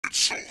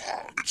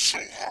It's so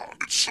hot.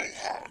 It's so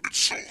hot. It's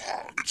so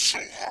hot. It's so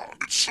hot.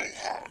 It's so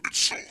hot. It's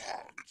so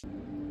hot.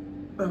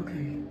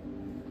 Okay,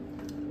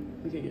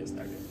 we can get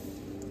started.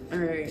 All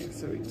right,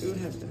 so we do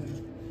have the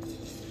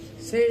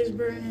sage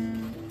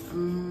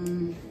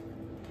burning.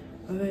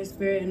 Holy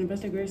Spirit, and the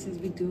best of graces,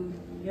 we do,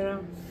 you know,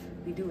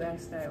 we do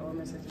ask that all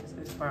messages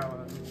is for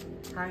our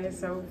higher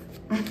self.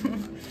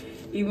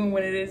 Even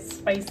when it is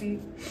spicy,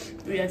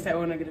 we ask that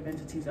all negative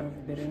entities are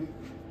forbidden.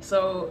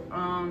 So,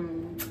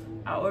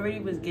 I already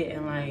was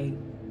getting like,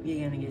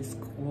 you're gonna get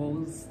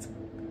squeezed,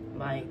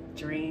 like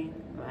drained,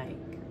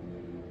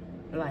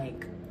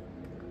 like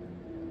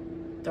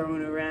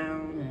thrown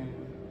around and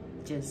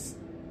just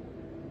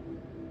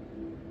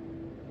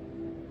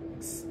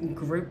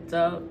gripped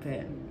up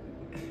and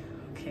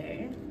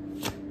okay.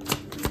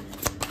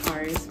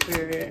 Alright,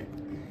 Spirit.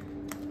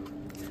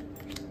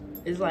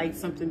 It's like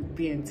something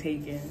being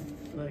taken.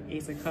 Look,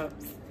 Ace of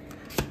Cups.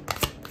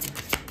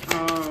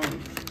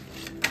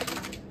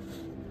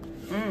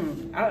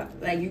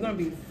 Like you're gonna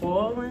be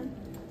falling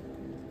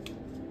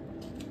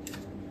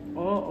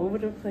all over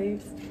the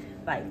place,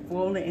 like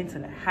falling into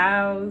the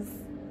house.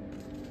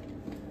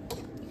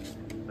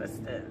 What's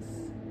this?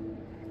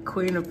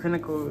 Queen of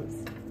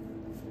Pentacles.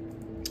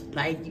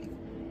 Like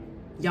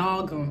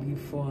y'all gonna be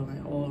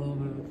falling all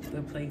over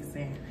the place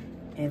and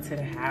into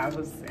the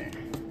house and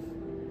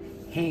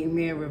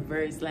Hangman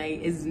reverse.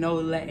 Like it's no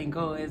letting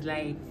go. It's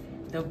like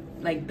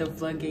the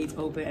floodgates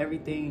open,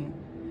 everything.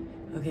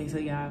 Okay, so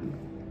y'all,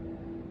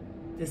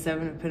 the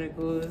Seven of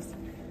Pentacles,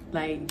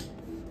 like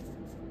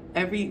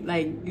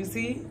you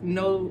see,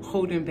 no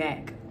holding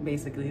back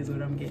basically is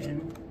what I'm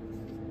getting.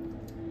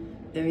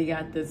 Then we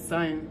got the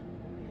Sun.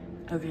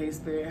 Okay,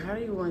 Spirit, how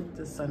do you want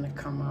the Sun to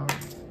come out?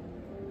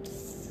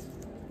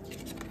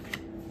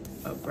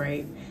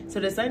 Upright. So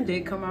the Sun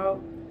did come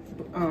out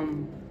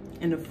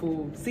in the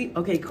Fool. See,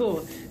 okay,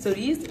 cool. So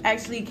these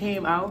actually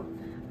came out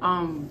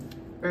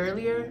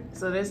earlier.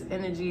 So this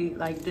energy,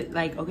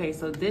 okay,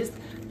 so this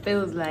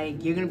feels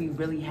like you're gonna be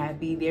really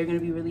happy. They're gonna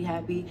be really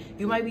happy.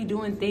 You might be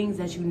doing things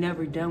that you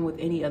never done with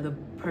any other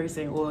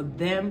person, or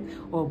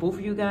them, or both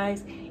of you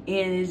guys, and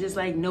it's just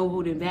like no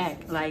holding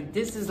back. Like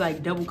this is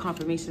like double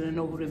confirmation of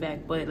no holding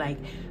back, but like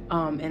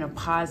in a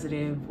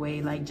positive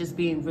way, like just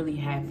being really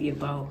happy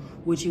about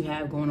what you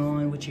have going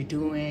on, what you're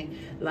doing,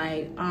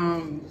 like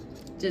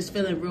just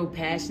feeling real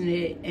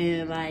passionate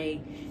and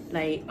like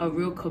a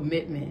real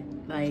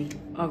commitment, like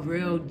a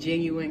real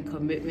genuine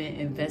commitment,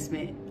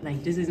 investment.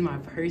 Like this is my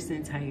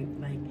person type,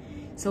 like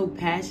so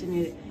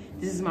passionate.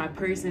 This is my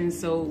person,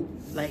 so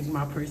like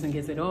my person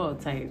gets it all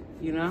type,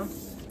 you know?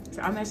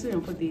 So I'm actually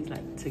gonna put these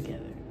like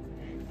together.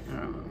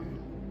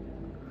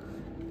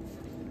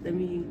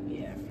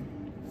 Yeah.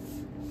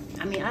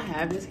 I mean, I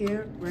have this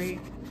here, right?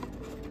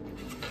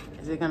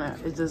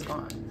 It's just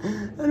gone.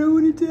 I don't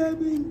want it to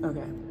happen.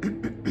 Okay.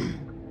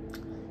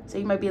 So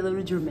you might be a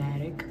little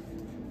dramatic.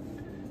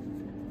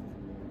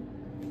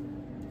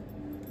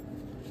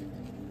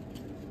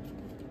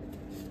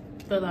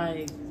 But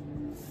like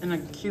in a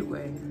cute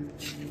way.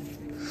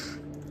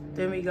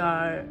 Then we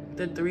got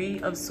the Three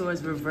of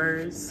Swords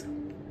reverse,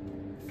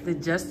 the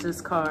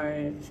Justice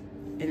card,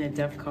 and the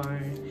Death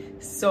card.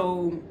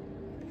 So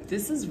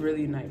this is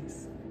really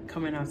nice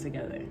coming out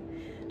together.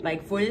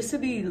 Like for this to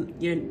be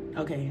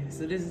okay,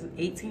 so this is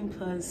 18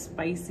 plus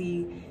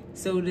spicy.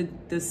 So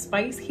the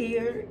spice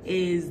here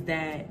is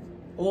that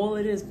all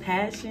of this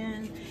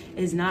passion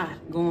is not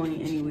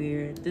going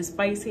anywhere. The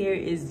spice here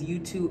is you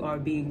two are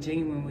being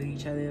genuine with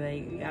each other.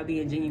 Like y'all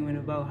being genuine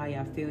about how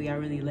y'all feel. Y'all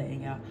really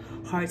letting y'all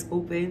hearts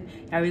open.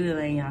 Y'all really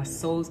letting y'all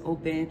souls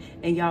open.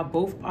 And y'all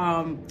both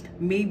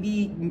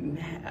maybe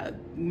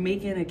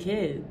making a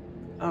kid.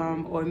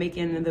 Or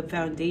making the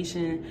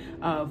foundation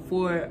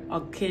for a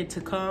kid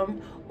to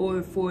come,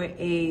 or for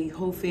a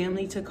whole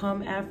family to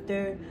come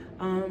after,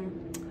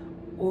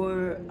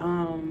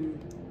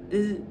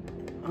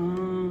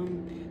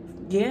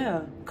 yeah,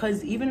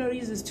 because even though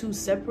these is two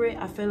separate,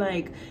 I feel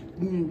like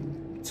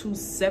two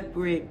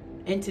separate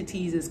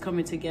entities is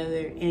coming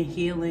together and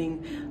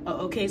healing.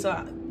 Okay,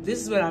 so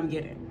this is what I'm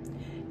getting.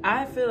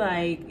 I feel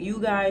like you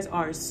guys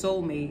are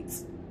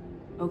soulmates,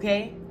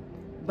 okay?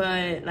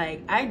 But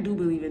like I do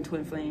believe in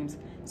twin flames,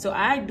 so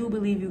I do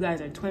believe you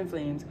guys are twin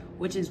flames,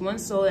 which is one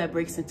soul that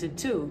breaks into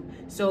two.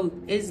 So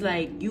it's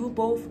like you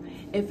both,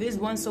 if it's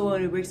one soul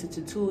and it breaks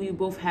into two, you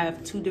both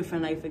have two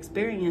different life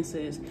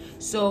experiences.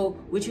 So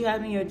what you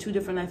have in your two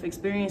different life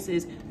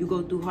experiences, you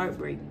go through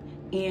heartbreak.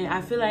 And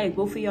I feel like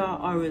both of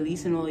y'all are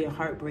releasing all your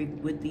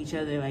heartbreak with each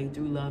other, like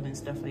through love and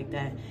stuff like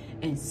that,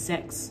 and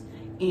sex.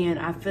 And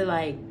I feel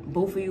like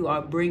both of you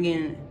are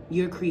bringing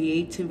your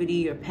creativity,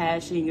 your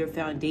passion, your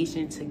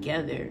foundation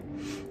together.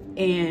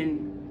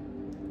 And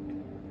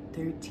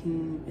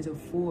 13 is a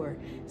 4.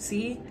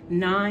 See,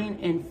 9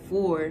 and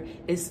 4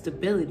 is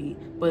stability,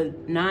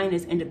 but 9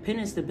 is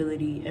independent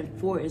stability, and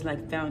 4 is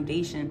like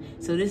foundation.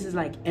 So this is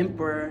like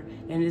emperor,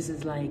 and this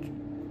is like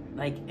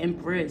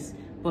empress,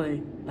 but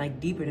like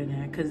deeper than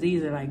that, because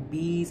these are like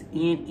bees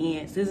and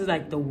ants. This is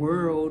like the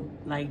world,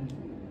 like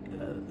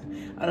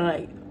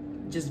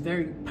just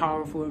very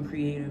powerful and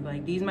creative.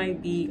 Like these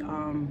might be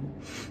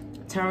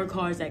tarot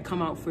cards that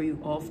come out for you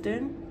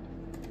often.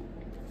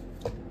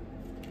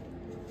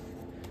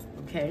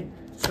 Okay,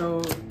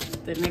 so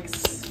the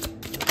next,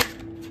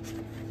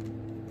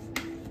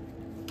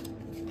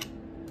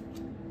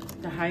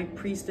 the High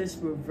Priestess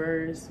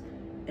reverse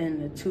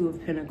and the Two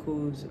of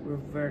Pentacles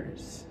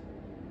reverse.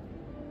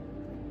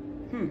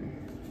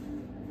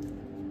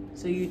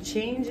 So you're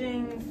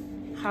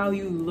changing how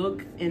you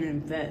look and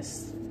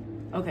invest.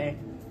 Okay,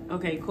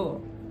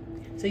 cool.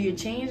 So you're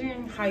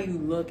changing how you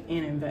look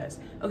and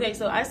invest. Okay,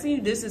 so I see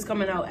this is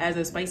coming out as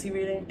a spicy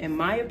reading. In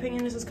my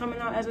opinion, this is coming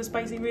out as a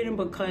spicy reading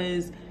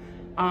because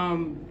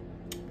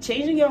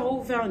changing your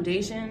whole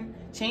foundation,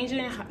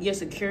 changing your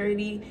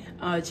security,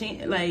 not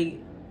feeling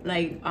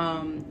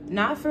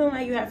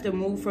like you have to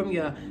move from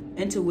your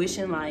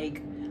intuition,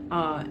 like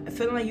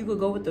feeling like you could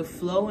go with the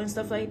flow and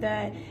stuff like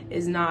that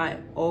is not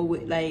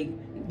always, like,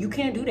 you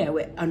can't do that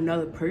with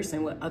another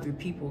person, with other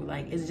people.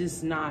 Like, it's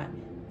just not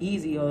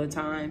easy all the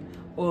time.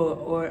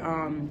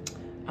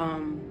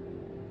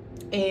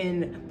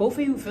 And both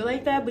of you feel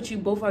like that, but you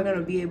both are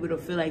gonna be able to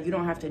feel like you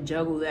don't have to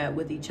juggle that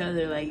with each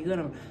other. Like, you're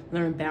gonna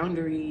learn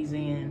boundaries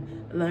and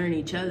learn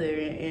each other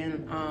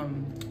and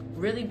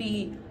really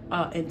be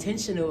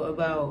intentional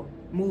about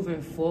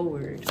moving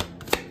forward.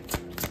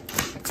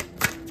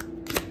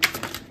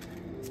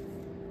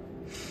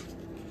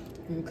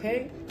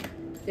 Okay,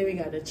 then we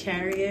got the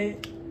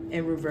Chariot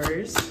in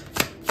reverse.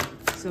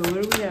 So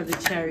what do we have the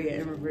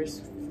Chariot in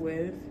reverse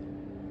with?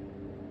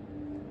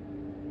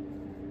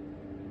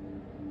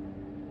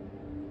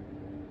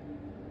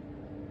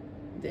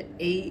 The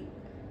Eight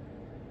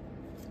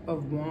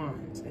of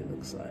Wands, it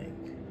looks like.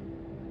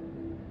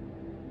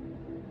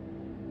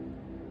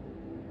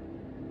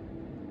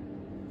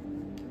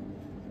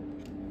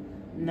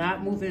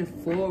 Not moving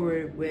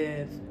forward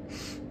with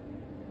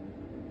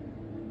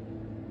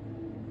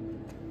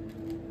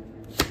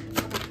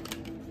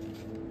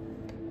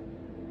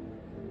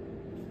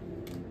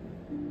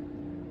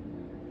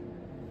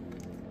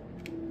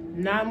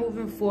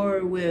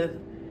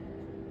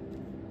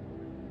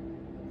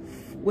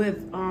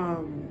with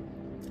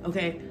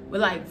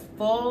like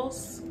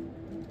false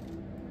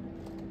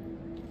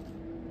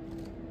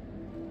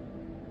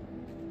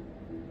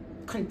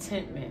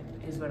contentment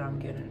is what I'm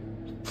getting.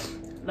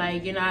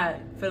 Like, you're not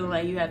feeling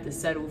like you have to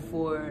settle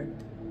for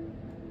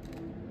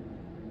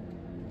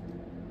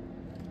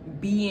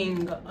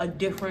being a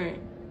different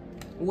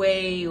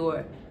way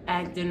or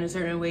act in a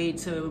certain way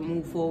to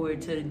move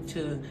forward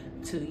to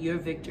your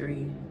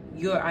victory,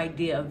 your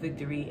idea of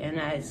victory. And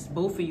as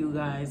both of you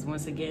guys,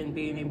 once again,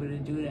 being able to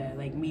do that,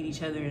 like meet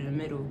each other in the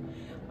middle,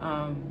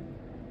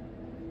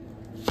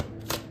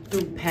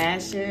 through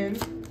passion,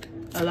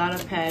 a lot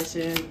of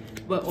passion,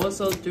 but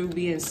also through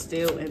being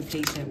still and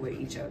patient with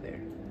each other.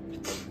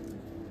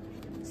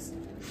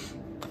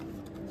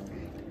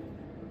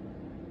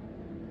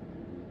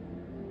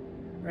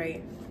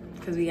 Right?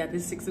 Because we got the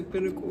Six of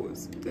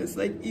Pentacles. That's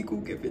like equal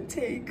give and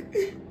take.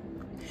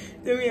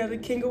 Then we have the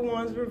King of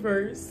Wands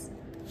reverse.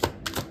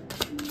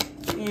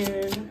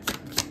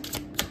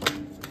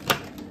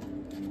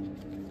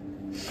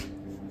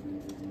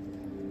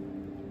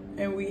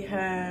 And we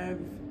have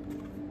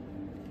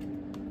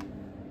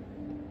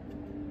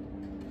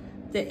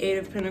the Eight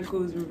of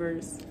Pentacles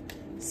reverse.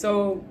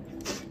 So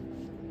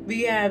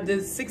we have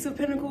the Six of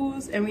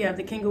Pentacles and we have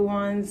the King of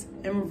Wands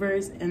in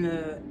reverse and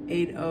the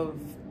Eight of...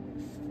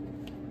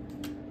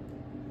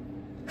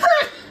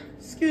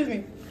 Excuse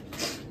me.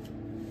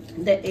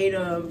 The Eight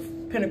of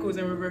Pentacles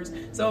in reverse.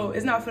 So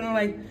it's not feeling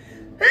like...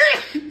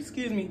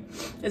 Excuse me.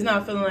 It's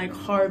not feeling like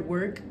hard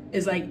work.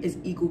 It's like it's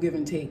equal give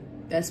and take.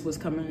 That's what's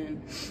coming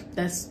in.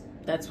 That's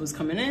what's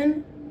coming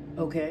in.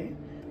 Okay.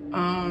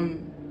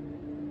 And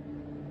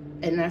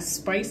that's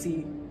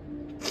spicy.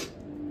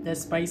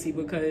 That's spicy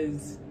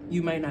because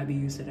you might not be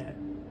used to that,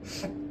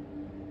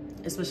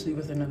 especially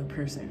with another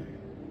person.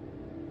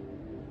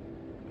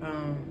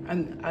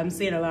 I'm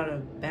seeing a lot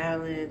of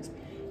balance,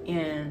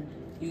 and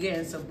you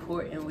getting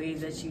support in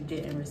ways that you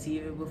didn't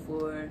receive it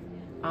before,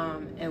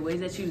 in ways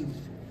that you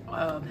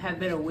have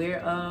been aware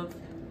of,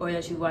 or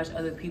that you watch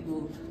other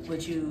people,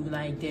 but you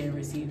like didn't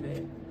receive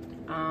it.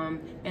 And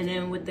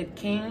then with the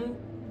King,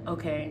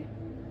 okay,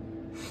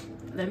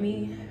 let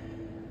me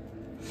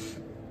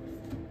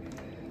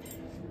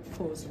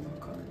pull some more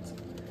cards.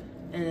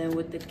 And then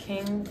with the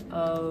King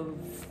of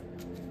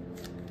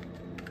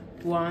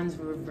Wands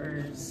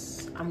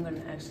reverse, I'm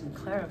gonna actually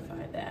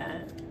clarify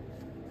that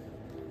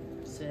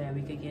so that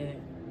we could get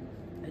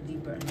a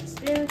deeper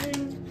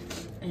understanding,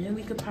 and then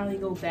we could probably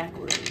go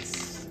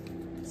backwards.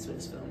 That's what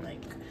it's feeling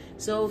like.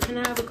 So can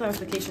I have a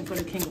clarification for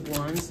the King of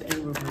Wands and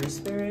reverse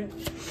spirit,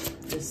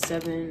 the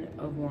Seven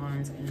of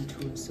Wands and the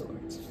Two of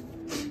Swords?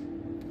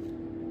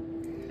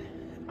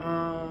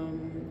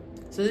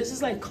 So this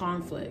is like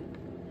conflict.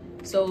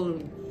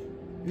 So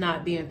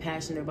not being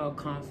passionate about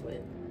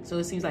conflict. So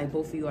it seems like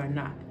both of you are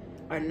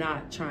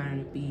not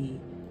trying to be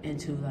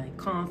into like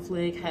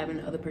conflict, having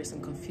the other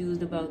person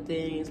confused about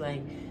things.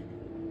 Like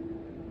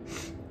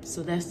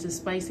So that's the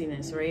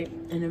spiciness, right?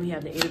 And then we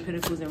have the Eight of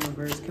Pentacles in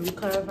reverse. Can we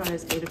clarify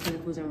this Eight of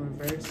Pentacles in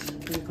reverse?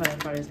 Can we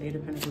clarify this Eight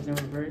of Pentacles in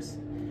reverse?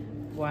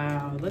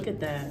 Wow, look at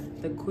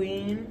that. The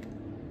Queen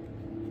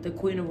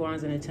of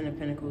Wands and the Ten of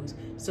Pentacles.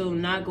 So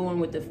not going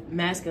with the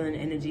masculine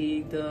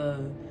energy,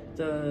 the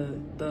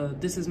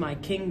this is my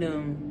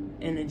kingdom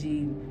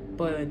energy,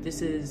 but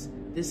this is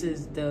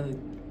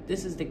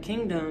the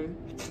kingdom,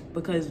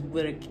 because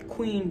with a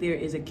queen there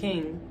is a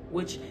king,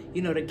 which,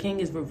 you know, the king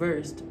is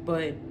reversed,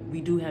 but we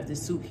do have the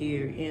suit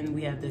here, and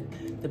we have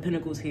the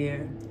pentacles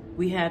here.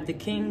 We have the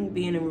king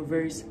being in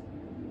reverse,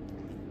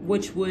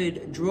 which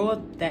would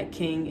draw that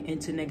king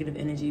into negative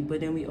energy, but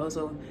then we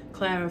also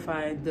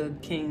clarify the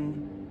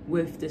king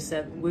with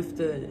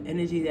the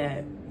energy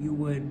that you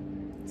would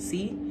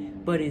see,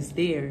 but it's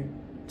there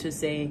to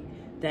say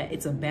that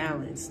it's a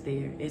balance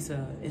there. It's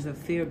a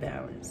fair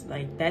balance.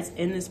 Like, that's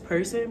in this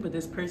person, but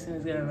this person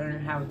is gonna learn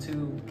how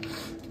to,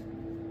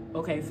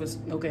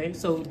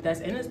 so that's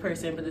in this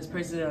person, but this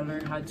person is gonna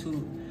learn how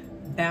to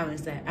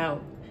balance that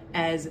out,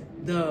 as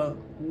the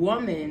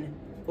woman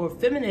or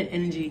feminine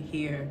energy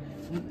here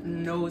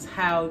knows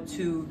how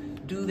to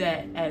do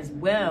that as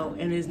well,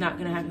 and is not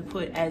gonna have to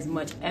put as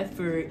much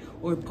effort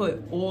or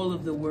put all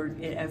of the work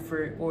and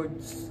effort, or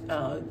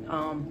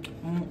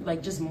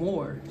like just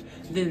more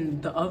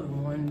than the other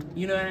one.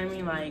 You know what I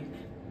mean? Like,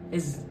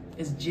 it's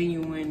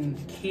genuine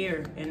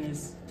care in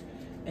this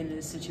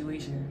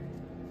situation,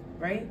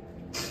 right?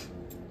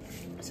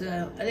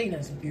 So I think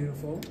that's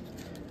beautiful.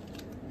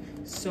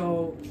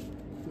 So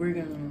we're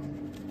gonna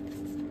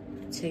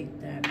take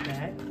that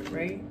back,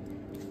 right?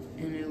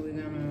 And then we're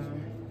gonna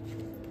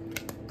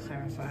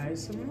clarify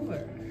some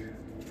more.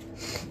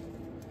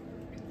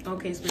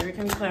 Okay, Spirit,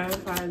 can we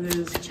clarify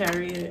this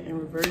Chariot in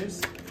reverse?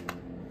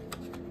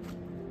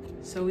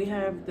 So we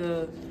have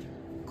the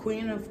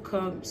Queen of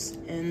Cups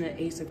and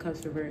the Ace of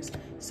Cups reverse.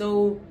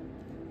 So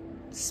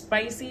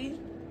spicy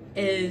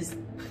is,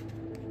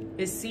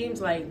 it seems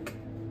like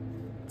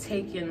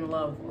taking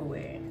love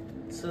away.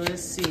 So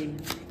let's see.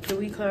 Can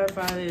we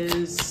clarify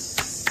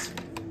this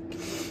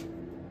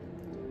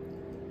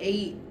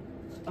Eight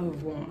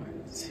of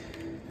Wands?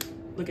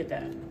 Look at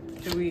that.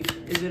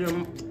 Is it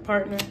a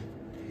partner?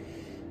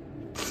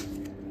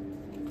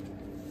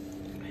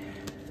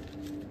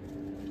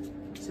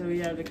 So we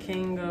have the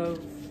King of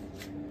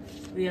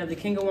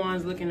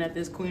Wands looking at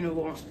this Queen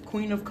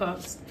of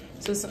Cups.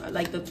 So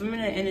like, the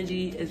feminine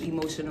energy is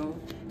emotional,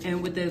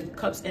 and with the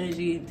Cups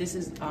energy, this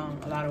is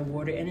a lot of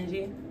water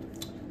energy.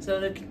 So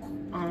the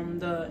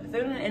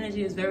feminine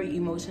energy is very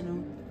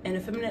emotional, and the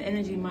feminine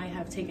energy might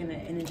have taken the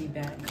energy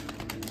back.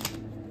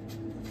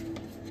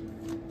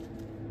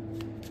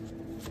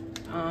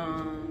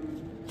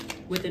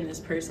 Within this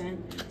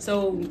person.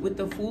 So with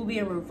the Fool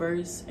being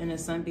reversed and the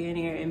Sun being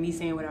here, and me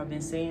saying what I've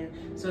been saying,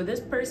 so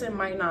this person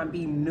might not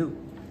be new.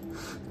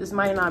 This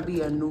might not be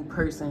a new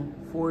person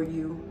for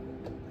you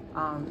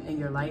in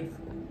your life,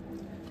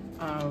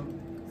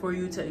 for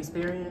you to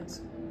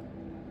experience.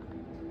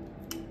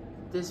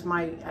 This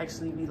might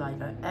actually be like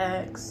an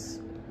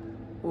ex,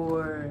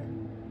 or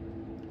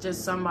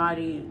just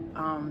somebody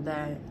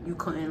that you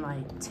couldn't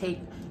like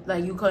take,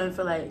 like you couldn't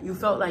feel like, you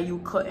felt like you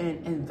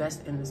couldn't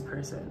invest in this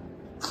person,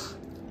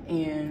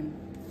 and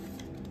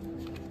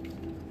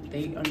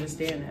they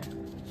understand that,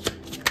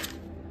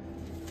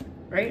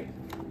 right?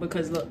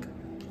 Because look,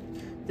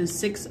 the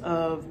Six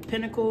of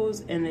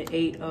Pentacles and the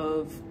Eight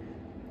of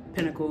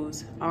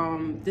Pentacles,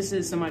 this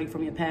is somebody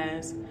from your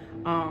past,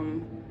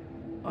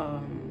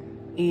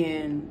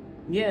 and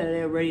yeah,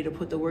 they're ready to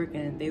put the work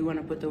in. They want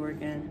to put the work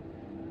in.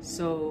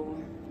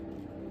 So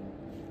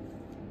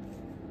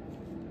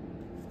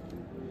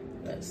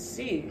let's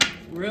see,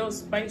 real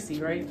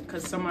spicy, right?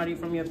 Because somebody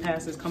from your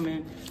past is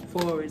coming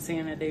forward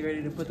saying that they're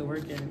ready to put the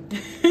work in.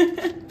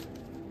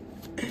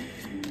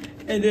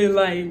 And then,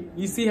 like,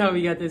 you see how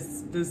we got the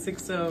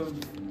Six of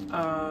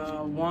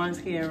Wands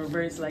here in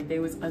reverse, like they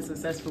was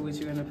unsuccessful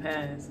with you in the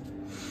past.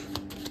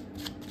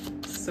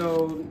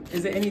 So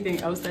is there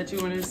anything else that you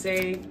want to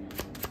say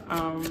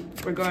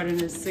regarding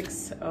the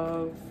Six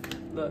of,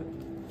 look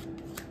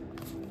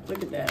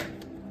at that,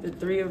 the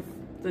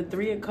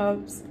three of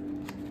Cups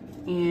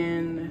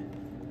and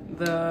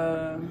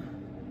the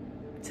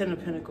Ten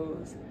of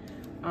Pentacles.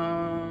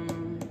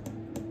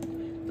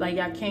 Like,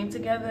 y'all came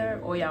together,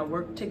 or y'all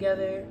worked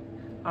together,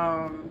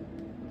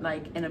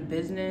 like in a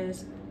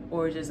business,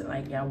 or just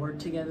like y'all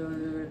worked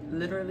together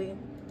literally,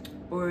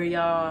 or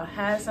y'all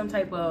had some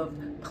type of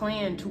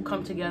plan to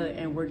come together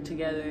and work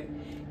together,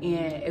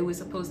 and it was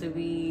supposed to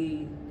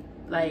be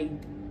like,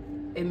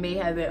 it may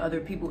have been other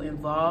people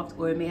involved,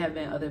 or it may have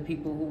been other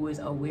people who was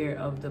aware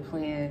of the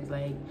plans,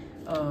 like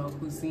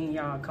who seen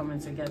y'all coming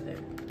together,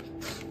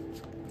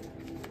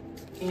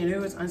 and it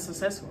was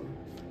unsuccessful.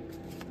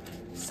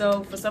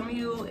 So for some of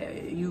you,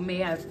 you may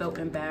have felt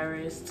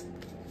embarrassed,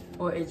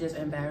 or it's just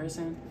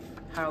embarrassing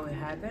how it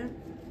happened.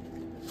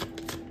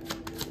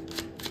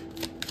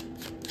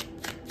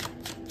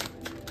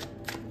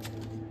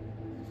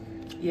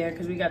 Yeah,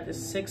 because we got the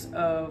Six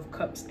of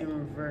Cups in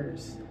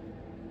reverse.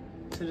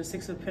 So the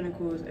Six of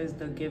Pentacles is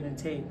the give and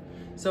take.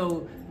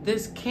 So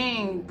this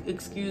king,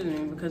 excuse me,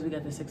 because we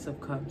got the Six of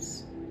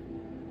Cups.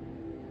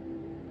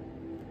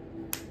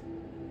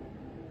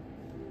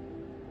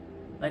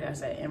 Like I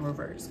said, in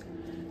reverse.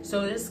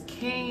 So this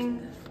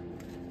king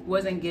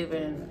wasn't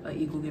given an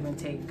equal give and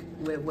take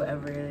with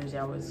whatever it is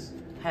y'all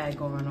had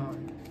going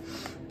on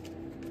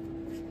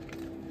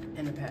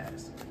in the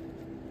past.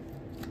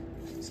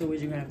 So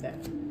would you have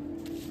that?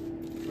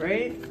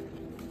 Right?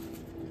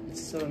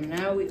 So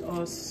now we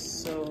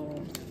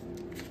also,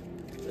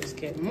 let's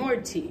get more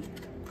tea.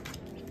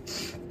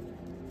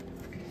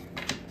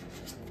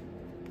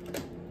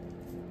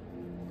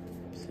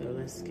 So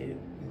let's get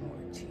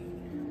more tea.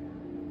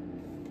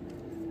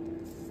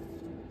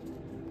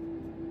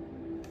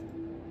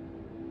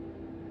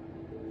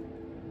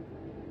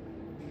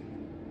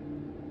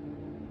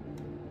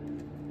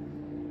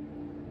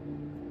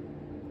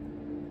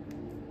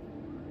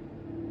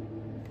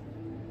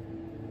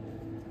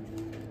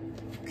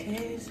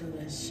 Okay, so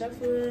let's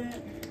shuffle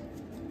it.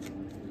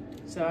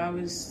 So I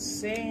was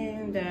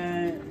saying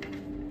that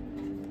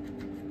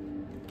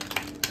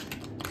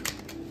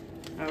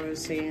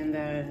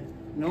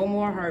no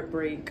more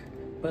heartbreak.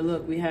 But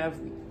look, we have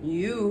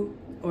you,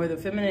 or the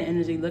feminine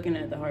energy, looking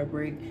at the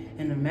heartbreak,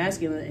 and the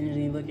masculine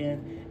energy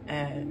looking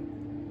at,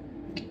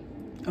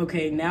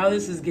 okay, now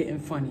this is getting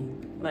funny.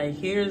 Like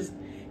here's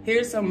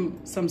some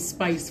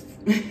spice.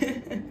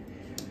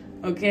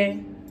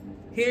 Okay?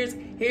 Here's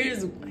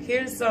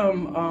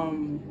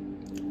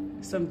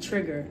some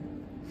trigger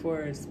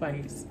for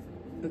spice,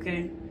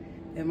 okay?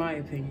 In my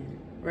opinion,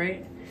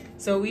 right?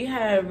 So we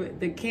have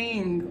the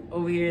king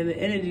over here, the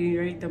energy,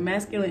 right? The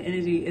masculine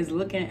energy is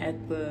looking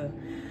at the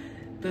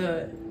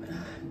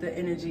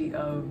energy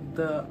of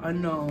the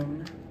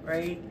unknown,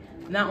 right?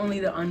 Not only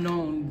the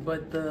unknown,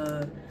 but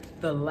the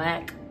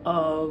lack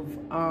of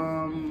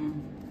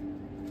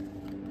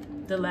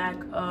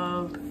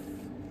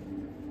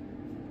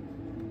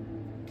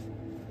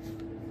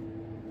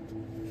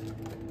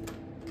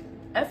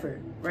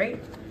effort,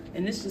 right?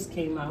 And this just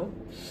came out,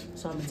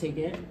 so I'm gonna take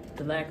it.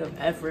 The lack of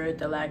effort,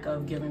 the lack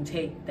of give and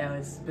take that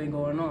has been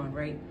going on,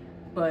 right?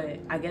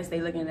 But I guess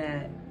they looking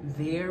at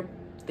their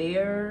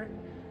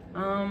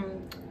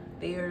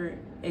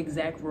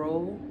exact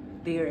role,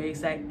 their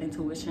exact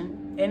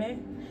intuition in it,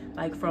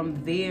 like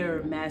from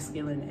their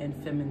masculine and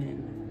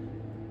feminine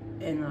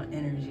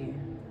energy,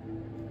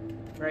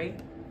 right?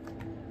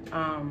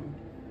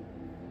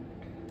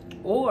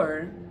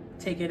 Or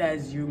take it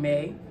as you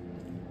may.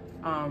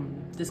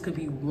 This could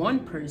be one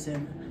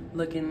person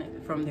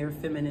looking from their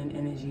feminine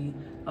energy,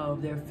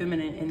 of their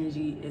feminine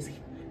energy is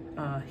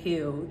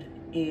healed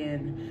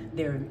and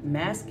their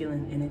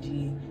masculine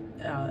energy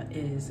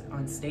is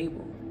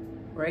unstable,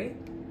 right?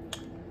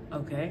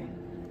 Okay.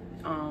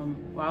 Well,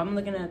 I'm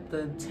looking at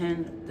the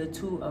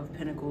Two of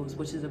Pentacles,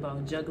 which is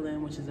about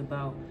juggling, which is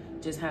about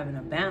just having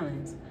a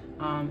balance.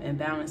 And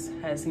balance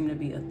has seemed to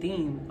be a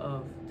theme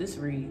of this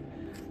read.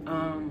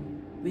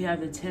 We have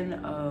the Ten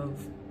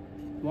of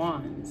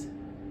Wands,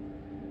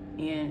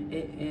 and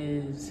it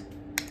is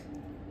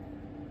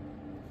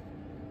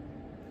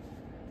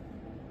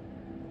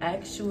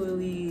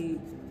actually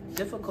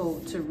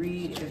difficult to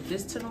read if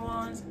this Ten of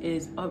Wands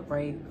is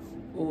upright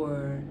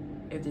or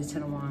if this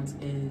Ten of Wands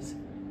is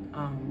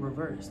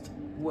reversed.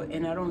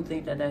 And I don't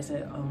think that that's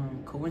a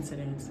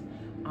coincidence.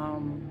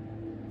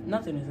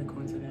 Nothing is a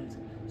coincidence.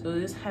 So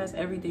this has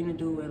everything to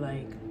do with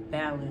like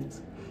balance,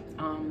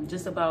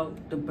 just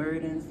about the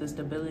burdens, the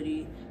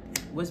stability,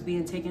 what's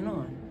being taken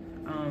on,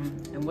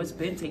 and what's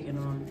been taken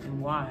on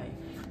and why,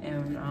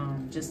 and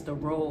just the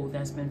role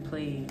that's been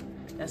played.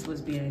 That's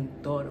what's being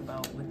thought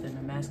about within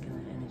the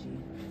masculine energy.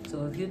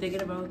 So if you're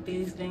thinking about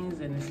these things,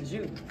 then this is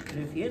you. But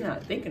if you're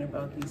not thinking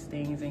about these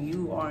things and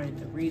you aren't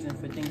the reason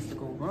for things to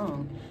go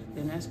wrong,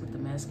 then that's what the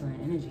masculine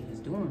energy is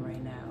doing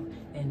right now.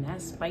 And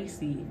that's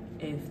spicy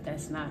if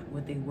that's not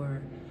what they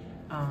were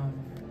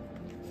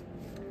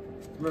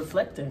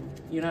reflecting,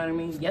 you know what I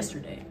mean,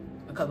 yesterday,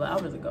 a couple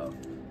hours ago,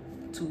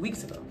 2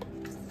 weeks ago,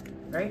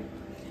 right?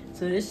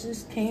 So this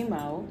just came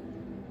out.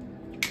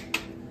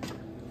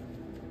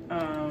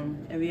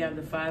 And we have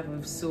the Five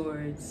of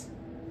Swords,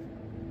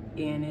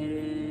 and it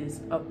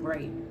is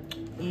upright.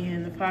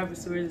 And the Five of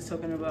Swords is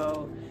talking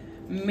about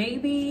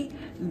maybe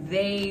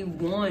they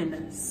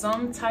won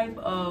some type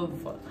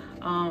of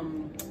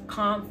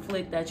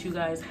conflict that you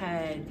guys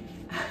had,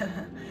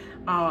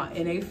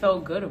 and they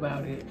felt good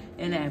about it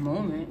in that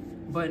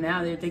moment. But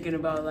now they're thinking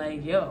about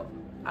like, yo,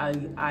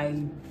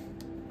 I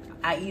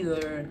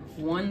either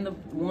won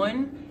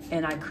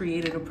and I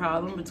created a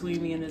problem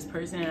between me and this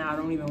person and I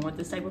don't even want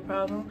this type of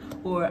problem,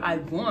 or I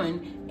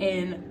won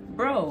and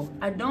bro,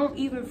 I don't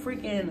even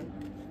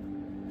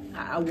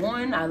I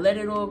won, I let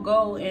it all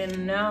go,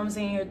 and now I'm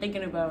sitting here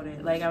thinking about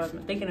it. Like I was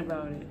thinking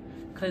about it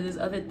because there's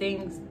other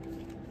things,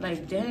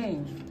 like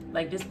dang,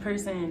 like this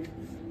person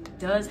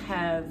does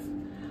have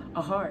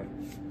a heart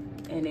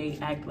and they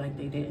act like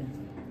they didn't.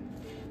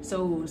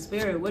 So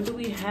Spirit, what do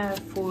we have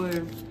for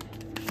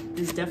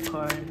this Death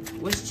card?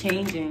 What's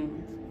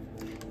changing?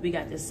 We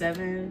got the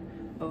Seven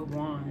of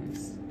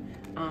Wands.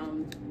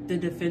 the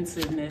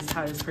defensiveness,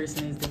 how this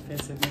person is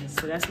defensiveness.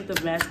 So that's what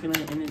the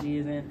masculine energy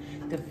is in,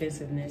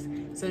 defensiveness.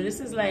 So this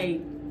is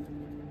like,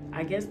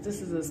 I guess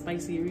this is a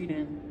spicy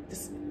reading.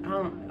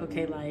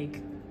 Okay,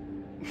 like,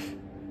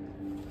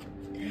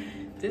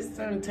 this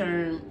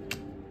turn,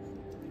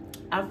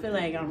 I feel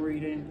like I'm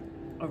reading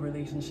a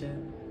relationship.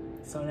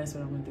 So that's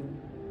what I'm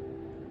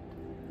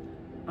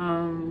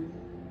gonna do.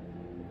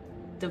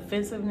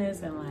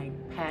 Defensiveness and like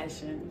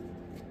passion.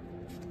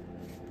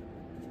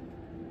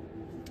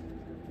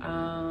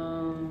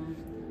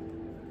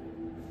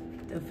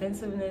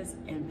 Defensiveness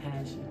and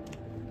passion.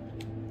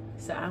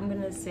 So I'm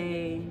gonna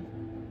say,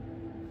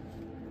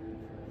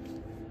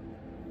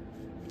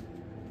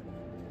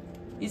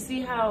 you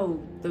see how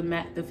the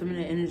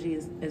feminine energy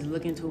is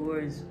looking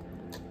towards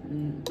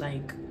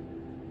like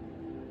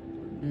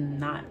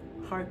not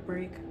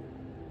heartbreak,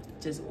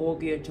 just all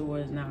geared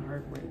towards not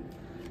heartbreak.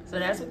 So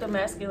that's what the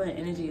masculine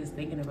energy is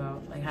thinking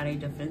about, like how they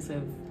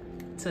defensive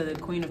to the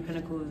Queen of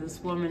Pentacles. This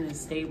woman is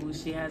stable.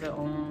 She has her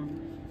own.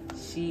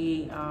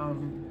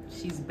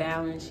 She's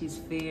balanced. She's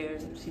fair.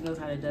 She knows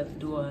how to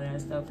do all of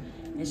that stuff,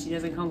 and she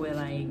doesn't come with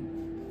like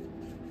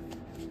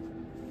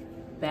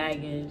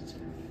baggage.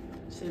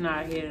 She's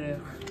not here to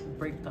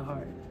break the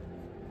heart.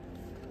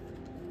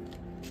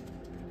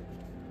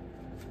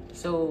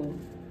 So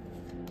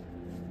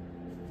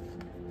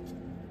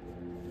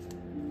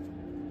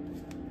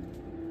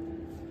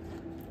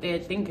they're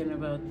thinking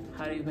about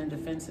how they've been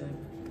defensive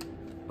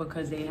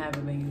because they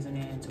haven't been using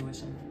their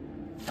intuition.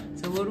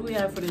 So what do we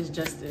have for this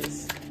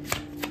justice?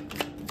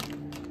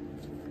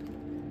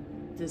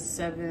 The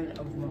Seven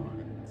of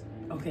Wands.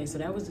 Okay, so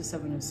that was the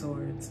Seven of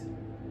Swords.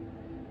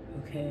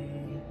 Okay.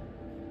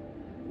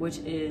 Which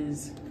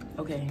is,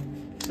 okay,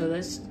 so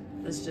let's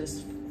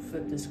just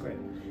flip the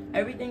script.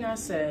 Everything I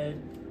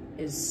said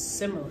is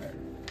similar,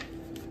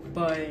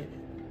 but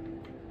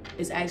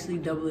it's actually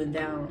doubling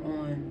down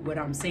on what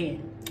I'm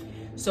saying.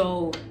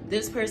 So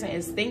this person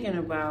is thinking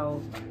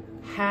about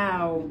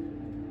how,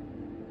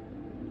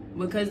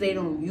 because they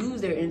don't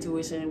use their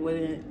intuition,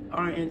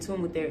 aren't in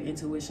tune with their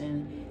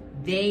intuition,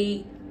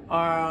 they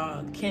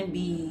can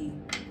be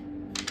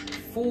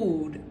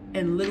fooled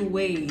in little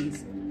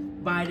ways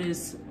by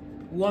this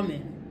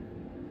woman,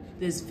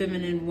 this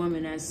feminine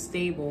woman that's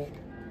stable.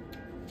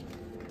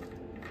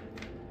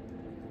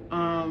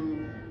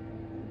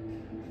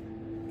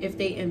 If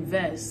they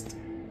invest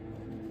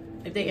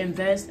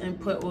and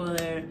put all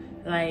their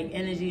like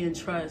energy and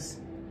trust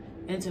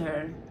into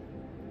her,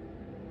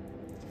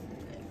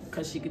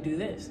 because she could do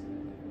this.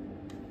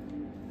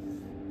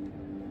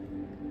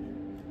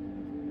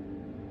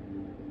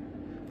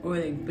 Or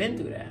they've been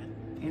through that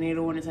and they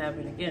don't want it to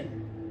happen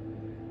again.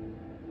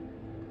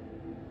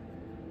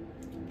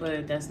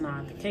 But that's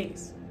not the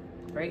case,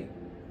 right?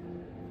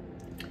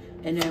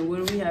 And then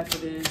what do we have for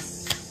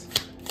this?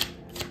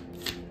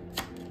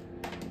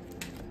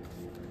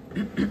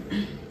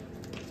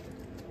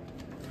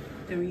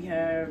 Then we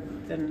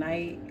have the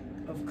Knight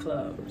of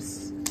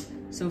Clubs.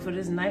 So for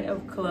this Knight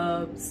of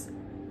Clubs,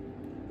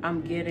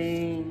 I'm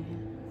getting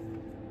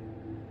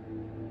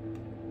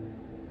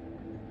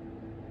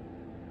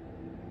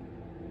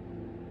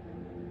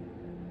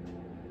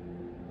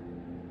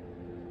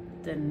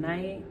the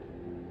Knight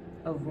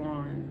of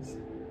Wands.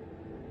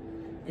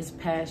 It's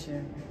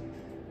passion,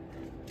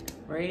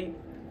 right?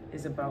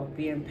 It's about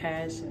being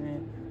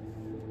passionate.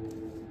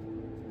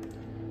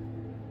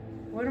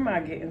 What am I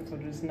getting for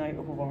this Knight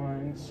of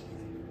Wands?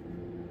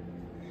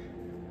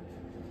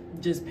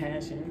 Just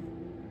passion.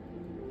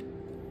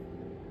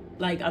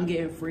 Like, I'm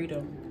getting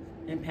freedom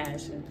and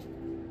passion.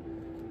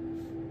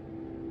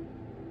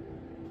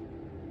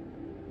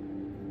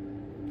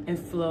 And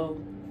flow.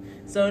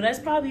 So that's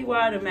probably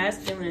why the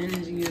masculine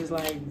energy is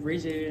like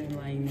rigid and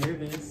like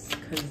nervous,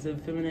 because the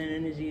feminine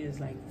energy is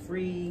like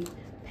free,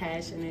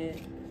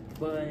 passionate,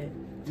 but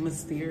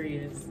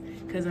mysterious.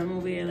 Because I'm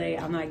over here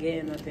like, I'm not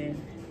getting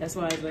nothing. That's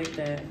why it's like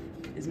that.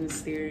 It's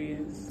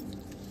mysterious,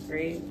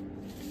 right?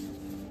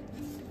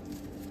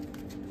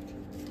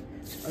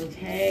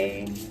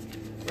 Okay,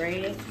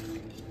 right?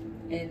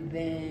 And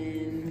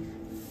then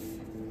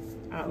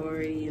I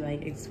already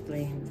like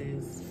explained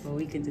this, but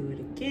we could do it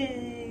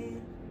again,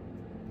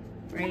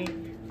 right?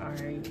 All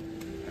right,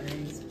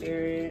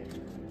 Spirit.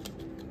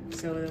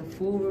 So the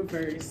Fool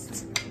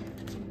reversed.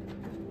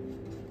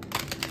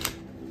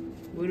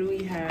 What do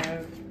we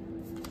have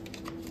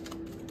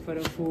for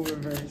the Fool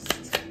reversed?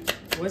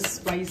 What's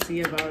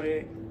spicy about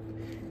it?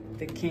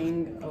 The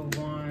King of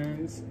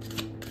Wands.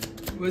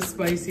 What's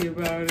spicy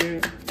about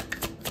it?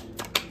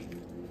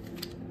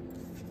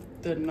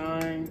 The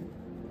Nine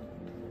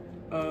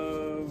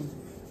of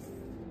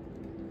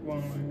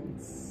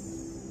Wands.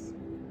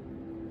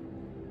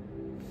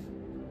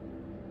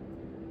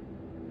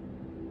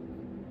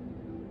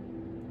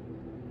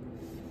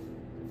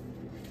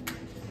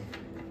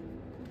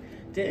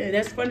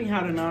 That's funny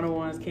how the Nine of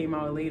Wands came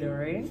out later,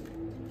 right?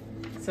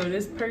 So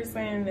this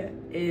person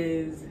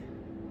is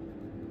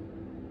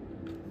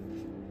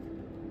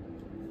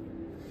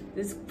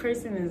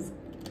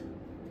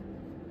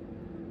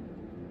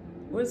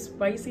What's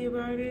spicy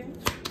about it?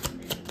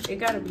 It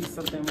gotta be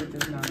something with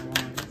this 9 of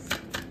Wands.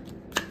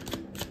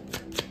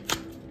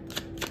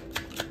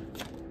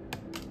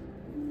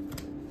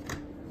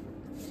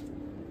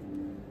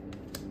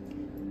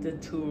 The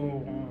 2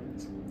 of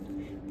Wands.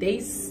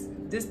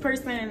 This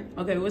person,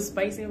 okay, what's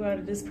spicy about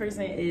it? This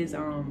person is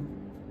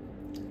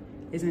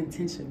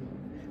intentional.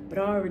 But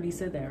I already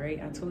said that,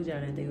 right? I told y'all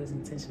that they was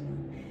intentional.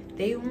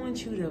 They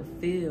want you to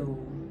feel,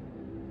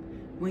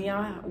 when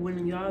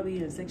y'all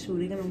being sexual,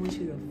 they're gonna want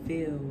you to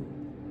feel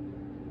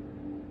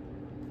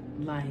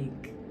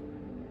like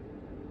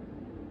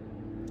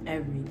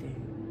everything.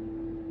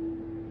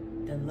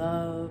 The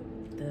love,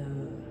 the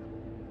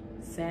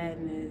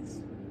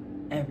sadness,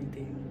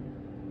 everything.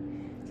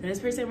 So this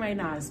person might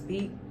not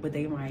speak, but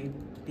they might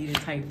be the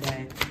type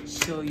that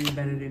show you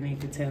better than they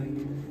could tell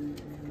you.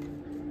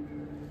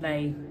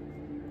 Like,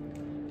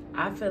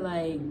 I feel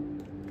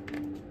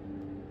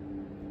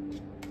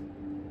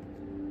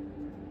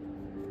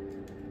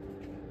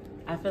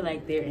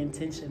like they're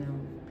intentional,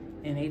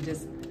 and they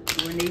just,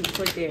 when they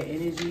put their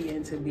energy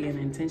into being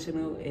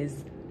intentional,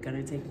 it's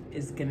gonna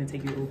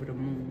take you over the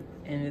moon,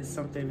 and it's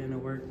something in the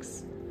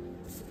works.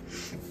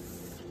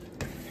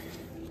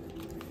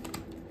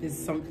 It's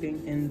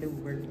something in the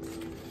works,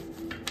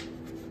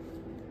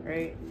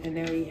 right? And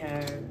then we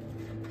have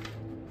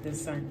the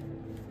Sun.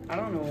 I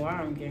don't know why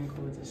I'm getting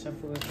called to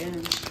shuffle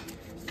again.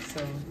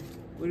 So,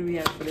 what do we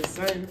have for the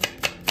Sun?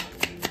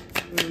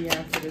 What do we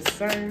have for the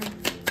Sun?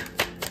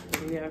 What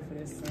do we have for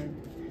the Sun?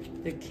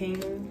 The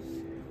King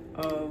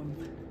of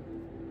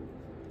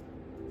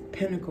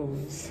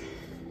Pentacles.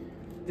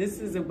 This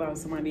is about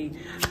somebody,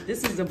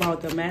 this is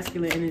about the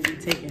masculine energy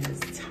taking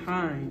his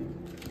time.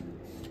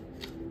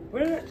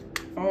 What?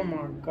 Oh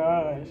my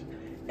gosh.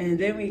 And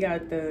then we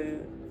got the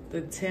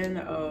 10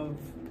 of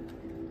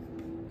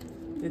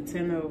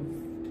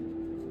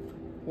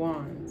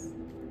Wands,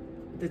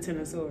 the 10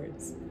 of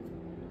Swords.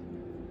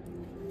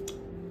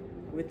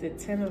 With the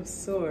 10 of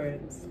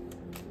Swords,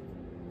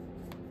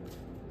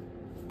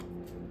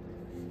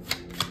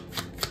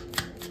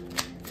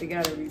 it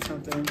gotta be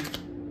something.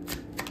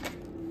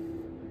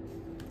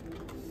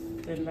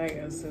 The Knight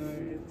of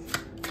Swords,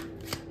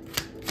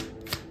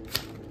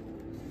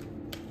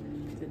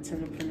 the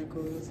 10 of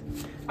Pentacles.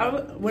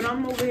 When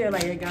I'm over here,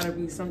 like, it gotta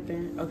be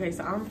something. Okay,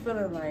 so I'm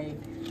feeling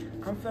like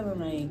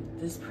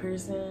this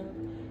person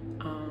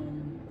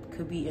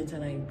could be into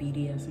like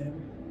BDSM,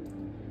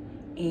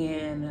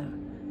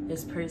 and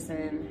this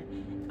person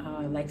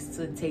likes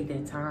to take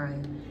their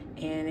time,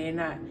 and they're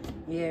not,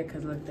 yeah,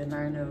 because look, the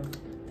nine of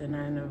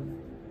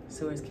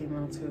Swords came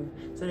out too.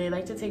 So they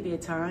like to take their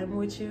time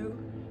with you,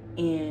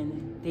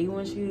 and they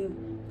want you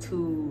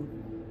to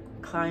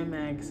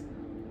climax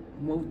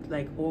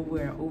like over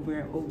and over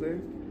and over,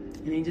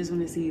 and they just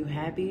want to see you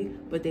happy,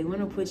 but they want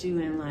to put you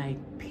in like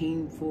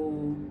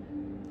painful,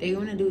 they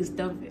want to do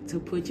stuff to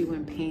put you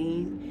in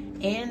pain,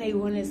 and they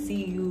want to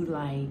see you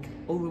like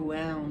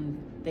overwhelmed.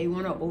 They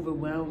want to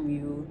overwhelm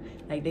you.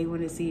 Like, they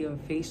want to see your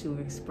facial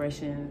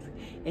expressions,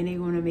 and they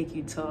want to make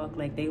you talk.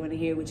 Like, they want to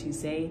hear what you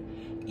say.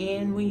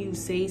 And when you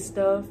say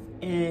stuff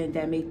and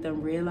that make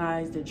them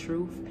realize the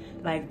truth,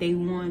 like, they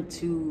want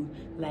to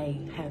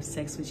like have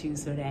sex with you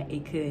so that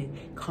it could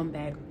come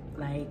back,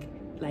 like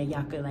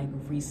y'all could like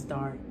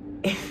restart.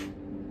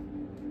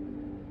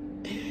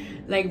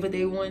 Like, but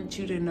they want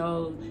you to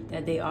know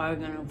that they are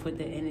gonna put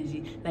the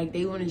energy, like,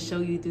 they want to show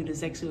you through the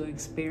sexual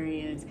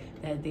experience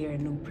that they're a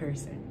new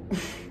person.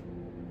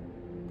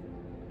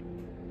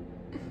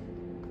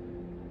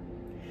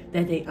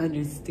 That they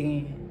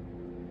understand.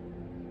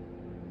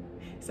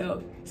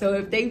 So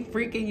if they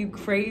freaking you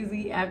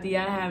crazy after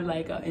y'all have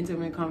like an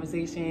intimate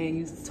conversation and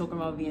you talking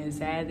about being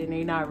sad, then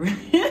they not really.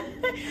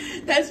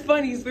 That's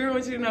funny. Spirit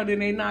wants you to know that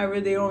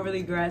they don't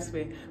really grasp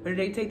it. But if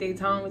they take their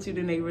time with you,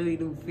 then they really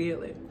do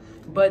feel it.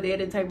 But they're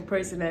the type of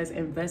person that's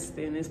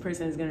investing. This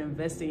person is gonna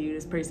invest in you.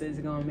 This person is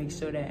gonna make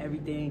sure that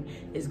everything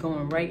is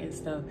going right and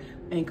stuff.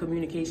 And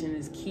communication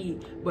is key.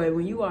 But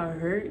when you are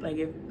hurt, like,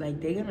 if like,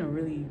 they're gonna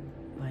really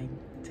like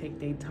take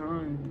their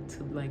time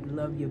to like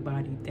love your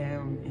body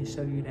down and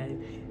show you that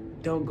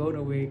don't go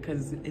nowhere,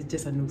 because it's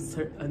just a new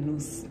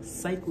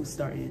cycle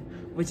starting,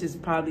 which is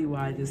probably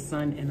why the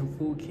Sun and the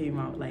Fool came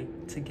out like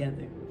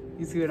together.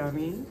 You see what I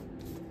mean?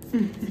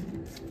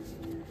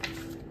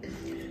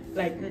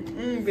 Like,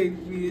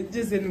 baby, it's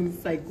just a new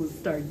cycle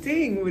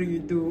starting. What are you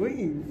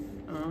doing?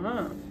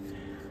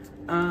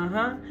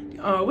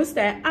 What's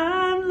that?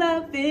 I'm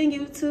loving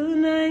you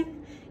tonight.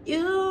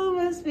 You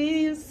must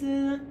be used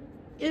to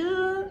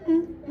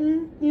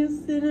you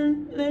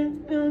sitting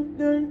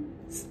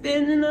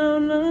spinning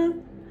on love.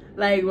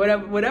 Like,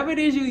 whatever it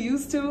is you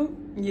used to,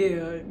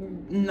 yeah,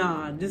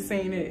 nah, this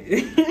ain't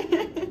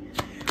it.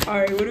 All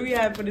right, what do we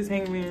have for this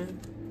Hangman?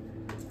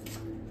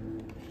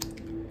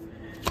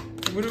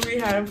 What do we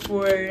have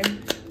for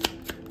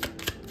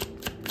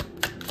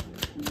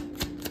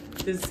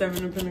this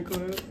 7 of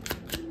Pentacles?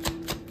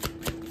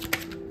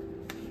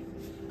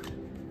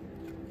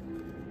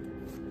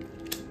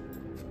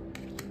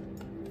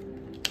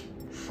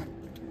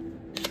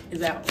 Is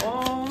that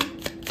all?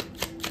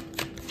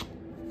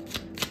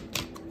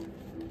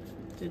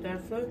 Did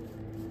that flip?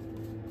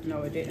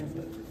 No, it didn't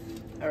flip.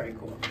 All right,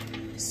 cool.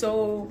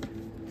 So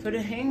for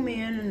the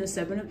Hangman and the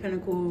Seven of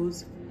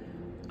Pentacles,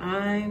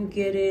 I'm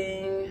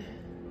getting...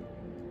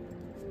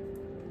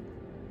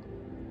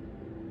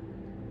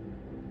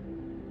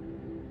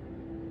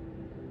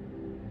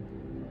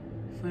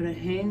 For the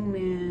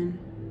Hangman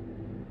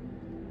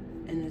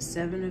and the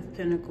Seven of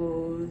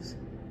Pentacles,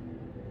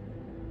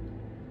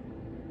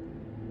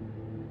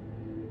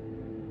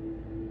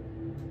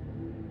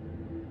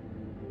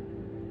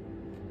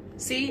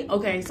 see,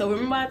 okay, so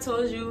remember I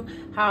told you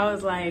how I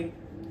was like,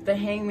 the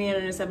Hangman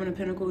and the Seven of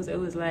Pentacles, it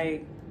was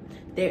like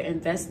they're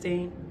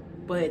investing,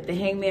 but the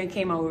Hangman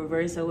came out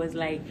reverse, so it's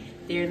like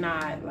they're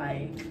not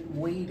like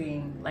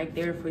waiting, like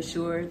they're for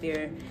sure.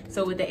 They're,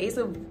 so with the Ace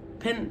of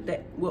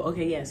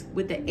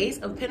with the Ace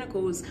of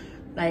Pentacles,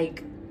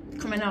 like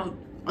coming out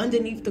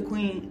underneath the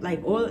Queen,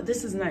 like all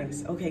this is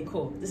nice. Okay,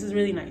 cool. This is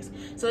really nice.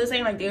 So it's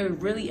saying like they're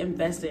really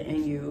invested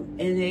in you,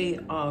 and they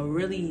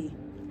really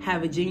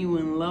have a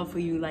genuine love for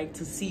you, like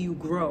to see you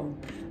grow,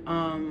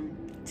 to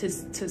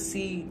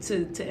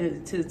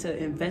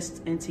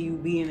invest into you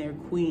being their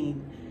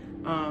queen.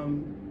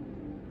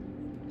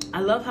 I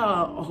love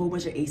how a whole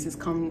bunch of aces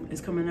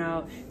is coming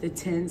out. The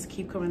tens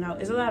keep coming out.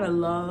 There's a lot of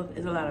love,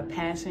 there's a lot of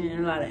passion,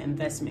 and a lot of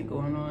investment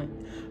going on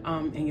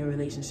in your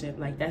relationship.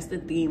 Like that's the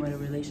theme of the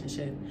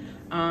relationship.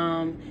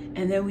 And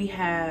then we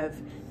have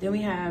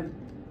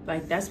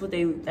like that's what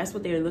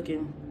they're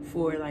looking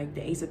for, like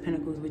the Ace of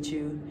Pentacles with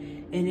you,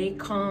 and they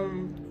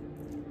come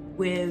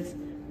with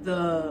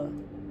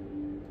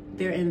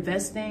they're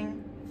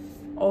investing.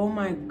 Oh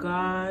my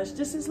gosh,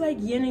 this is like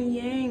yin and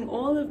yang.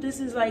 All of this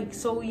is like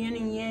so yin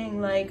and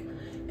yang. Like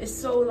it's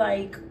so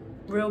like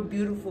real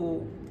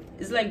beautiful.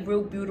 It's like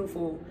real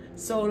beautiful.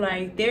 So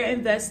like they're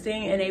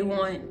investing and they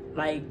want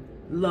like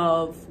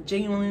love,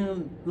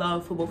 genuine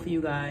love for both of you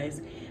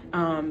guys.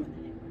 From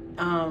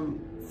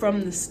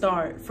the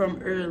start,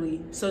 from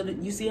early. So that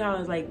you see how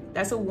it's like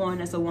that's a 1,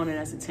 that's a 1, and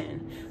that's a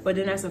 10. But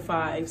then that's a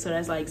 5. So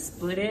that's like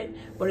split it.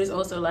 But it's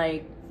also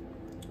like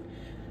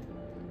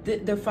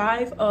the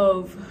five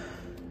of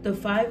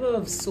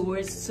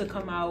Swords to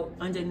come out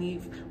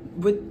underneath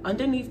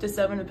the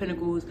Seven of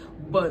Pentacles,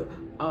 but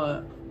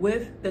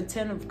with the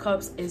 10 of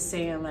Cups is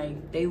saying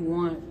like they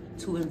want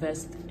to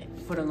invest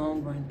for the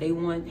long run. They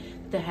want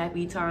the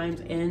happy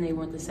times and they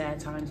want the sad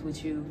times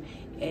with you,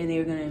 and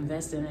they're gonna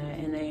invest in that,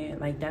 and they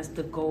like that's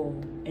the goal,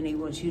 and they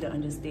want you to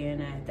understand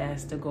that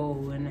that's the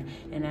goal, and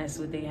that's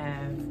what they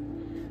have.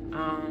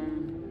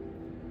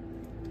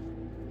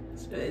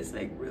 So it's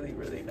like really,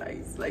 really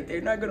nice. Like they're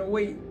not gonna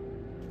wait.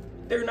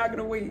 They're not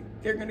gonna wait.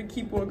 They're gonna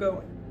keep on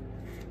going.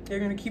 They're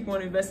gonna keep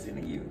on investing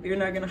in you. They're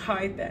not gonna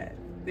hide that.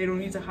 They don't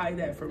need to hide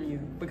that from you,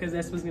 because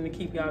that's what's gonna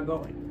keep y'all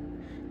going.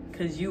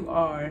 Because you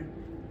are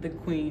the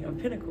Queen of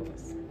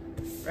Pentacles,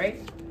 right?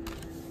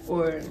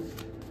 Or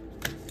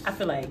I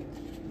feel like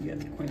you're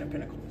the Queen of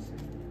Pentacles.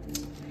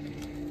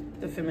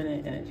 The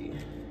feminine energy.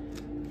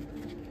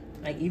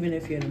 Like even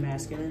if you're the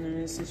masculine in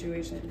this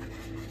situation,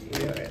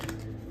 you're the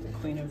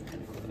Queen of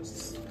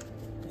Pentacles.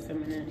 The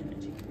feminine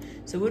energy.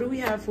 So what do we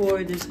have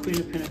for this Queen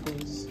of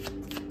Pentacles?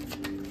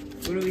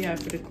 What do we have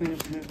for the Queen of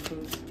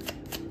Pentacles?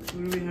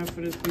 What do we have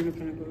for the Queen of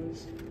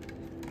Pentacles?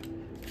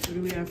 What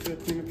do we have for the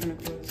Queen of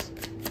Pentacles?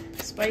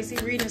 Spicy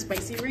reading,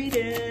 spicy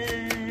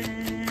reading.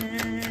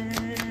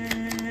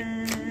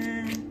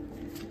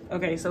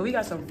 Okay, so we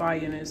got some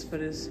fireness for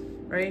this,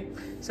 right?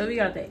 So we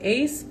got the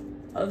Ace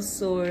of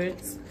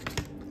Swords,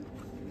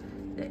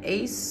 the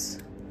Ace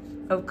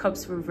of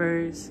Cups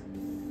reverse,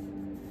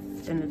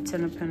 and the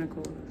 10 of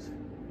Pentacles.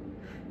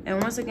 And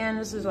once again,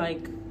 this is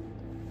like,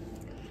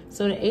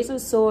 so the Ace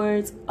of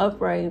Swords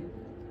upright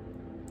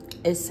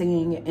is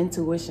saying your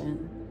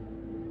intuition.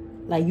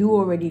 Like you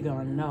already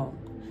gonna know.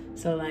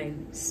 So like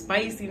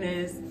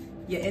spiciness,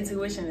 your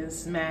intuition is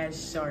smash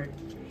sharp.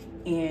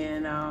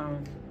 And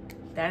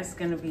that's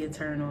gonna be a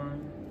turn on.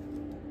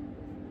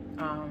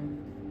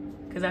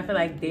 Because I feel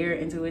like their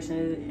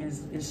intuition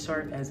is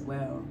sharp as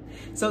well.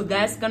 So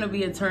that's gonna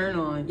be a turn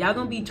on. Y'all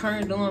gonna be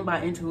turned on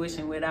by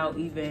intuition without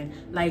even,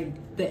 like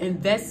the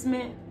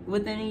investment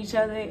within each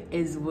other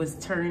is what's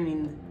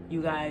turning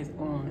you guys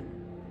on.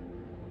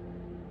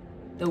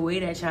 The way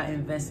that y'all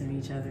invest in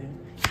each other.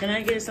 Can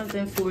I get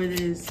something for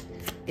this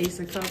Ace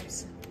of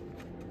Cups?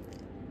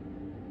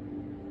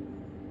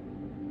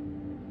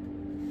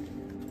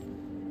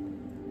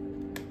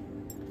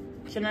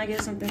 Can I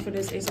get something for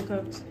this Ace of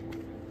Cups?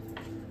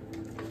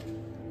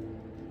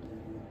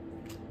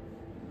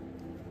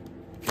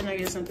 Can I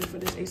get something for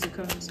this Ace of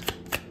Cups?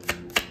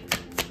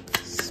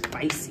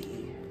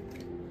 Spicy.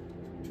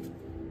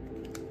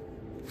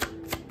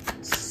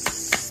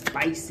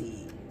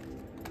 Spicy.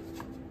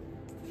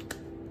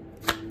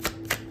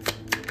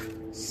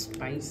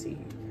 Spicy.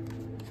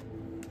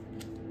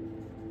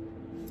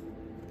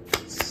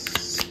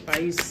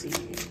 Spicy.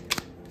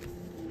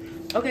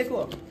 Okay,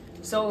 cool.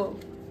 So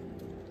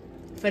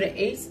for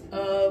the Ace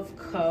of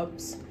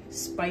Cups,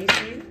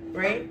 spicy,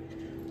 right?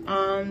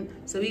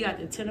 So we got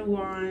the 10 of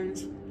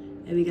Wands,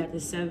 and we got the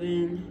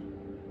 7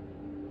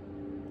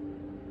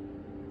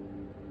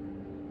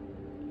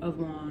 of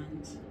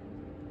Wands.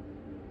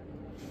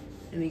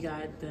 And we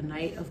got the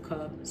Knight of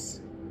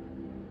Cups.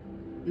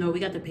 No, we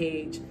got the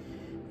Page.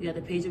 We got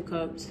the Page of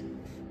Cups.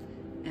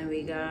 And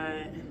we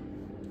got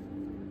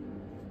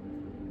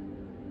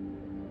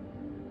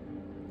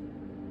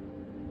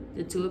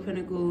the Two of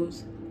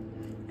Pentacles.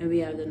 And we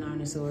have the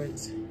Nine of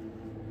Swords.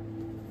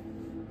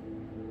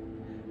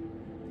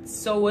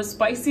 So what's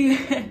spicy?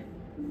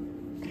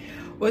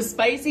 What's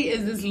spicy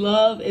is this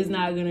love is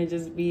not gonna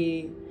just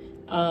be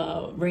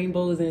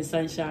rainbows and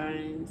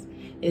sunshines.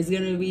 It's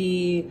gonna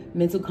be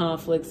mental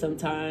conflict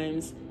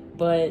sometimes,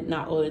 but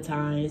not all the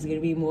time. It's gonna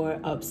be more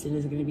ups and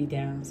it's gonna be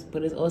downs.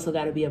 But it's also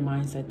gotta be a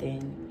mindset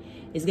thing.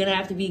 It's gonna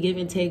have to be give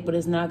and take, but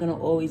it's not gonna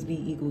always be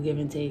equal give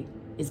and take.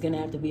 It's gonna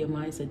have to be a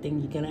mindset thing.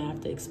 You're gonna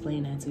have to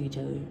explain that to each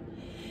other.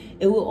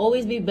 It will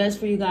always be best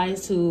for you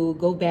guys to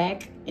go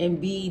back and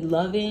be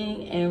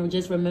loving and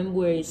just remember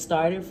where it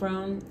started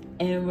from,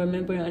 and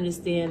remember and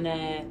understand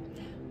that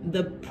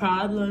the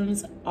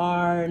problems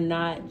are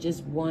not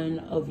just one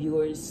of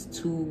yours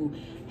to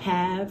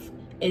have.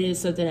 It is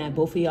something that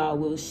both of y'all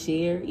will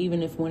share,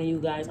 even if one of you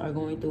guys are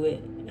going through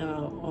it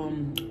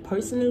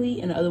personally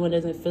and the other one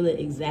doesn't feel it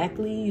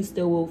exactly. You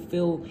still will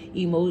feel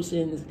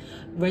emotions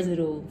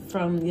residual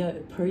from the other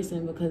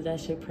person because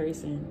that's your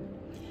person.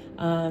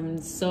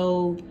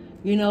 So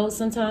you know,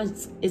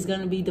 sometimes it's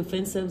going to be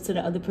defensive to the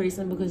other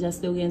person because y'all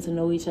still getting to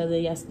know each other.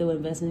 Y'all still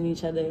investing in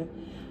each other.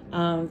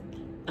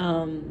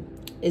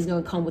 It's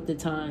going to come with the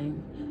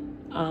time.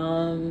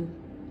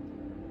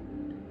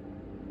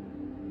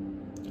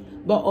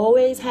 But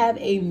always have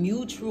a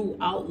mutual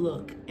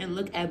outlook and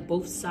look at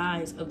both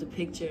sides of the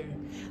picture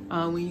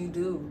when you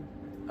do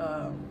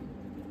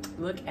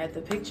look at the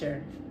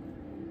picture.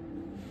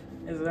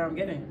 Is what I'm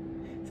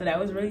getting. So that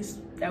was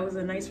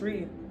a nice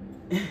read.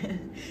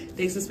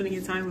 Thanks for spending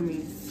your time with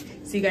me.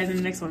 See you guys in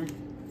the next one.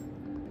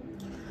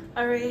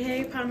 All right,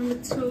 hey, pound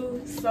number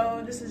 2.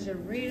 So this is your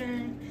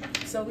reading.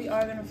 So we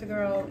are gonna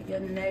figure out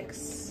your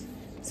next.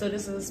 So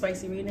this is a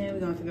spicy reading. We're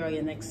gonna figure out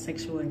your next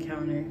sexual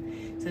encounter.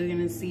 So we're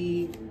gonna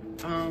see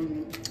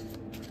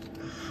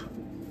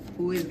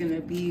who is gonna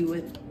be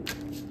with,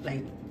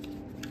 like,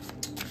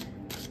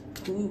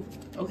 who.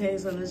 Okay,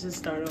 so let's just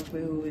start off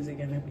with who is it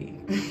gonna be.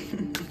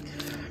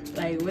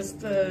 Like, what's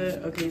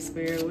the, okay,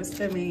 Spirit, what's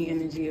the main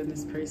energy of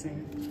this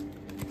person?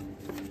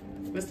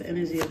 What's the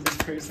energy of this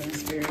person,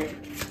 Spirit?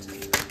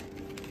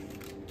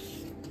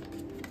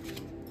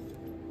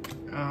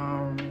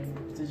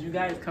 Did you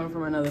guys come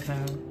from another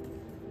pile?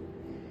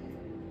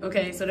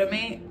 Okay, so the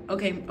main,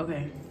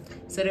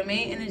 so the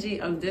main energy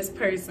of this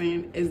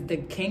person is the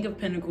King of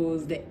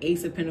Pentacles, the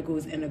Ace of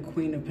Pentacles, and the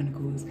Queen of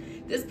Pentacles.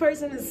 This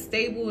person is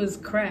stable as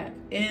crap,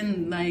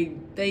 and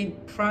like they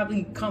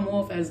probably come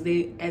off as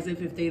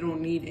if they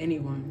don't need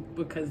anyone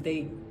because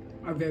they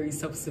are very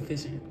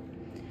self-sufficient.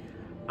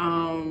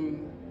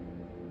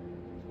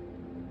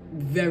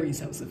 Very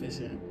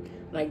self-sufficient.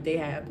 Like they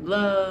have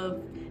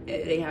love,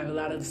 they have a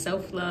lot of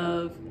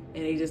self-love,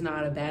 and they just know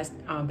how to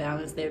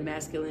balance their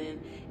masculine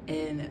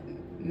and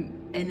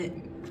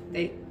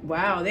they're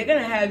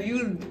gonna have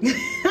you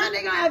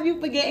they're gonna have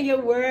you forgetting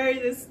your words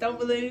and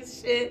stumbling and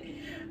shit.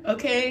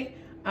 Okay,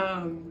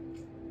 and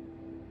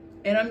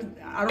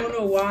I don't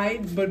know why,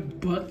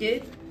 but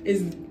bucket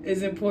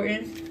is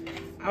important.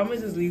 I'm gonna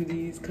just leave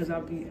these because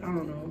I'm being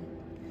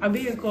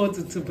called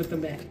to put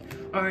them back.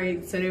 All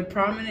right, so their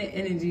prominent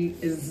energy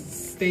is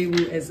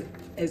stable as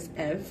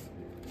F,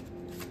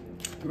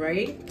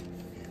 right?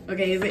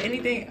 Okay, is there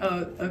anything,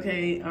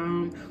 okay,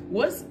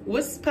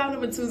 what's pile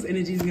number 2's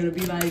energy is gonna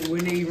be like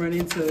when they run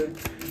into,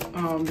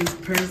 this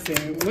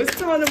person? What's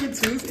pile number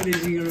 2's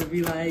energy gonna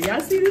be like? Y'all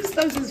see this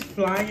stuff just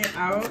flying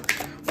out?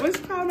 What's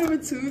pile number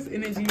 2's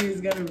energy is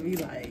gonna be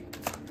like?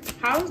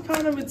 How is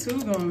pile number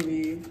 2 gonna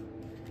be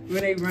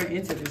when they run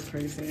into this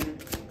person?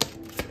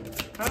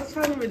 How's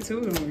pile number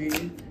 2 gonna be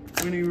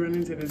when they run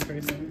into this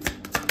person?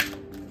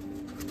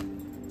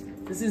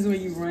 This is when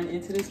you run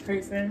into this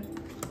person.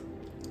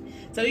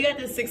 So we got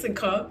the 6 of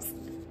Cups,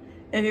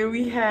 and then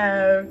we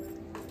have,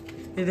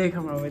 did they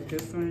come out with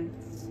this one?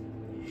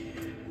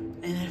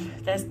 And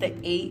that's the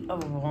 8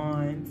 of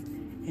Wands,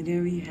 and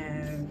then we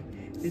have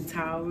the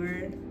Tower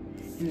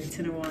and the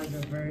 10 of Wands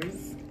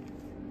reverse.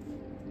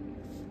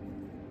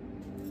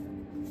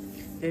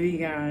 Then we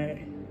got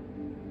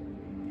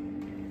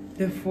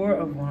the 4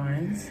 of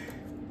Wands,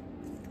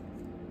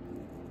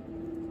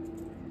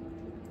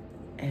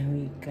 and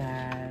we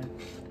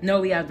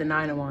have the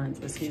 9 of Wands,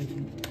 excuse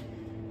me.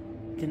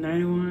 The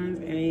 9 of Wands,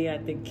 and you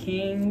got the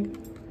King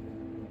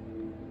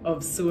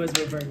of Swords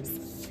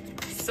reverse.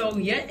 So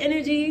your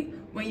energy,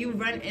 when you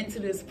run into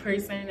this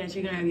person that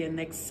you're gonna have your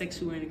next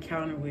sexual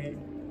encounter with,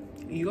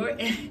 your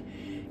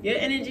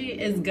energy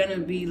is gonna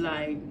be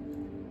like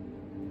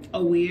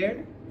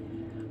aware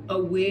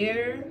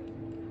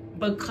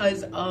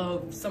because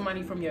of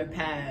somebody from your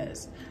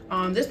past.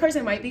 This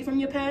person might be from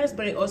your past,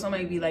 but it also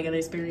might be like an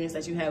experience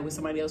that you had with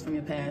somebody else from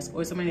your past,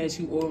 or somebody that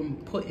you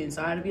put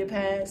inside of your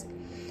past.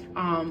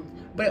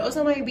 But it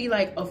also might be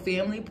like a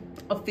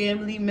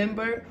family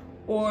member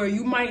or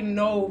you might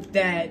know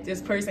that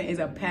this person is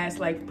a past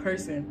life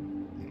person,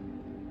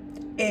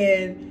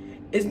 and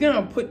it's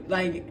gonna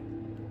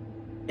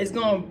it's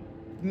gonna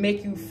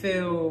make you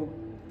feel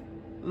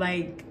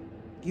like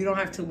you don't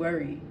have to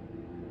worry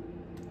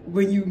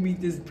when you meet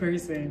this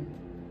person.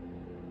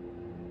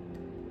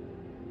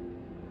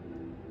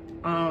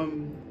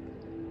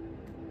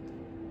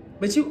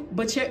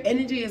 But your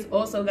energy is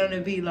also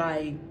gonna be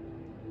like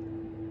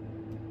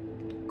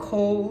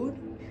cold,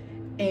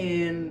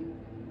 and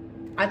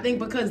I think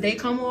because they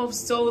come off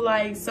so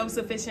like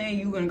self-sufficient,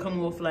 you're gonna come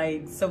off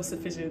like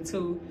self-sufficient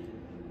too.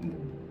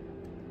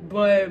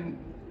 But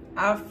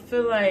I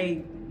feel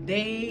like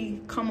they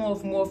come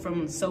off more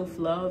from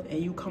self-love,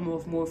 and you come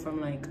off more from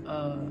like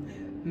a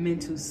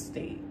mental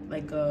state,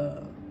 like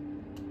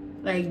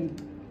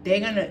they're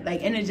gonna,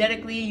 like,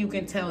 energetically you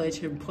can tell that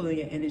you're pulling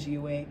your energy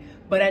away,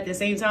 but at the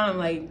same time,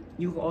 like,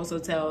 you can also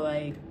tell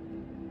like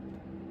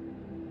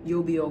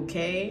you'll be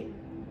okay,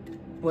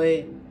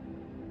 but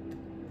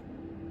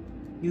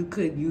you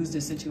could use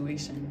the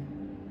situation.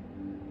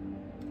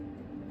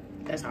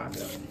 That's how I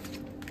feel.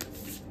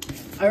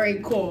 All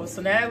right, cool.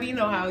 So now that we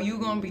know how you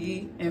gonna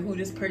be and who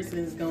this person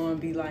is gonna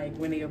be like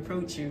when they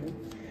approach you,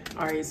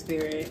 all right,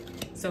 spirit.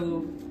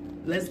 So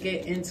let's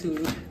get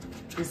into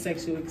the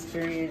sexual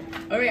experience.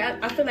 All right,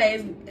 I feel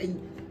like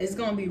it's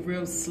gonna be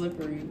real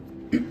slippery.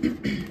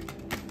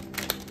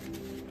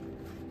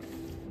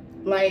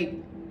 Like,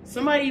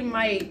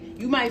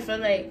 you might feel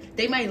like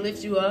they might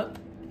lift you up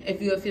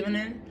if you're a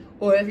feminine,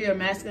 or if you're a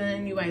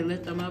masculine, you might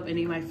lift them up and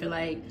they might feel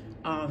like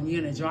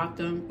you're gonna drop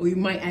them, or you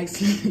might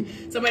actually,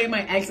 somebody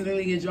might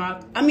accidentally get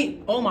dropped. I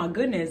mean, oh my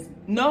goodness,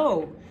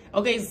 no.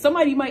 Okay,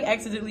 somebody might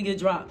accidentally get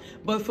dropped,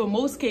 but for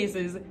most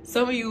cases,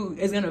 some of you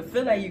is gonna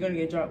feel like you're gonna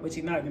get dropped, but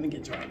you're not gonna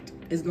get dropped.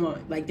 It's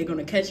going, like, they're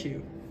gonna catch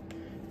you.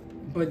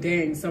 But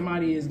dang,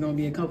 somebody is gonna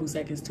be a couple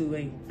seconds too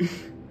late.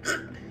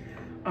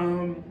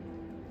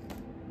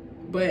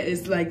 But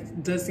it's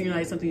like, does seem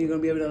like something you're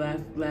gonna be able to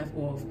laugh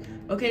off.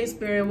 Okay,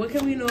 spirit, what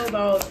can we know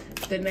about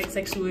the next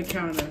sexual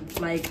encounter?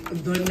 Like,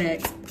 the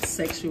next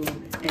sexual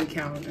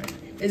encounter.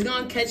 It's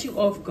gonna catch you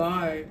off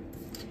guard.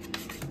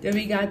 Then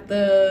we got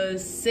the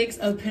 6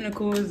 of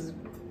Pentacles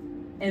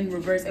in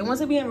reverse. And once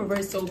it be in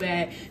reverse so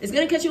bad, it's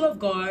gonna catch you off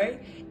guard.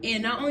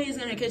 And not only is it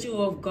gonna catch you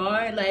off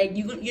guard, like,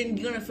 you're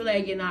gonna feel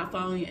like you're not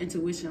following your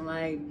intuition.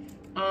 Like,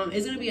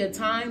 it's gonna be a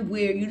time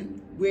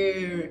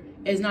where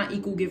it's not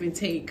equal give and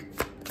take.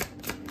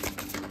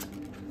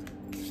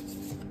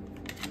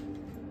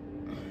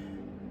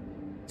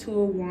 Two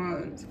of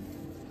Wands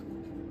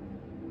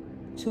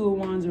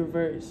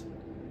reverse.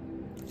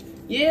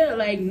 Yeah,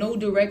 like, no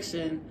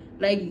direction.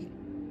 Like,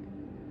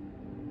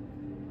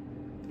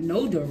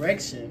 no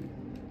direction.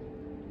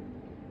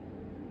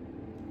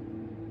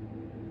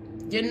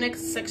 Your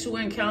next sexual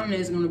encounter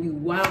is going to be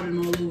wild and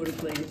all over the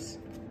place.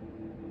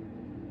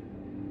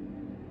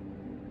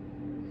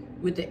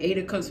 With the 8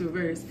 of Cups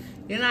reverse.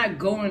 You're not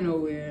going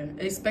nowhere.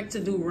 Expect to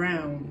do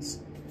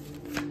rounds.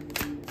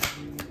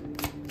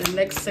 The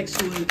next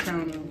sexual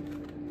encounter.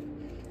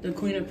 The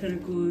Queen of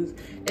Pentacles.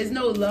 It's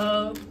no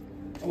love.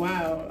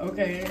 Wow.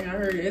 Okay, I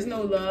heard it. It's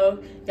no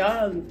love.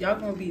 Y'all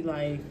gonna be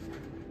like,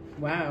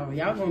 wow.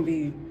 Y'all gonna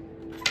be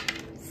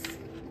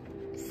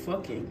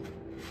fucking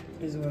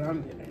is what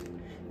I'm getting.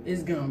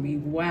 It's gonna be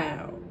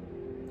wow.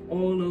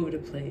 All over the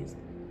place.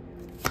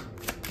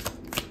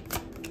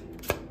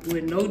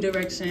 With no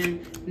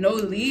direction, no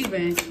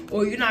leaving,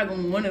 or you're not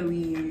gonna wanna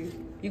leave.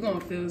 You're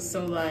gonna feel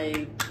so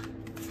like,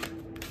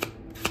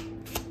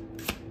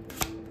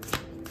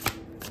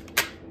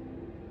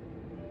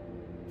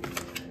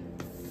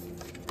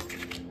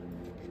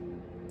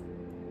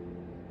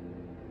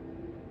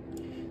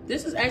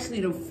 this is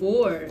actually the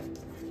 4.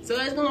 So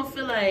it's gonna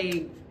feel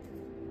like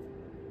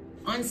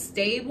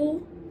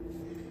unstable.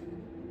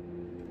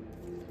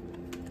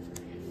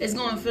 It's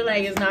gonna feel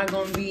like it's not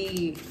gonna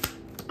be,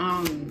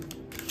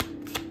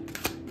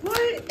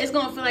 what? It's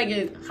gonna feel like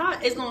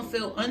it's gonna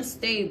feel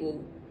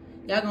unstable.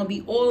 Y'all gonna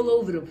be all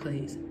over the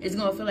place. It's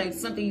gonna feel like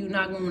something you're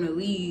not gonna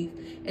leave.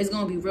 It's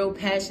gonna be real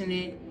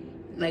passionate.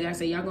 Like I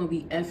said, y'all gonna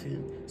be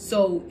effing.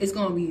 So it's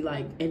gonna be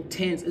like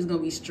intense. It's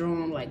gonna be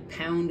strong, like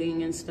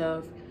pounding and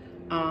stuff.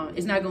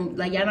 It's not gonna,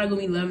 like, y'all not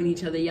gonna be loving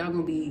each other. Y'all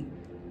gonna be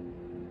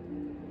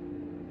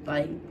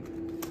like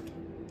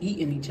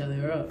eating each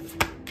other up.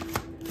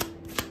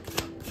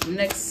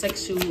 Next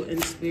sexual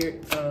and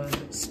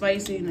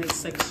spicy next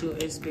sexual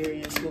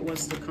experience. What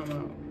wants to come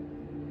out?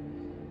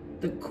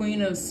 The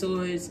Queen of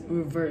Swords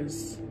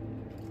reverse.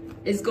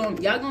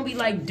 Y'all gonna be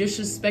like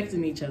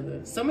disrespecting each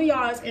other. Some of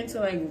y'all is into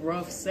like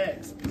rough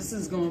sex. This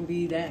is gonna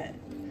be that.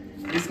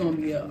 It's gonna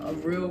be a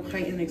real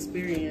heightened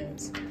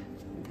experience.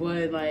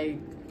 But like,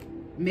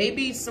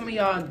 maybe some of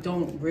y'all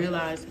don't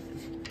realize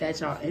that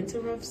y'all into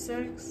rough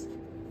sex.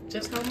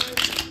 Just how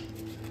much?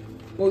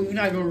 Or you're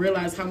not gonna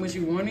realize how much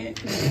you want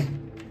it.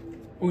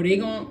 Or they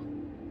gonna,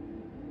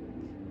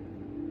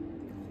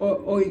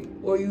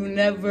 or you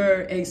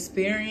never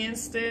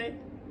experienced it,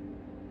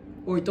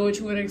 or thought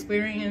you would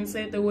experience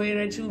it the way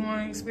that you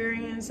want to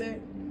experience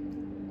it.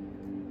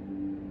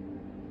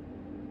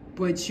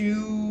 but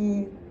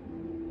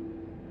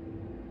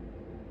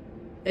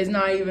it's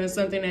not even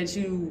something that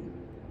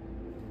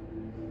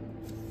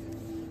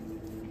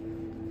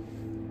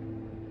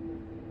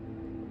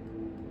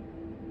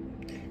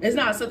it's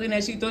not something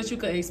that you thought you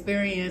could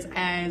experience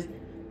as.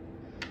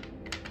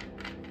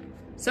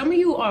 Some of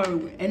you are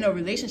in a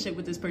relationship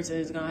with this person.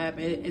 It's gonna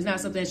happen. It's not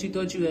something that you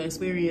thought you would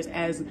experience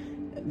as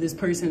this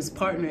person's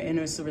partner in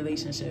a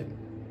relationship,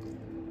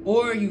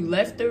 or you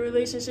left the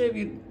relationship.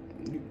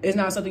 It's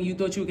not something you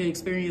thought you could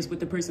experience with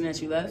the person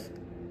that you left.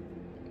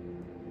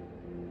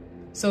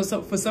 So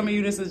for some of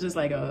you, this is just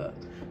like a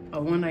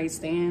one-night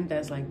stand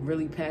that's like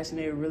really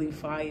passionate, really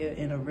fire,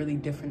 and a really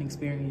different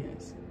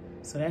experience.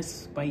 So that's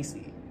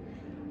spicy.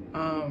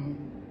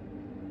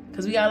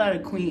 Because we got a lot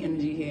of queen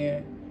energy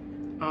here,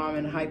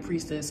 and a high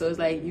priestess. So it's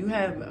like you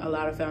have a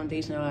lot of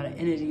foundation, a lot of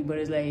energy, but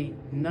it's like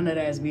none of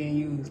that's being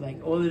used. Like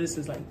all of this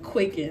is like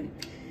quick and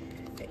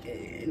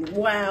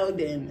wild,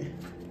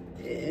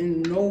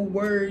 and no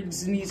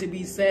words need to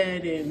be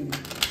said, and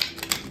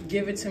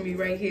give it to me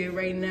right here,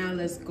 right now.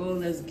 Let's go,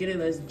 let's get it,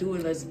 let's do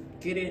it, let's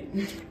get it.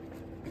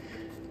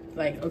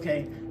 Like,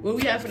 okay, what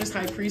we have for this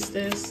high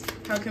priestess?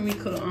 How can we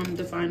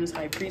define this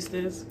high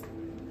priestess?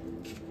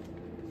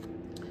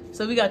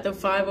 So we got the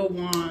 5 of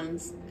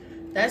Wands.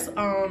 That's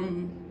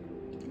and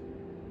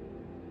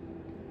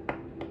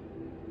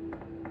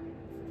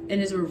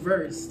it's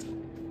reversed.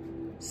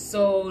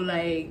 So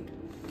like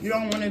you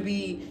don't want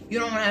to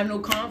have no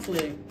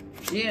conflict.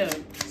 Yeah.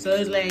 So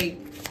it's like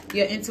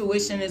your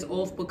intuition is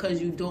off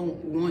because you don't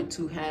want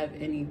to have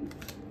any,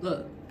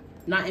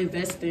 not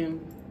investing.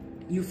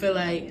 You feel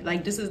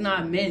like this is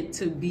not meant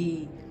to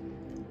be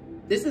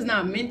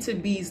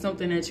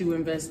something that you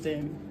invest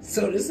in.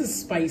 So this is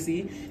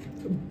spicy.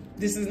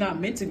 This is not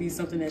meant to be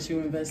something that you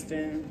invest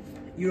in.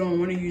 You don't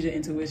want to use your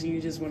intuition.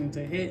 You just want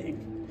to hit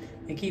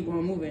and keep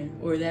on moving.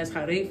 Or that's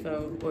how they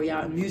felt. Or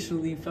y'all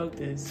mutually felt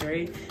this,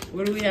 right?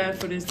 What do we have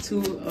for this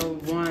 2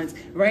 of Wands,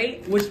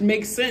 right? Which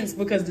makes sense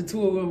because the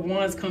 2 of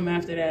Wands come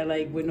after that,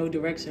 like, with no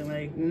direction.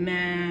 Like,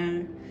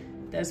 nah,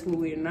 that's what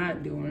we're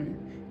not doing.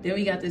 Then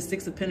we got the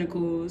 6 of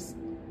Pentacles.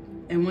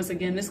 And once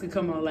again, this could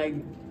come out, like,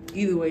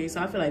 either way. So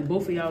I feel like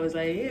both of y'all was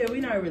like, yeah,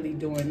 we're not really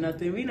doing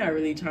nothing. We're not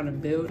really trying to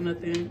build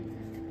nothing.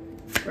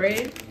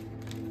 Right?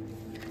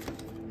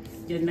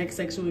 Your next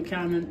sexual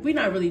encounter, we're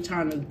not really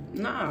trying to,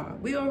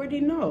 we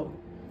already know.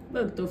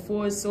 Look, the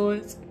 4 of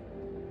Swords.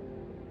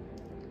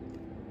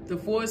 The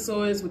 4 of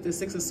Swords with the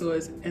 6 of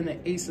Swords and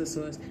the Ace of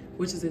Swords,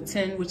 which is a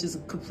 10, which is a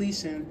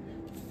completion.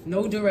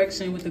 No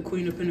direction with the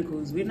Queen of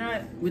Pentacles. We're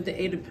not with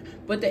the 8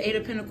 of, but the 8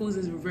 of Pentacles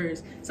is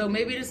reversed. So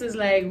maybe this is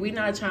like, we're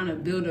not trying to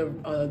build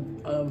a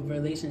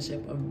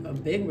relationship, a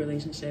big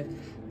relationship,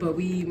 but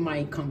we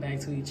might come back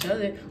to each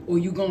other. Or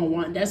you gonna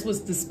want, that's what's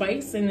the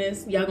spice in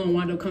this. Y'all gonna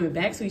wind up coming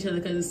back to each other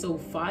because it's so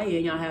fire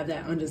and y'all have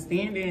that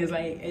understanding. It's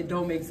like, it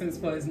don't make sense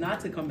for us not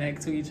to come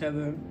back to each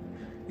other.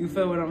 You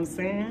feel what I'm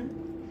saying?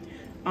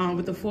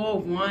 With the 4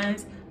 of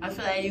Wands, I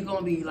feel like you're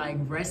gonna be like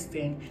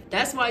resting.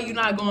 That's why you're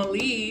not gonna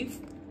leave.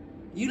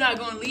 You're not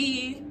gonna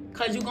leave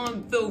because you're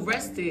gonna feel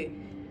rested,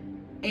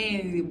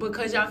 and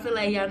because y'all feel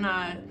like y'all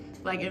not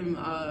like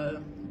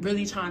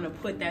really trying to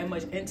put that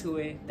much into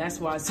it. That's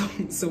why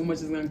so much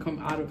is gonna come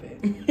out of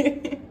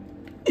it.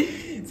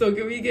 So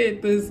can we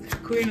get this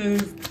Queen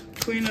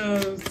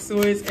of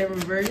Swords in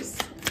reverse?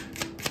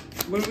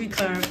 What are we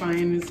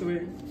clarifying this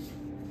with?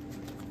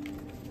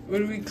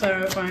 What are we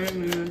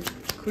clarifying the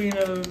Queen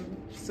of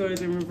Swords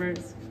in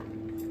reverse?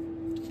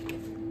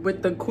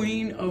 With the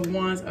Queen of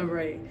Wands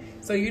upright.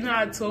 So you're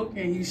not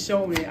talking, you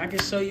showing. I can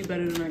show you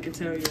better than I can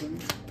tell you.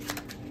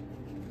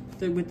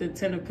 With the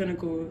 10 of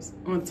Pentacles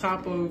on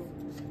top of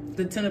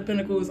the 10 of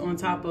Pentacles on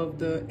top of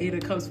the 8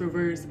 of Cups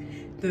reverse,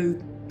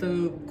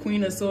 the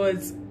Queen of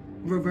Swords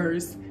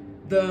reverse,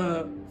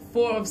 the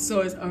 4 of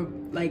Swords are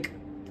like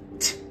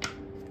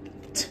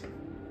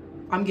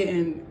I'm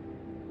getting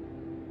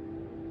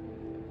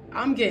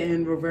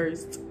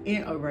reversed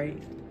and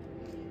upright.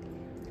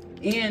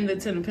 And the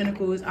 10 of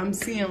Pentacles, I'm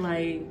seeing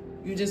like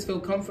you just feel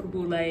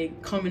comfortable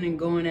like coming and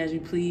going as you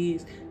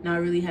please,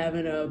 not really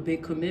having a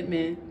big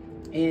commitment,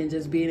 and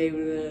just being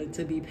able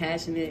to be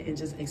passionate and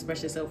just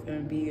express yourself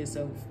and be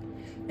yourself.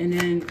 And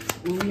then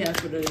what we have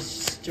for the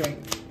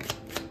strength.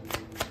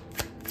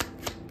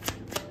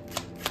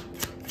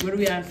 What do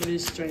we have for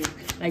this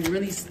strength? Like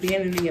really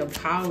standing in your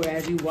power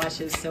as you watch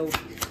yourself.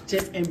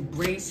 Just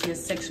embrace your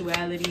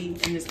sexuality,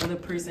 and this other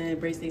person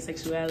embrace their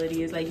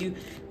sexuality. It's like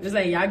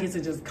y'all get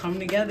to just come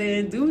together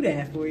and do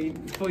that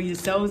for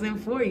yourselves and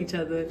for each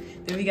other.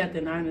 Then we got the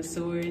 9 of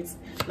Swords,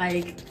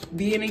 like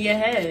being in your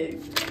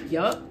head.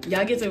 Yup,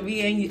 y'all get to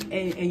be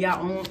in your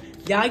own.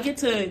 Y'all get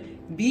to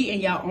be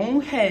in your own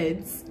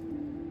heads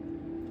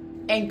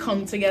and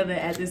come together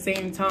at the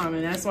same time,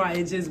 and that's why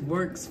it just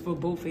works for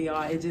both of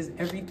y'all.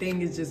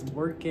 Everything is just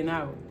working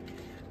out.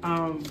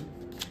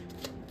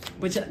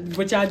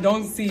 What y'all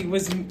don't see,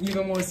 what's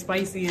even more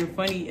spicy and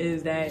funny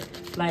is that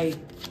like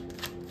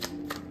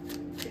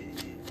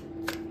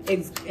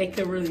it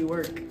could really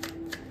work.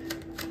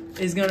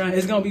 It's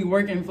gonna be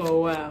working for a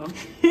while.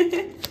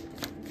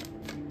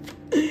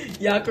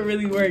 Y'all can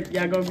really work.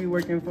 Y'all gonna be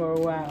working for a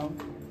while.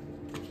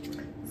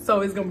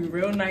 So it's gonna be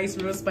real nice,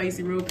 real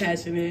spicy, real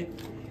passionate,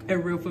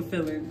 and real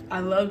fulfilling. I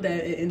love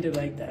that it ended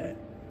like that.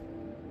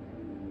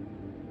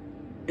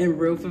 And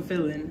real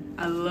fulfilling.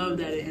 I love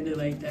that it ended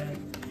like that.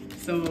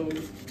 So,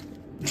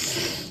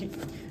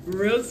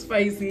 real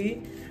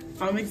spicy.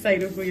 I'm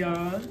excited for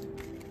y'all.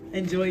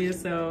 Enjoy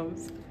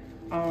yourselves.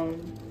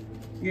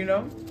 You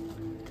know,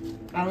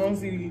 I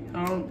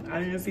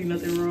didn't see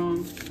nothing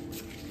wrong.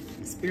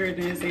 Spirit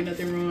didn't say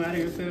nothing wrong. I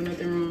didn't feel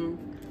nothing wrong.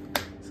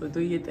 So do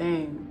your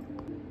thing.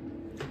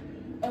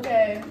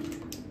 Okay,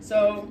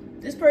 so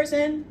this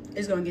person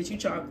is gonna get you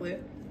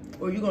chocolate,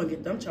 or you're gonna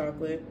get them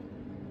chocolate,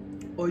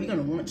 or you're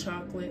gonna want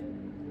chocolate.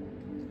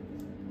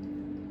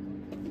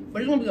 But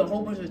there's gonna be a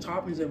whole bunch of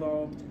toppings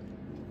involved.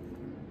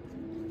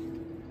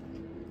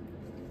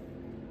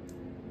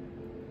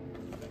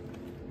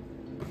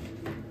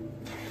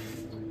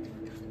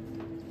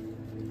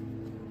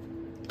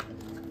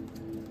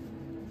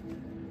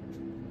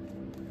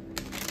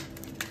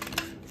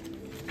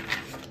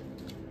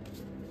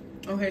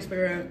 Okay,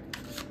 Spirit.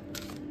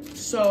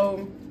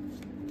 So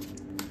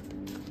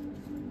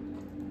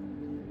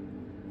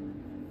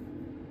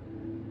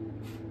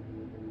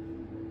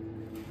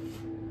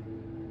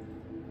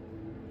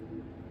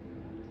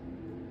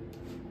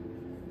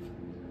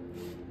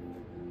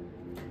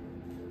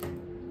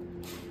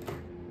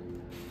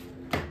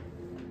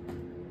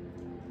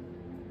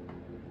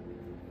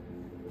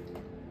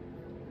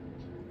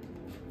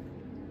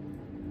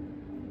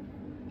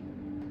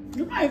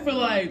you might feel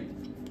like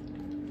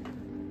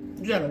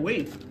you gotta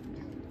wait.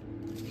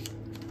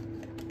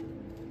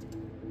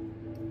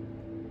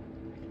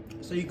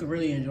 So you can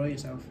really enjoy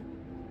yourself.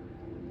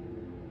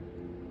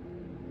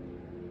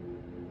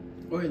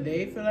 Or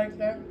they feel like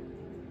that.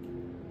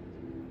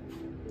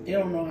 They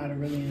don't know how to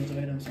really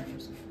enjoy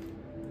themselves.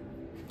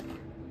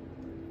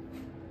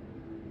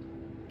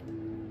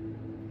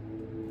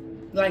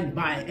 Like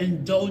by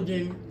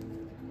indulging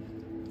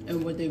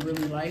in what they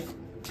really like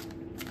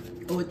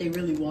or what they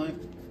really want,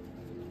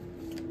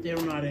 they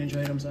don't know how to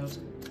enjoy themselves.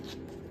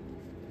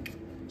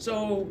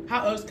 So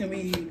how else can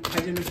we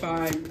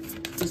identify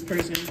this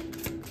person?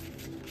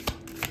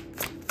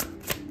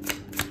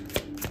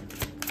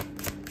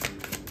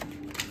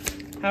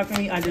 How can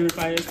we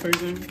identify this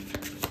person?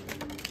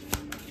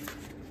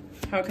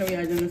 How can we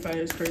identify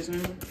this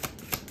person?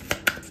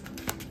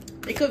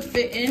 They could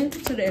fit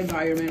into the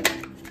environment.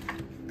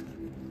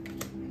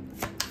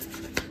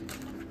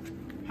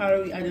 How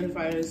do we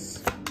identify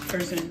this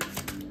person?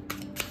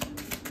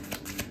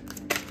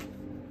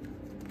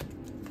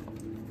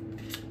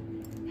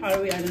 How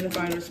do we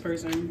identify this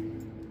person?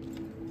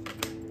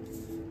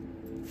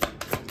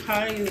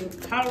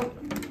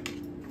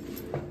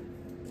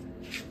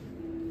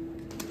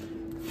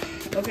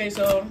 Okay,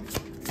 so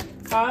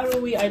how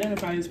do we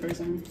identify this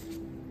person?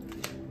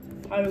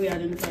 How do we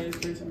identify this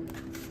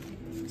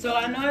person? So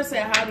I know I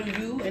said, how do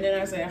you? And then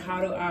I said,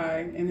 how do I?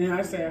 And then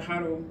I said, how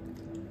do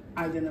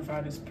I identify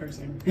this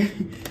person?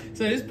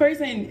 So this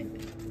person,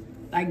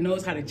 like,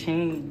 knows how to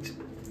change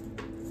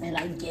and,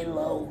 like, get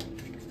low.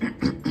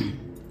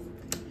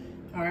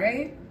 All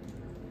right?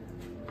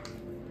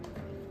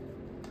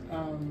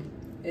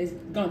 It's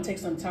gonna take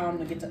some time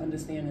to get to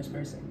understand this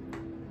person.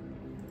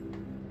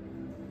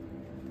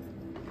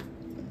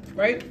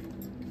 Right?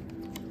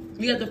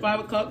 We got the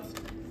Five of Cups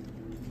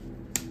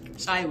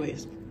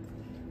sideways,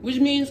 which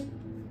means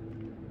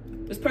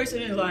this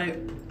person is like,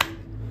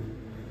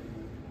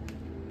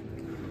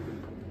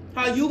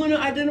 how you gonna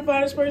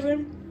identify this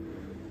person?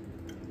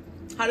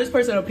 How this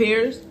person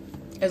appears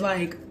is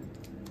like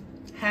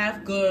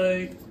half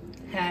good,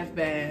 half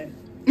bad.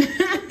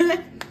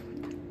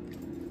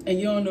 And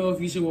you don't know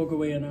if you should walk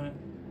away or not.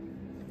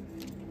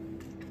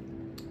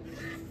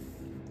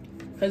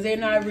 Because they're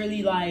not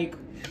really like,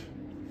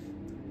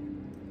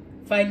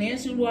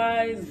 financial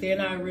wise, they're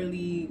not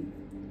really,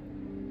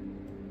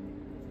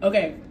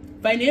 okay,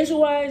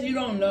 financial wise, you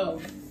don't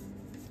know.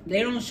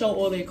 They don't show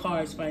all their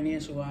cards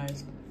financial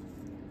wise,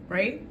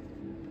 right?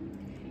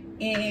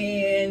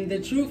 And the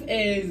truth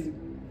is,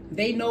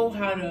 they know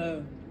how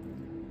to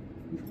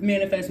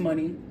manifest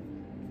money.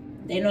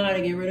 They know how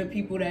to get rid of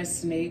people that's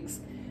snakes.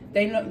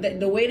 They know that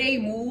the way they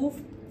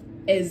move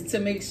is to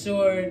make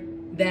sure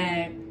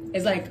that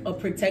it's like a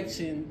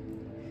protection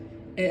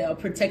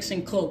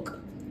cloak.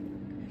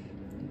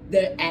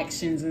 Their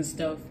actions and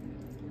stuff.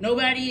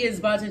 Nobody is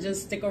about to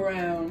just stick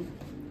around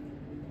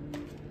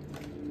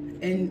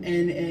and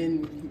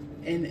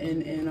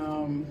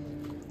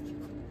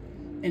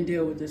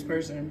deal with this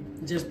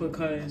person just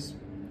because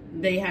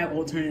they have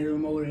alternative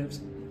motives.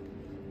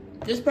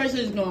 This person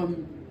is gonna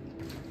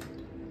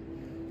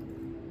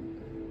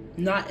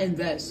not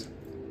invest,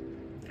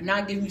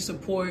 not give you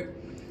support,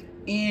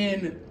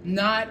 and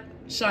not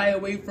shy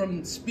away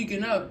from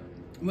speaking up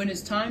when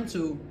it's time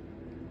to.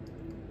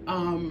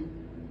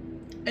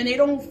 And they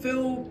don't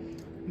feel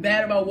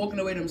bad about walking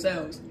away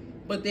themselves,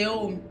 but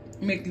they'll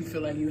make you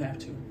feel like you have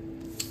to.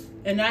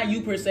 And not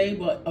you per se,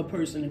 but a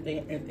person if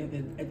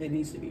it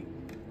needs to be.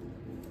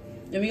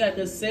 Then we got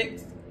the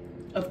Six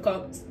of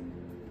Cups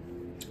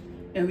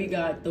And we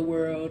got the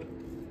World.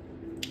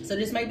 So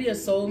this might be a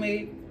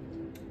soulmate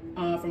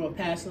from a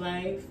past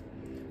life,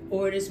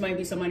 or this might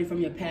be somebody from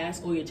your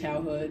past or your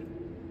childhood.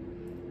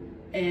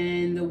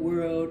 And the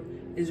World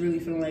is really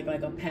feeling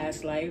like a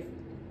past life.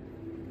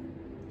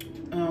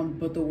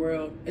 But the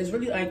World is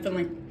really like feeling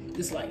like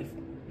this life.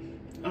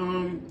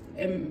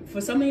 And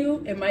for some of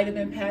you, it might have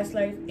been past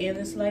life and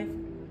this life.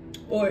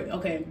 Or,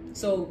 okay,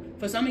 so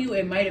for some of you,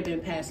 it might have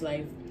been past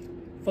life.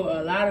 For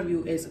a lot of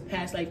you, it's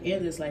past life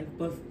and this life.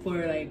 But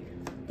for like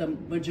the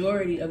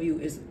majority of you,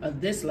 is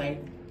this life,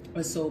 a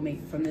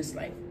soulmate from this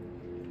life.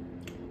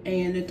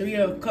 And the Three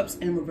of Cups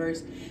in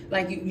reverse,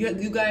 like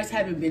you guys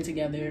haven't been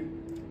together.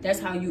 That's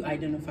how you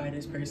identify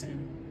this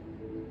person.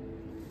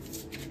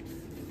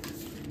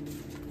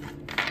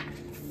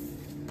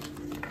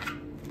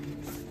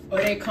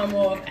 Or they come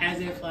off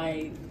as if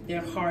like their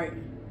heart,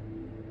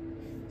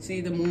 see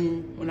the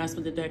moon when I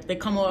split the deck, they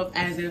come off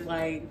as if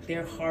like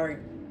their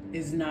heart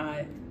is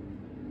not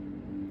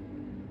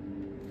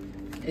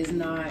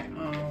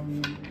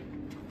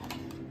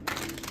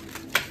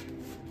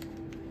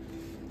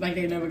like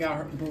they never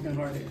got broken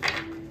hearted.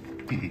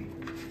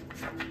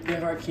 Their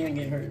heart can't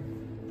get hurt.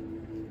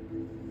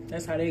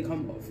 That's how they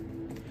come off.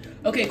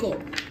 Okay, cool.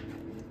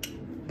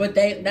 But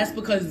that's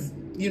because,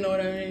 you know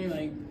what I mean?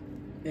 Like,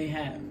 they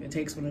have. It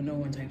takes one to know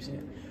one type shit.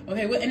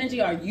 Okay, what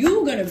energy are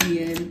you gonna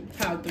be in,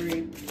 Pile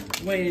 3,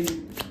 when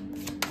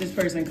this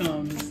person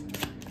comes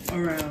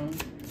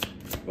around?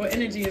 What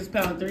energy is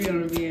Pile 3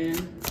 gonna be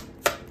in?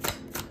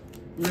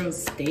 Real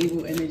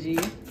stable energy.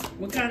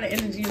 What kind of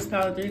energy is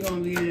Pile 3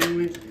 gonna be in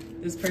when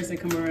this person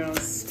come around?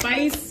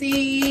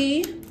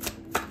 Spicy.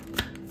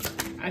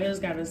 I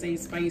just gotta say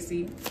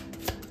spicy.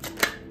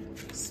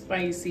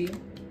 Spicy.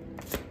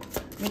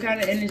 What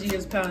kind of energy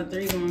is Pile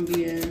 3 gonna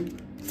be in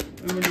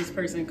when this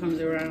person comes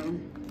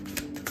around?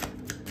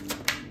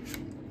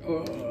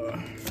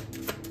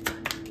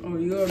 Oh,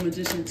 you're a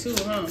magician too,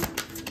 huh?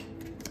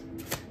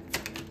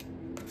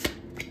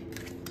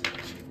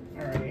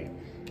 All right.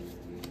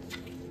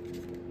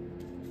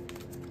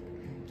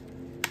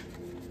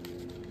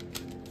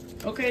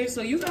 Okay,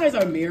 so you guys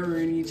are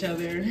mirroring each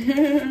other.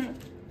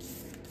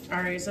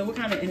 All right, so what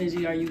kind of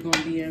energy are you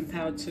gonna be in,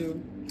 Pile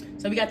 2?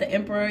 So we got the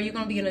Emperor. You're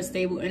going to be in a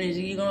stable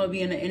energy. You're going to be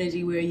in an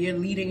energy where you're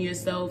leading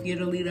yourself. You're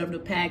the leader of the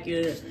pack.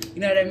 You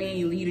know what I mean?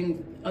 You're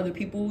leading other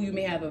people. You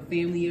may have a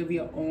family of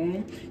your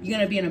own. You're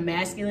going to be in a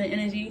masculine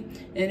energy.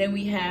 And then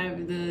we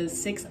have the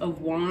Six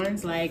of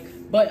Wands,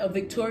 but a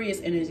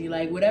victorious energy.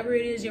 Like, whatever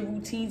it is, your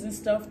routines and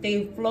stuff,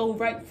 they flow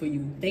right for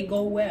you. They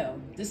go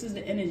well. This is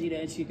the energy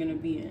that you're going to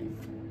be in.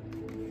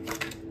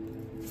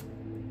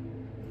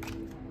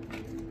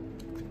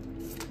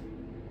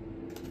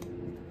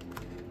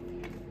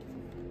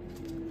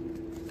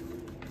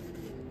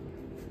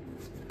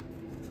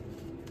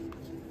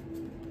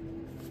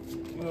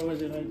 Or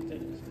was it like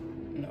this?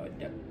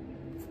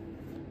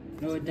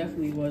 No, it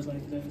definitely was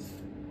like this.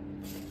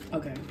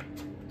 Okay.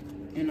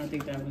 And I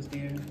think that was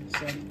there.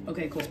 So,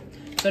 okay, cool.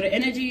 So the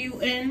energy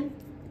you in,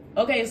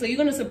 okay, so you're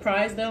going to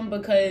surprise them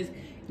because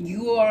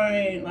you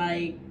aren't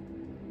like,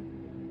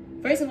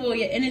 first of all,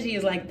 your energy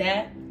is like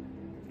that.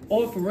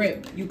 Off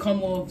rip, you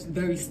come off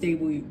very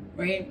stable,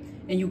 right?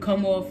 And you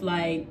come off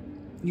like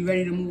you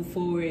ready to move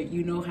forward.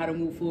 You know how to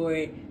move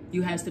forward.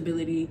 You have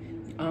stability.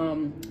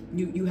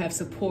 You have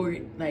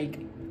support, like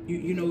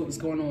you know what's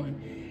going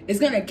on. It's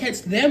gonna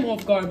catch them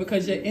off guard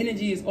because your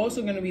energy is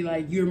also gonna be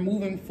like you're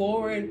moving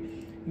forward,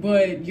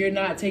 but you're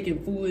not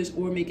taking foolish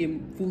or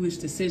making foolish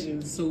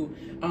decisions. So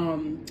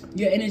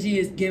your energy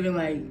is giving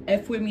like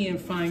F with me and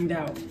find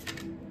out.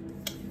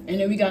 And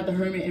then we got the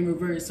Hermit in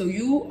reverse. So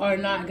you are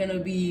not gonna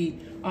be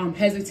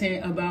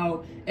hesitant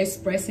about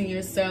expressing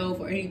yourself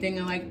or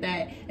anything like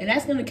that, and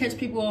that's gonna catch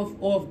people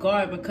off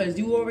guard because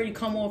you already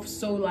come off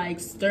so like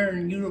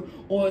stern,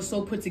 or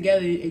so put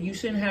together, and you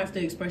shouldn't have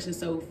to express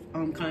yourself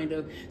kind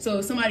of. So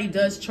if somebody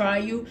does try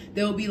you,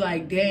 they'll be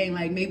like, dang,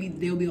 like maybe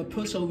there'll be a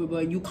pushover,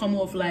 but you come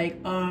off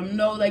like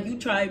no, like you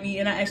tried me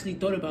and I actually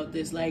thought about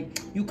this. Like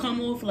you come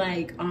off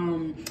like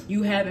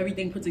you have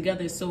everything put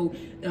together, so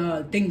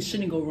things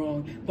shouldn't go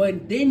wrong.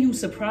 But then you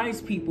surprise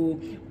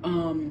people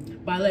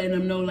by letting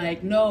them know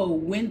like, no,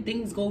 when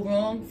things go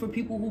wrong for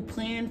people who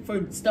plan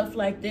for stuff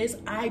like this,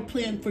 I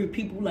plan for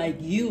people like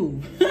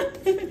you.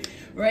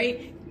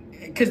 Right?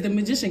 Because the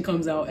Magician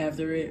comes out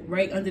after it,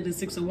 right under the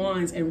Six of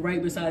Wands and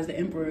right besides the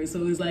Emperor.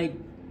 So it's like,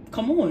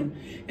 come on.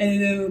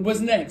 And then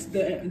what's next?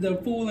 The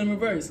Fool in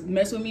reverse.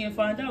 Mess with me and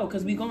find out,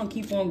 because we're going to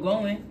keep on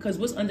going. Because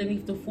what's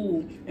underneath the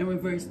Fool in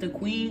reverse? The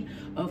Queen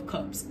of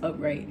Cups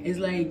upright. It's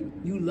like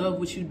you love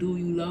what you do.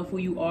 You love who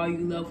you are. You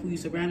love who you're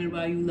surrounded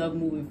by. You love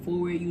moving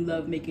forward. You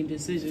love making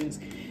decisions.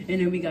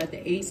 And then we got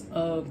the Ace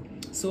of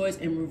Swords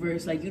in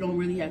reverse. Like you don't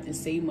really have to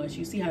say much.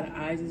 You see how the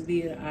eyes is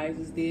there, the eyes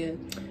is there.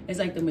 It's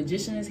like the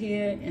Magician is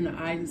here and the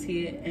eyes is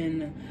here,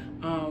 and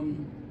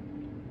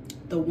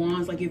the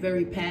Wands, like you're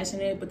very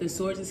passionate, but the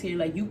Swords is here.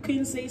 Like you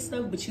can say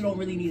stuff, but you don't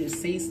really need to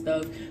say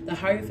stuff. The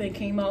Hierophant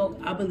came out.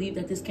 I believe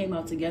that this came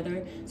out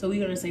together. So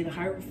we're gonna say the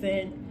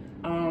Hierophant,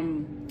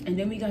 And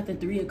then we got the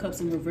Three of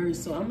Cups in reverse.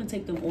 So I'm gonna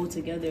take them all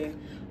together.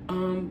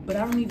 But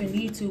I don't even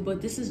need to.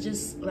 But this is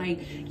just like,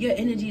 your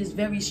energy is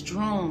very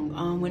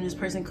strong when this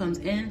person comes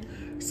in.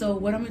 So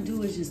what I'm gonna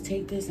do is just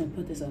take this and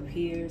put this up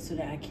here so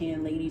that I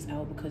can lay these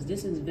out, because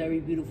this is very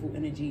beautiful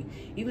energy.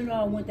 Even though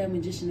I want that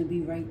Magician to be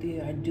right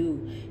there, I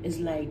do. It's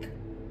like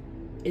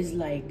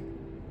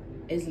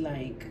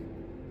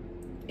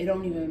I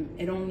don't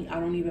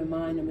even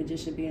mind the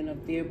Magician being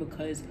up there,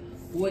 because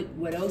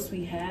what else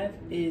we have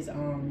is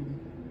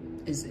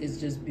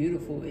just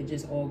beautiful. It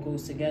just all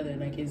goes together.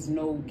 Like, it's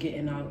no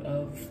getting out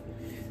of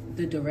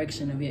the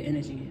direction of your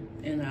energy.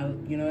 And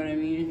you know what I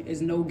mean?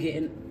 It's no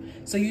getting.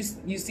 So you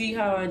see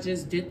how I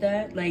just did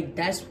that? Like,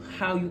 that's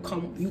how you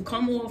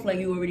come off like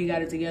you already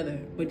got it together.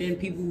 But then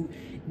people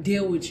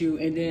deal with you,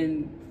 and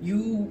then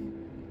you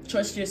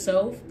trust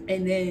yourself,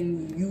 and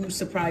then you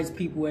surprise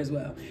people as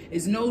well.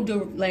 It's no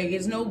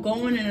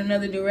going in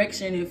another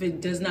direction if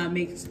it does not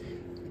make.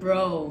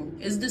 Bro,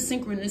 it's the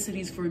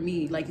synchronicities for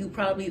me. Like, you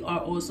probably are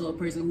also a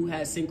person who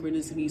has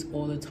synchronicities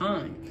all the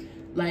time.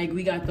 Like,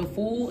 we got the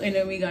Fool, and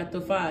then we got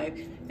the 5.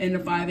 And the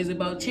 5 is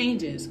about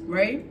changes,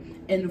 right?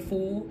 And the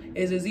Fool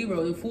is a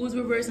 0. The Fool is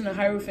reversed, and the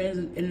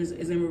Hierophant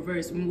is in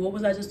reverse. And what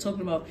was I just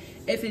talking about?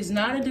 If it's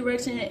not a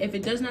direction, if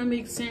it does not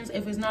make sense,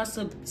 if it's not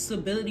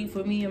stability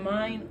for me and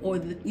mine, or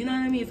you know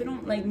what I mean? If it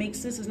don't like make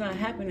sense, it's not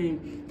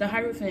happening. The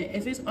Hierophant,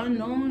 if it's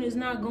unknown, it's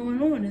not going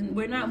on, and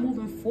we're not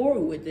moving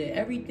forward with it.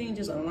 Everything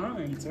just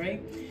aligns,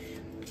 right?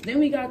 Then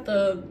we got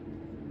the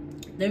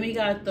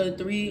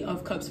Three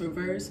of Cups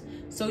reverse.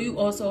 So you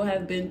also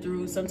have been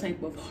through some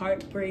type of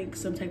heartbreak,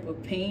 some type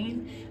of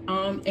pain.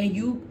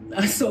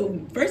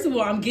 So first of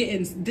all, I'm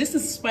getting, this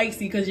is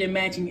spicy because you're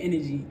matching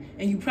energy.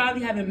 And you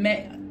probably haven't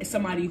met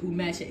somebody who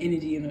matches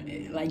energy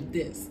like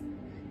this.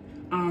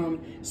 The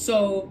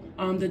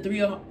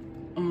Three of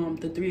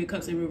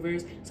Cups in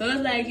reverse. So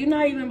it's like, you're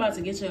not even about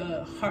to get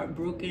your heart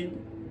broken,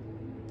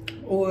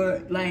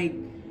 or like,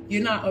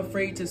 you're not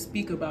afraid to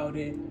speak about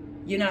it.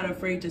 You're not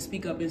afraid to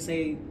speak up and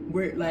say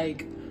we're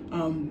like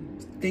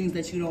things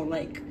that you don't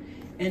like.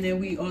 And then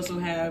we also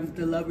have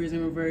the Lovers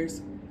in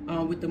reverse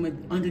with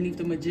underneath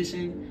the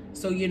Magician.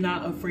 So you're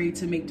not afraid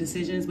to make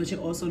decisions, but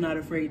you're also not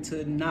afraid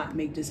to not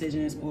make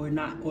decisions, or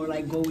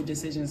like go with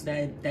decisions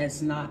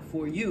that's not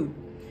for you.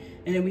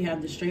 And then we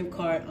have the Strength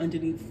card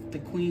underneath the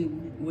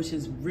Queen, which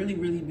is really,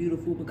 really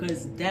beautiful,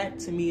 because that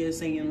to me is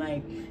saying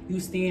like, you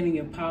stand in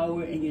your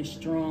power and you're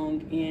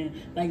strong. And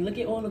like, look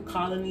at all the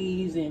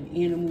colonies and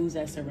animals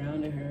that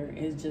surrounded her.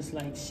 It's just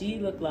like, she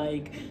looked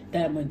like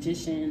that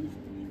Magician,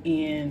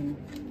 and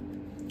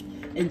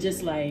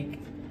just like,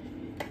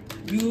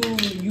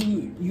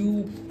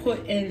 you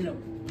put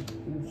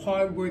in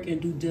hard work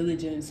and due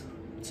diligence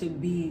to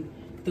be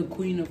the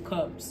Queen of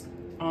Cups,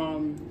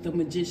 the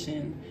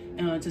Magician,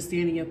 to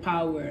stand in your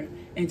power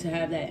and to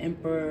have that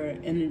Emperor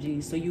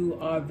energy. So you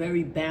are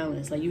very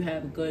balanced. Like, you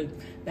have a good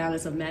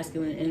balance of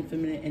masculine and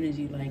feminine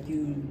energy. Like,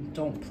 you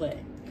don't play.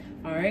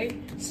 All right.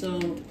 So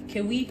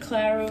can we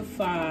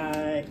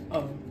clarify?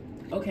 Oh,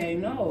 okay.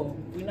 No,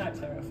 we're not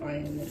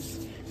clarifying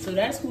this. So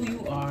that's who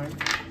you are.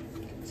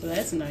 So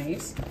that's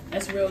nice.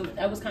 That's real.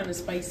 That was kind of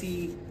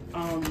spicy.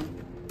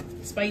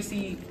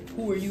 Spicy.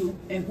 Who are you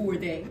and who are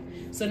they?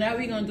 So now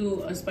we're gonna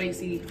do a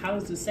spicy.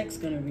 How's the sex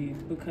gonna be?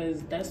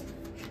 Because that's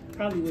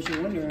probably what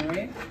you're wondering,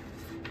 right?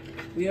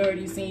 We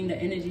already seen the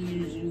energy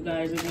you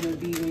guys are gonna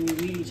be when you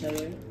meet each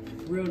other.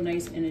 Real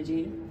nice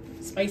energy,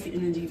 spicy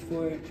energy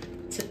for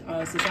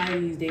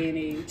society's day and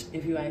age.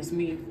 If you ask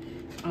me,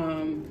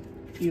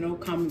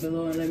 comment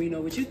below and let me know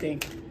what you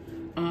think.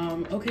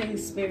 Okay,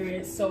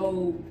 Spirit.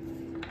 So,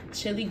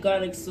 chili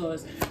garlic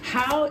sauce.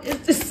 How is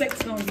the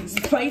sex gonna be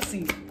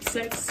spicy?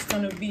 Sex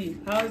gonna be.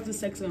 How is the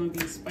sex gonna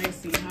be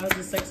spicy? How's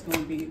the sex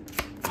gonna be?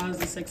 How's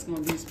the sex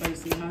gonna be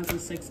spicy? How's the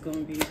sex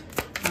gonna be?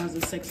 How's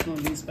the sex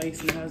gonna be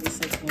spicy? How's the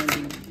sex gonna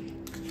be?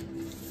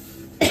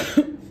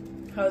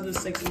 How's the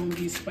sex gonna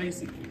be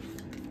spicy?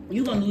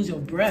 You're gonna lose your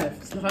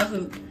breath. So how's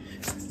the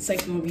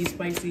sex gonna be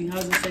spicy?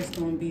 How's the sex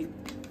gonna be?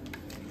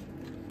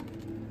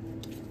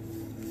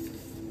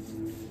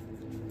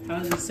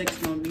 How's the sex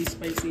gonna be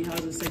spicy?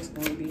 How's the sex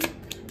gonna be?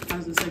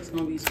 How's the sex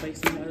gonna be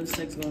spicy? How's the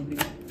sex gonna be?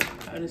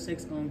 How the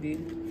sex gonna be?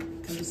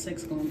 How the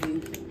sex gonna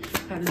be?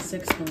 How the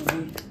sex gonna be?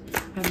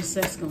 How the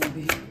sex gonna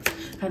be?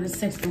 How the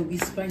sex gonna be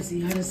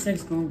spicy? How the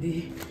sex gonna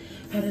be?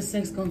 How the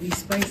sex gonna be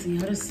spicy?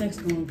 How the sex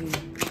gonna be?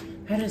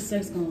 How the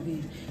sex gonna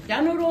be?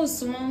 Y'all know those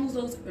songs,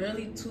 those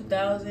early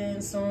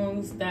 2000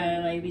 songs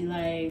that like be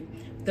like,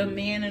 the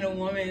man and the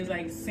woman is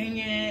like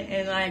singing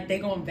and like they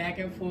going back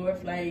and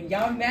forth, like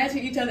y'all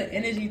matching each other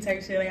energy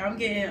type shit. Like, I'm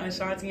getting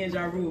Ashanti and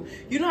Ja Rule.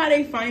 You know how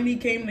they finally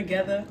came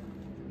together?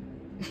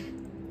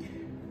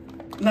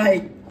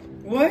 Like,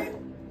 what?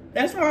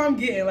 That's how I'm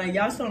getting. Like,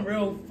 y'all some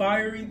real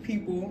fiery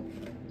people.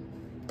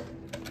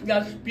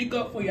 Y'all speak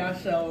up for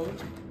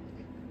yourselves.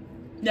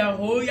 Y'all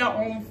hold your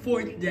own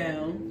fork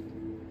down.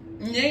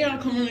 And then y'all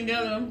coming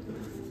together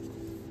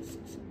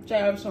to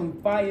have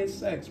some fire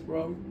sex,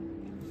 bro.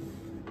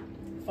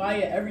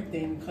 Fire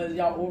everything, because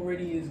y'all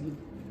already is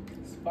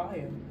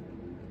fire.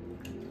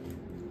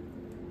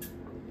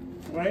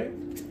 right?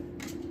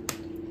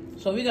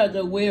 So we got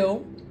the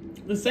wheel.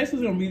 The sex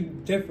is gonna be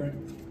different.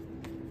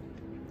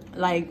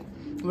 Like,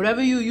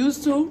 whatever you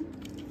used to,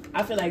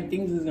 I feel like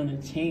things is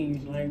gonna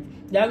change. Like,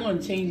 y'all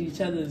gonna change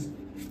each other's.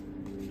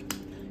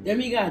 Then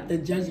we got the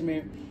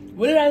judgment.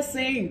 What did I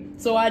say?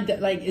 So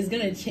it's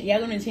gonna y'all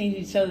gonna change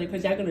each other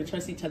because y'all gonna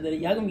trust each other.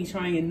 Y'all gonna be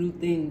trying new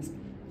things,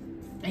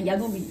 and y'all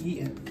gonna be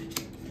eating.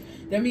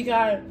 Then we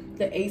got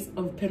the Ace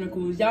of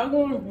Pentacles. Y'all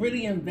gonna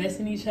really invest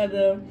in each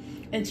other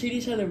and treat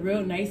each other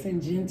real nice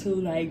and gentle,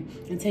 like,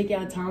 and take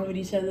y'all time with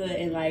each other,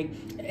 and like,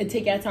 and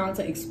take y'all time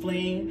to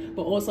explain.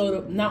 But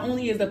also, not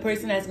only is the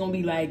person that's gonna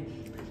be like,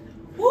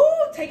 woo,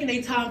 taking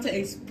their time to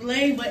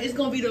explain, but it's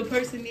gonna be the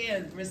person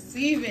there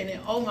receiving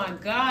it. Oh my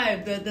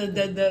God, the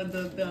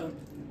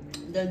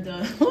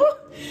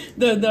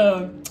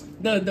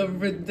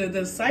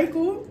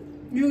cycle,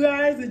 you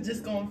guys, is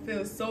just gonna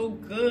feel so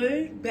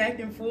good back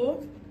and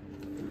forth.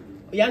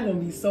 Y'all gonna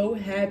be so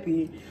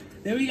happy.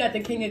 Then we got the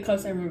King of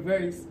Cups in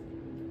reverse.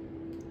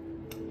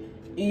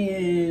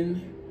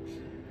 And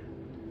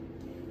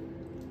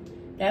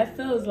that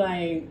feels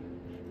like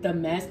the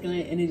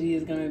masculine energy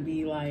is gonna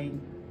be like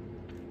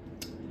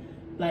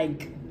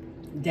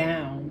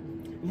down,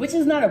 which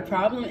is not a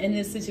problem in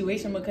this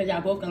situation because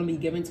y'all both gonna be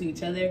giving to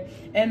each other.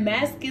 And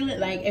masculine,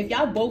 like, if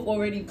y'all both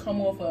already come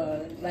off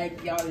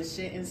like y'all the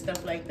shit and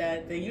stuff like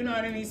that, then you know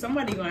what I mean,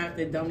 somebody gonna have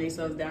to dumb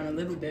themselves down a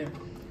little bit.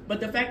 But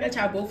the fact that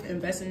y'all both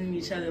investing in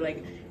each other,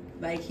 like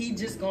he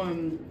just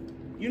gonna,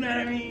 you know what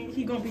I mean,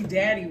 he gonna be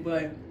daddy,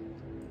 but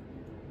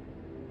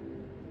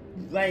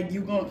like,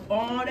 you gonna,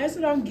 oh, that's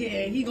what I'm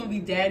getting. He gonna be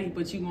daddy,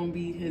 but you gonna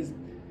be his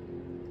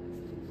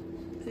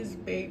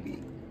baby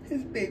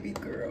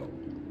girl.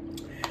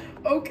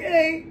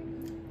 Okay.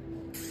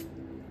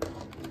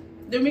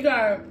 Then we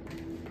got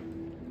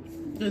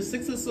the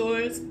Six of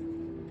Swords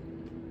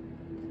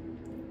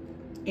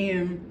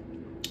and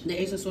the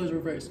Ace of Swords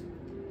reversed.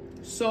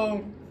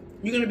 So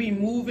you're gonna be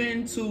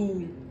moving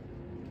to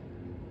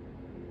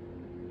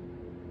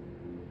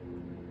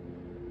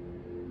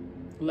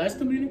less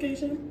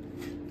communication.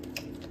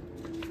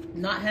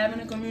 Not having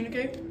to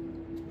communicate.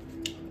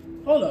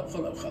 Hold up.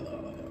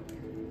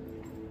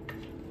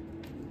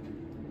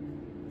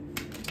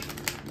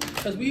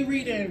 Because we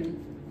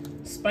reading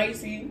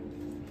spicy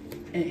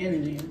and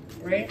energy,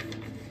 right?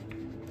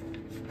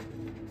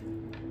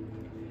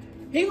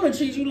 He gonna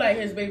treat you like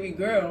his baby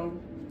girl,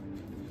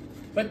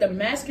 but the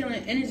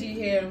masculine energy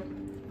here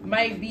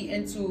might be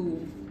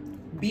into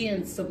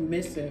being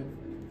submissive,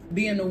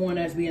 being the one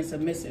that's being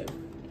submissive.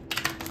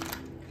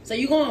 So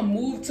you're gonna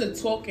move to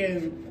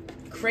talking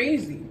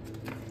crazy.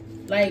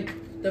 Like,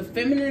 the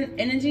feminine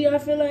energy, I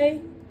feel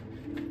like,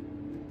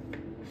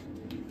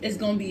 is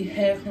gonna be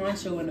head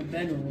honcho in the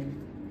bedroom.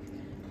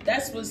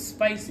 That's what's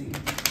spicy.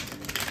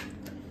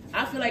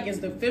 I feel like it's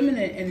the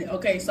feminine energy.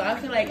 Okay, so I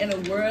feel like in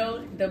the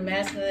world, the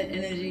masculine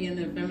energy and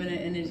the feminine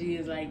energy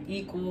is like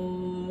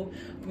equal.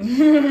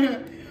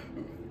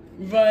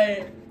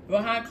 But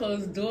behind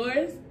closed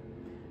doors,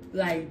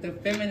 like, the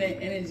feminine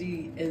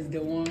energy is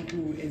the one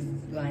who is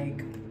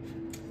like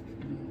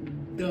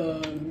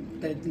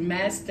the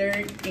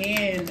master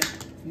and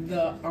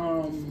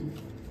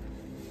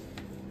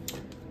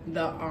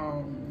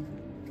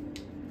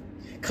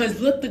cause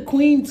look, the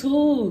queen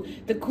too.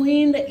 The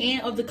queen, the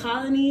ant of the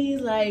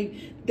colonies, like,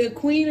 the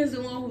queen is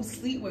the one who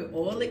sleep with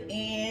all the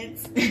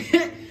ants,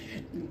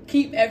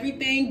 keep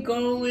everything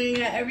going,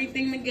 got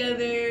everything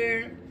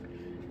together,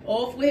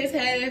 off with his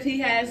head if he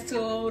has to,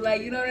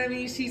 like, you know what I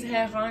mean? She's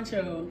head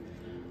honcho.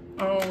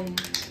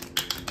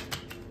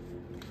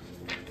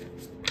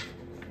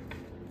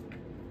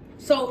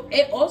 So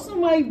it also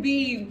might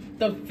be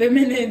the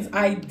feminine's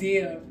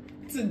idea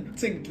to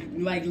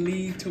like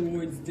lead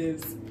towards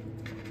this.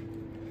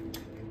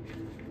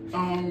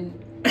 And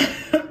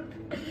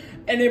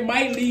it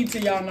might lead to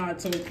y'all not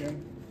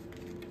talking.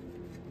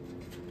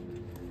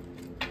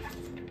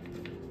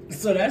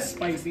 So that's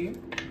spicy.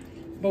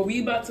 But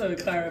we about to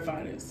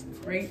clarify this,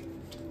 right?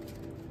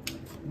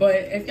 But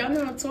if y'all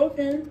not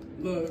talking,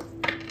 look,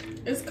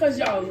 it's cause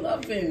y'all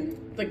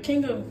loving the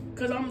king of,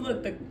 cause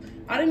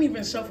I didn't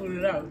even shuffle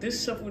it out.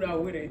 This shuffled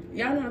out with it.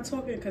 Y'all not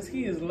talking because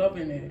he is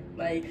loving it.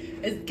 Like,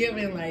 it's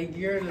giving like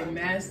you're the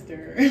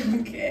master,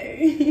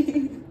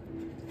 okay?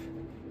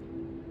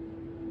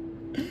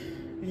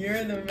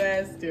 You're the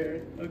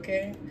master,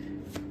 okay?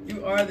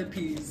 You are the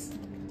piece.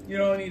 You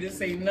don't need to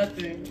say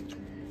nothing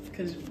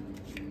because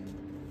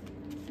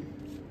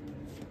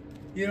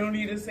you don't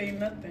need to say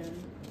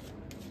nothing.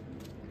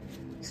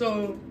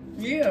 So,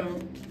 yeah,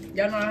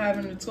 y'all not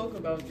having to talk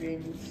about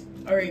things.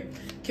 All right,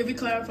 can we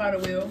clarify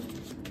the wheel?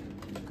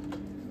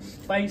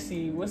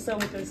 Spicy. What's up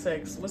with the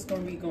sex? What's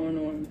gonna be going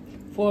on?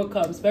 Four of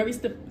Cups. Very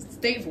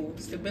stable.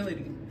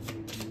 Stability.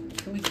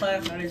 Can we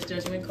clarify this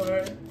Judgment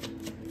card?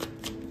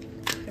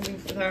 Can we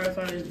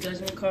clarify this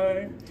Judgment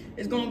card?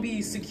 It's gonna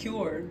be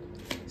secure.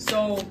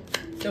 So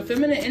the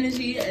feminine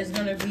energy is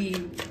gonna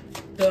be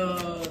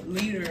the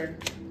leader.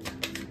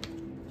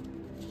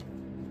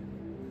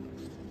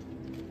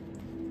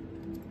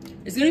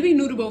 It's gonna be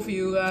new to both of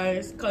you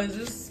guys, because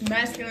this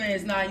masculine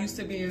is not used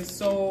to being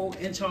so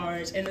in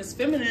charge, and this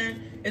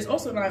feminine is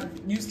also not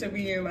used to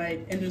being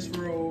like in this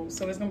role.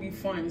 So it's gonna be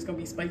fun. It's gonna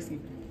be spicy.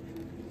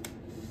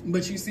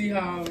 But you see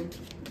how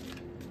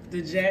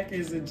the jack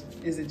is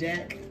a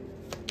jack.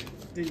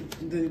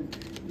 The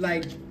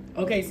like,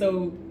 okay,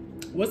 so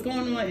what's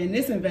going on in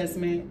this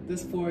investment?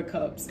 This 4 of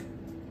Cups.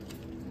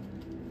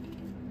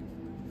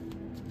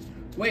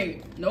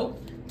 Wait,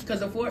 nope. Because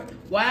the 4.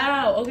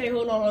 Wow. Okay,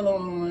 hold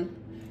on.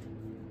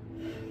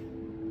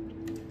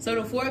 So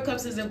the 4 of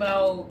Cups is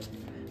about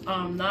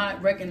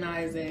not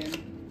recognizing.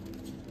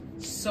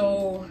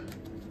 So,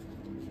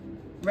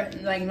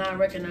 not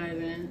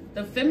recognizing.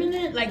 The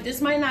feminine, like, this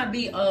might not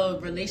be a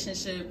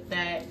relationship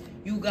that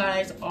you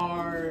guys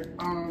are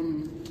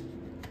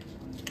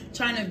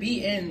trying to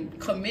be in,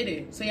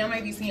 committed. So y'all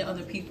might be seeing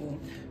other people.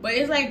 But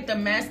it's like the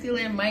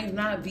masculine might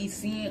not be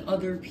seeing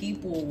other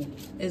people,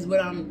 is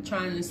what I'm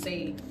trying to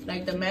say.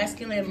 Like, the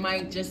masculine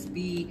might just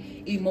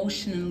be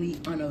emotionally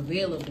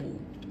unavailable.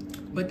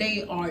 But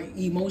they are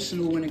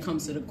emotional when it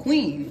comes to the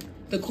Queen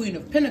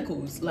of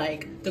Pentacles.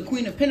 Like, the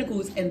Queen of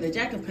Pentacles and the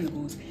Jack of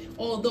Pentacles.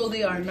 Although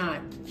they are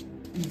not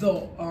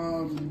the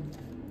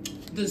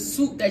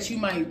suit that you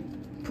might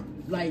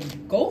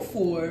like go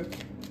for,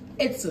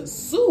 it's a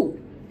suit.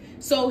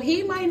 So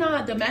he might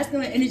not, the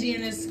masculine energy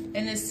in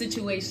this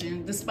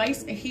situation, the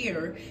spice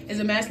here is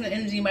the masculine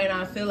energy might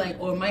not feel like,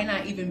 or might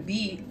not even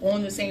be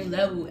on the same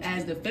level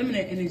as the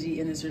feminine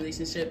energy in this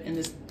relationship, in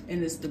this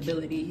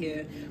stability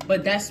here.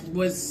 But that's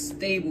what's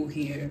stable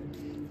here.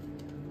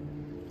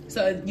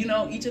 So, you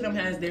know, each of them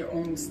has their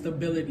own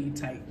stability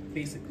type,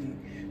 basically.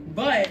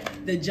 But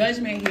the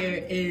judgment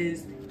here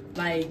is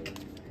like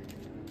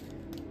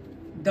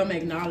them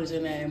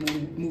acknowledging that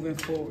and moving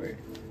forward.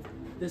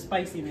 The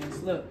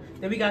spiciness. Look,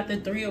 then we got the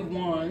 3 of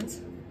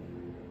Wands.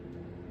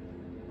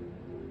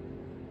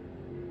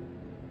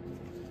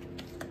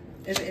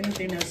 Is there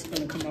anything that's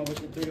going to come out with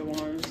the 3 of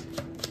Wands?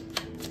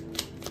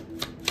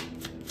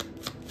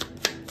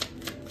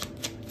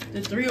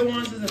 The 3 of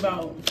Wands is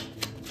about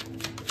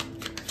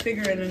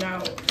figuring it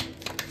out,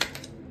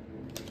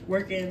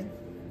 working.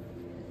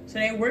 So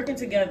they're working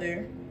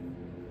together.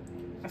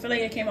 I feel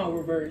like it came out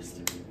reversed.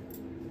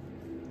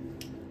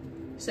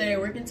 So they're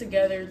working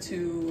together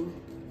to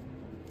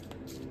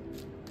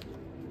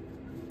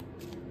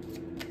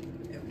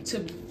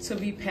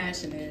be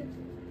passionate,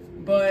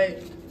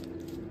 but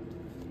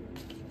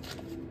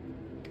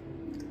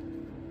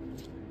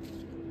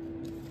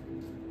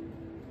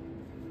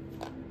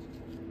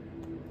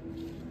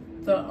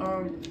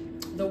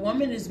the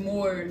woman is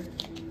more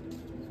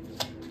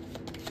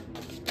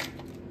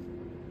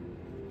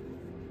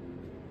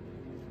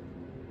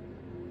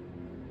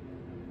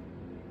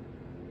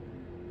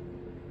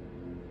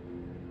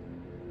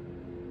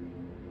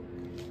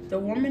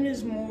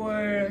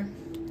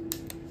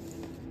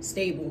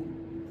stable.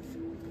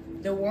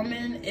 The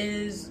woman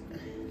is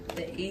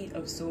the 8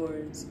 of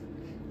Swords.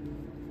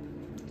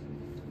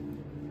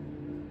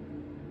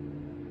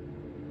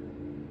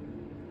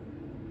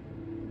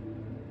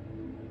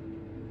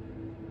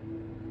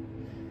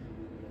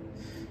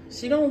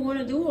 She don't want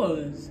to do all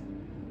this.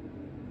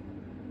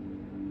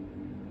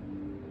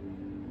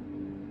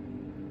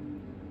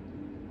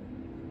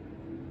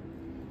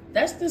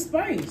 That's the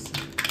spice.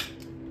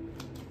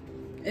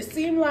 It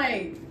seemed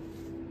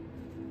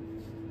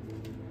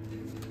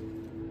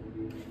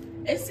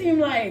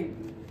like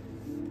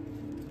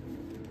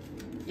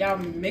y'all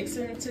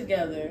mixing it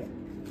together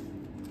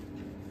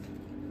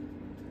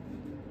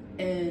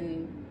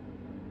and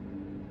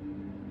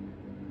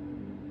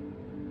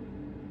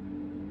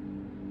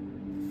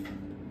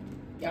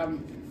y'all,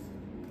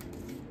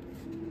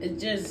 it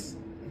just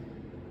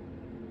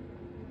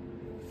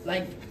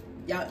like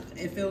y'all,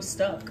 it feels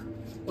stuck,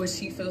 or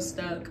she feels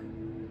stuck.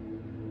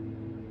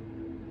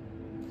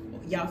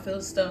 Y'all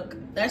feel stuck.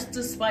 That's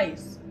the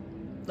spice.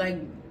 Like,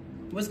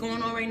 what's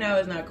going on right now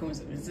is not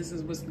coincidence. This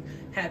is what's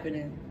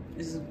happening.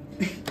 This is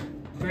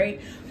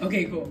right?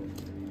 Okay, cool.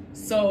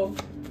 So,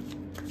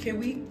 can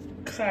we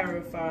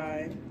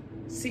clarify?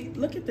 See,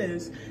 look at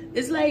this.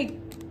 It's like,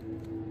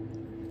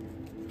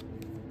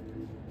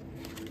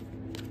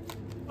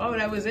 oh,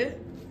 that was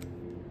it?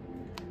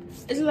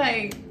 It's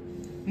like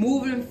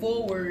moving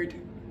forward.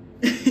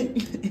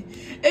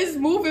 It's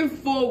moving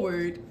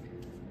forward,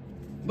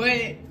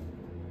 but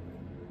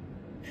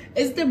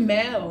it's the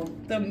male.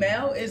 The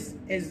male is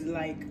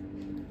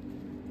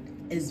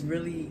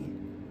really,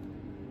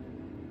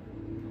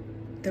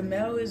 the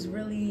male is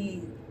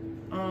really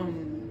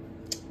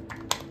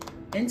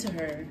into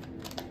her,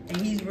 and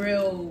he's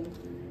real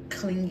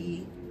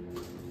clingy,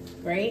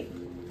 right?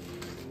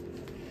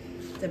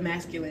 The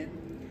masculine,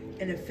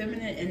 and the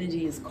feminine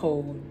energy is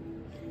cold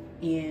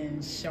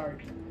and sharp,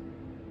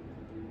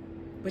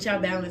 but y'all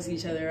balance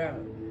each other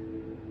out.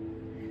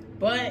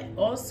 But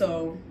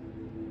also,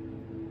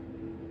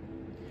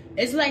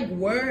 it's like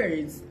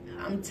words.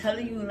 I'm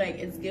telling you, like,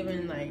 it's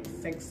giving like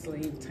sex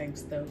slave type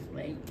stuff.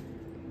 Like,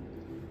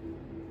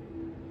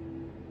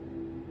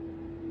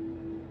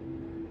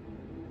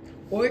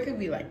 or it could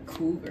be like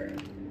cougar.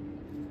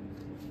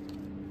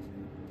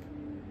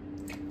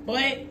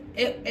 But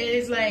it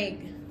is like,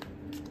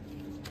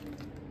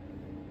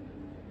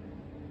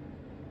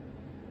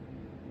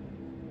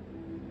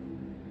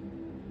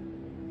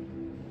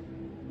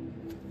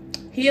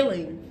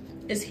 healing.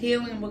 It's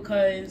healing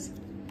because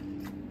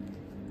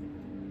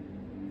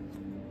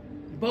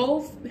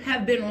both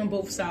have been on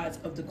both sides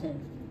of the coin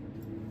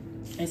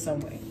in some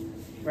way,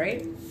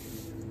 right?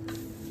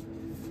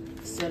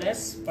 So that's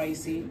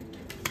spicy.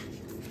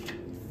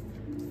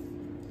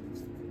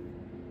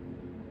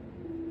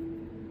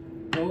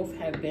 Both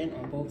have been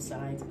on both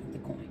sides of the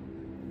coin.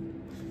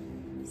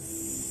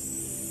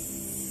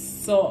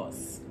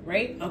 Sauce,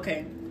 right?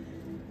 Okay.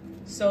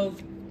 So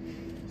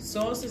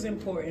sauce is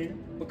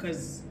important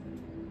because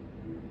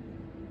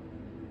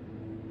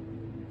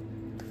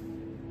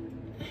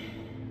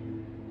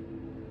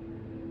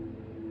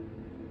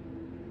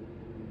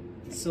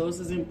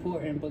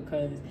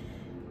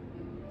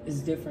it's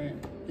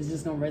different. It's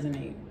just gonna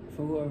resonate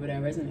for whoever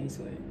that resonates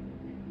with.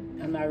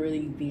 I'm not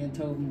really being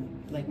told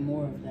like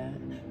more of that,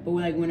 but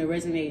like when it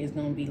resonates, it's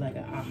gonna be like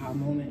an aha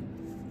moment.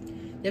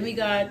 Then we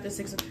got the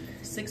six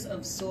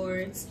of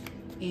swords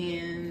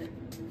and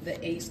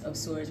the ace of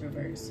swords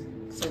reverse.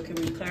 So can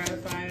we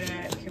clarify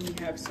that? Can we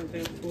have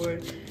something for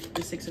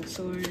the 6 of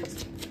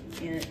swords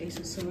and the ace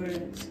of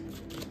swords?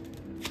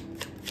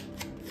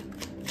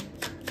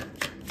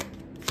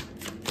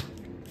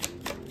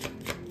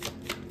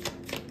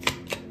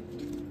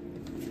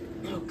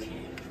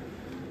 Okay.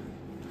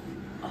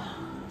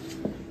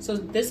 So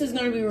this is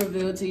going to be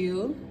revealed to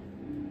you.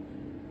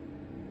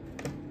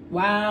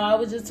 Wow, I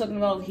was just talking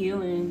about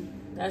healing.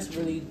 That's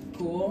really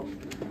cool,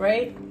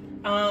 right?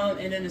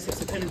 And then the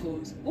 6 of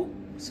Pentacles. Oh,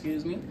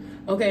 excuse me.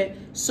 Okay,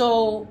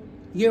 so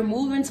you're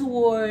moving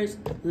towards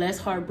less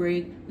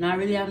heartbreak, not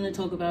really having to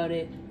talk about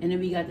it. And then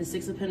we got the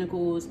 6 of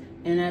Pentacles,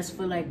 and that's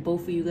for like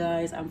both of you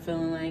guys, I'm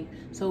feeling like.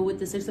 So with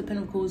the 6 of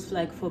Pentacles,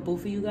 like for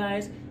both of you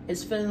guys,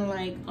 it's feeling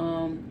like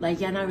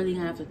y'all not really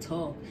gonna have to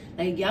talk.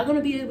 Like y'all gonna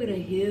be able to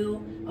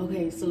heal.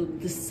 Okay, so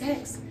the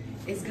sex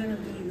is gonna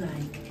be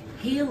like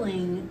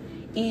healing,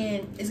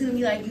 and it's gonna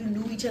be like you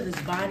knew each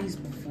other's bodies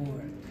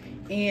before.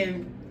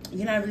 And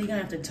you're not really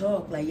gonna have to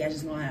talk. Like y'all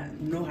just gonna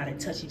know how to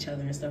touch each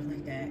other and stuff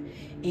like that.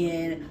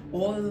 And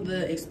all of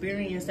the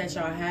experience that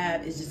y'all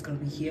have is just gonna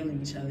be healing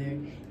each other.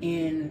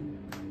 And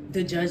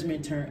the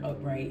judgment turned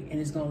upright,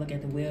 and it's gonna look at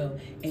the wheel,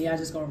 and y'all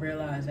just gonna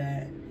realize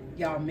that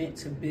y'all meant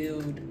to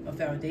build a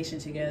foundation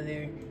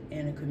together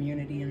and a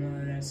community and all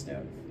of that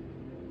stuff.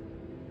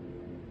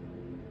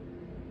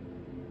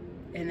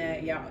 And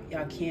that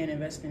y'all can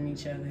invest in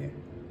each other,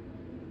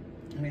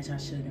 and that y'all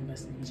should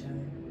invest in each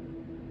other.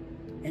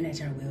 And that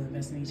y'all will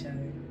invest in each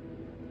other.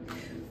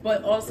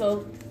 But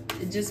also,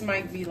 it just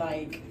might be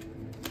like,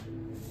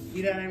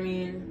 you know what I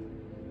mean?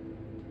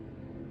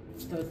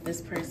 So this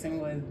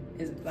person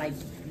is like,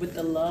 with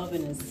the love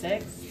and the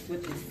sex,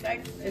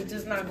 it's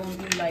just not gonna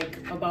be like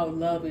about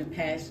love and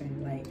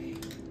passion. Like,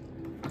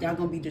 y'all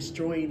gonna be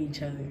destroying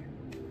each other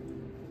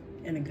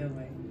in a good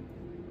way.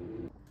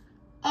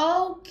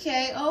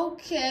 Okay.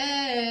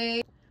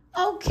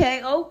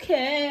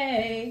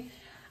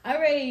 All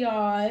right,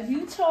 y'all. If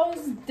you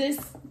chose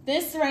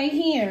this right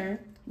here,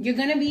 you're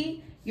gonna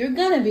be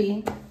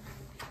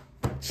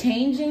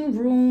changing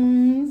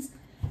rooms.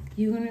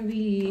 You're gonna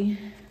be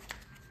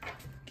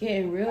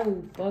getting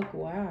real buck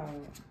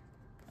wild.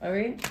 All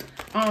right.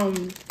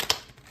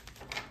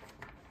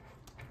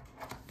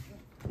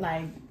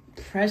 Like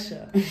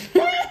pressure.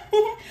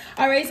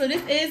 All right. So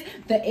this is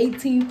the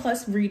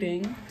 18+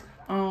 reading.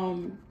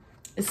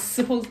 It's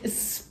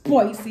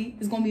spicy.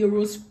 It's gonna be a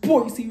real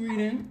spicy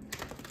reading.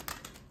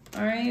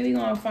 All right, we're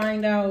gonna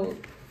find out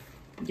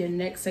your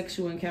next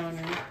sexual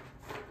encounter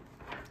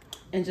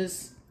and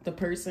just the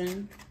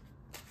person,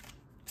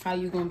 how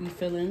you gonna be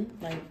feeling.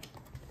 Like,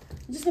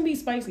 it's just gonna be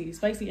spicy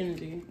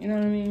energy. You know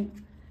what I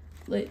mean?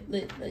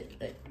 Lit.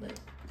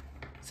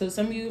 So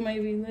some of you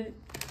might be lit.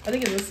 I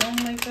think it was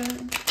something like that.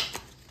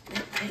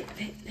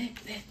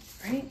 Lit,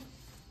 right?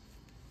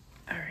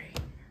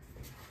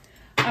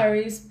 All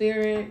right,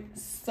 spirit.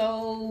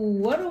 So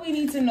what do we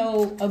need to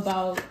know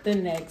about the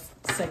next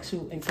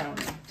sexual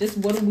encounter? Just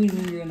what do we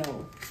need to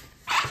know?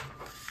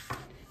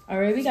 All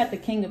right, we got the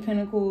King of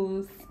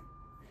Pentacles.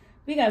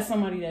 We got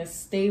somebody that's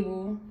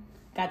stable,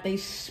 got their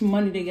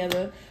money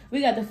together.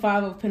 We got the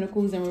 5 of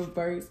Pentacles in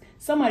reverse.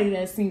 Somebody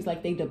that seems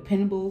like they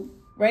dependable,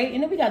 right?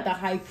 And then we got the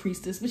High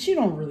Priestess, but you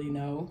don't really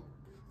know,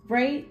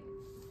 right?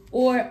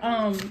 Or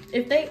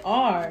if they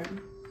are,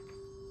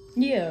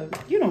 yeah,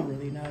 you don't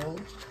really know,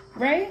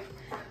 right?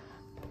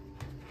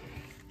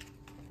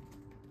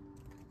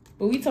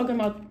 But we talking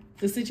about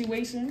the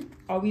situation?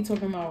 Or are we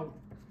talking about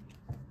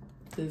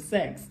the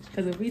sex?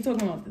 Because if we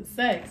talking about the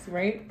sex,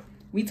 right?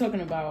 We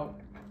talking about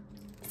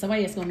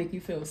somebody that's gonna make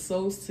you feel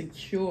so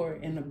secure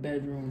in the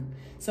bedroom.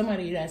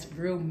 Somebody that's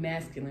real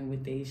masculine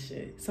with their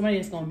shit. Somebody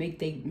that's gonna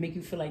make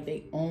you feel like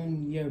they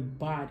own your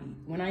body.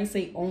 When I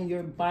say own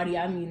your body,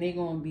 I mean they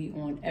gonna be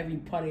on every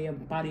part of your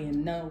body,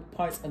 and no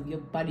parts of your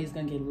body is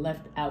gonna get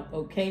left out,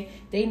 okay?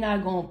 They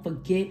not gonna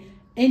forget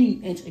any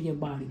inch of your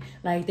body.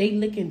 Like they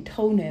licking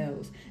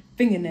toenails,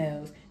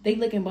 fingernails, They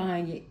looking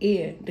behind your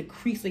ear, the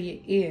crease of your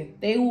ear.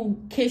 They will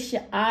kiss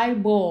your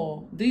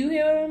eyeball. Do you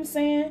hear what I'm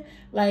saying?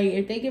 Like,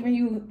 if they giving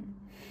you,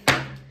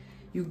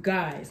 you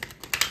guys,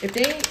 if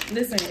they,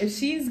 listen, if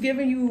she's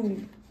giving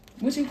you,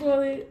 what you call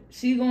it?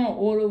 She's going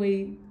all the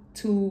way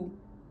to,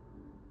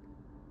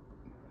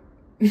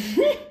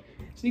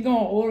 she going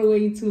all the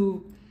way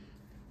to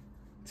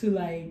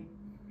like,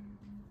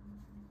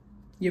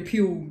 your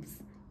pubes.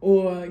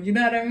 Or, you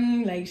know what I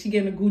mean? Like, she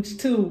getting a gooch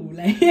too.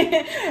 Like,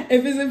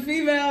 if it's a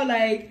female,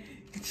 like,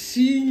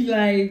 she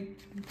like,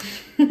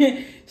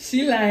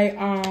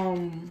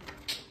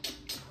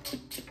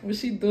 what's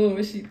she doing?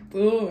 What's he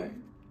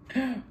doing?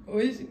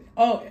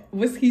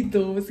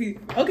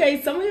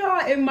 Okay, some of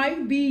y'all, it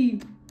might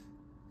be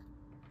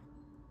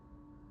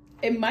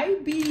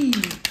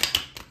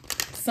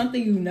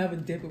something you never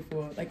did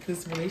before. Like,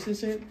 this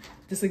relationship,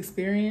 this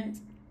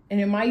experience. And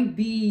it might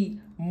be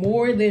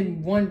more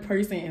than one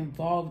person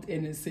involved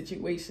in this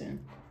situation,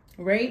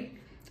 right?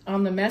 The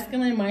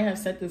masculine might have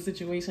set the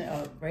situation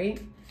up, right?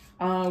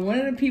 One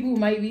of the people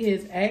might be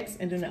his ex,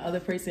 and then the other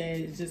person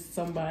is just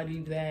somebody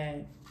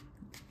that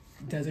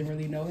doesn't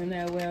really know him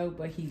that well,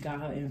 but he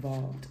got her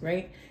involved,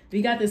 right?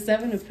 We got the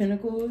 7 of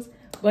Pentacles,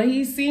 but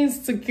he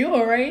seems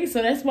secure, right?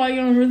 So that's why you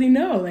don't really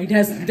know. Like,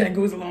 that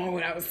goes along with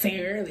what I was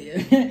saying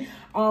earlier.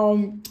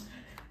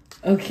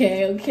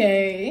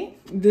 Okay.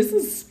 This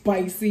is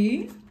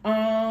spicy.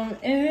 And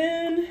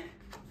then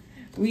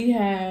we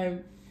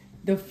have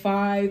the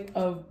 5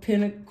 of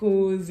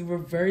Pentacles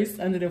reversed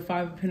under the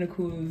 5 of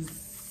Pentacles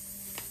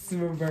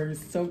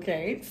reversed.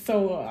 Okay.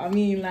 So, I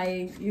mean,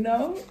 like, you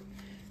know,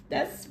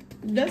 that's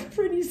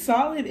pretty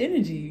solid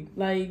energy.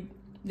 Like,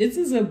 this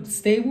is a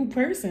stable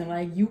person.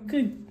 Like, you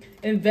could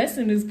invest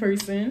in this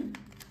person.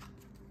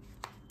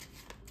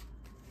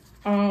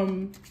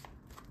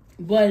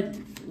 But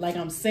like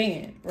I'm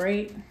saying,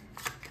 right?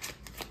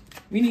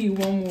 We need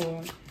one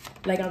more.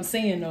 Like I'm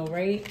saying though,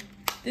 right?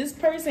 This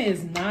person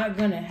is not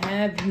gonna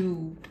have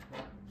you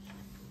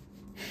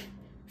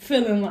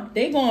feeling like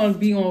they gonna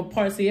be on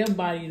parts of your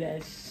body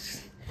that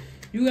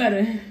you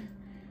gotta,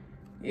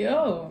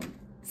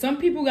 some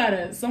people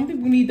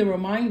need the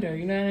reminder,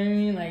 you know what I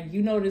mean? Like,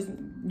 you know this,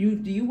 do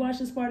you wash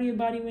this part of your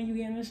body when you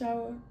get in the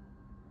shower?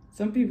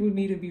 Some people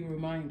need to be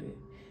reminded.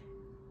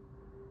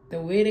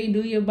 The way they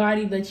do your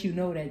body lets you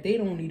know that they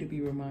don't need to be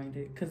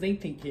reminded because they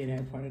think you're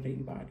that part of their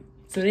body.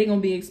 So they're going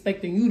to be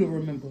expecting you to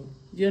remember.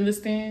 You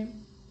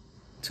understand?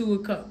 2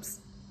 of Cups.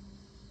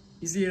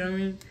 You see what I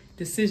mean?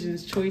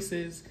 Decisions,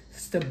 choices,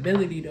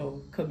 stability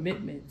though,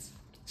 commitments,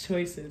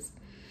 choices.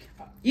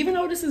 Even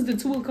though this is the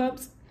 2 of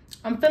Cups,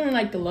 I'm feeling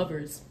like the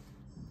Lovers.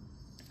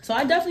 So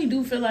I definitely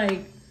do feel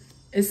like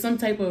it's some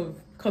type of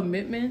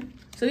commitment.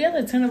 So you have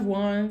the 10 of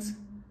Wands,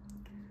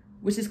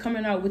 which is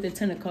coming out with the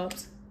 10 of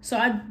Cups. So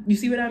you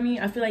see what I mean?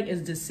 I feel like it's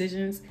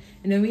decisions.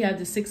 And then we have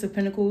the 6 of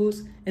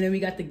Pentacles. And then we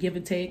got the give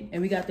and take.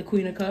 And we got the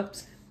Queen of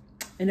Cups.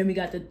 And then we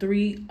got the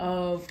 3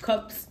 of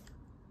Cups.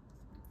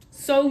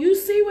 So you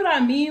see what I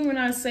mean when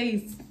I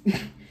say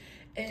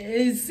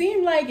it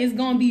seems like it's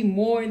going to be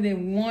more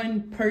than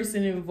one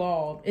person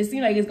involved. It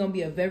seems like it's going to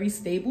be a very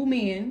stable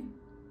man.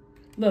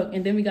 Look,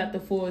 and then we got the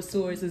 4 of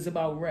Swords. It's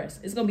about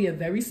rest. It's going to be a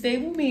very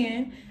stable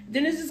man.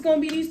 Then it's just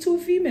going to be these 2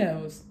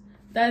 females.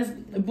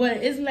 But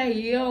it's like,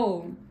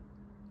 yo,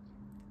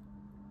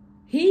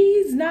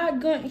 it's not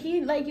going to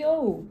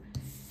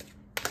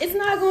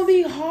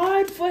be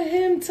hard for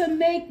him to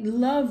make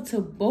love to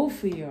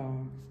both of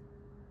y'all.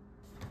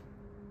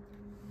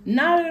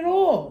 Not at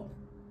all.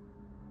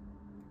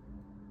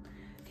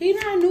 He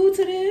not new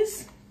to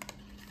this.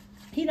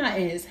 He not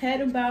in his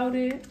head about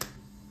it.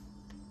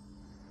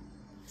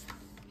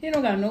 He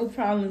don't got no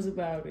problems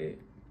about it.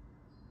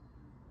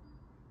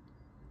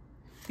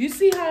 You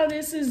see how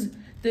this is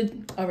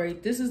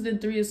this is the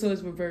 3 of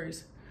Swords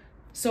reversed.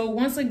 So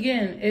once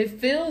again, it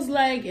feels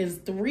like it's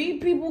 3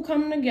 people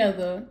coming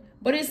together,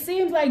 but it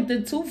seems like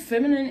the 2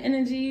 feminine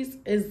energies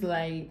is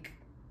like,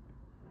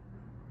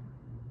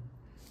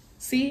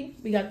 see,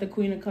 we got the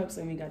Queen of Cups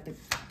and we got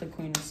the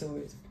Queen of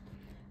Swords.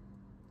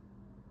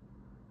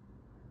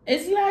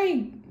 It's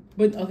like,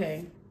 but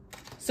okay.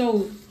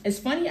 So as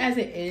funny as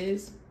it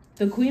is,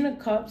 the Queen of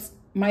Cups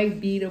might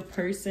be the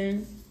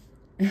person.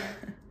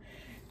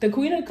 The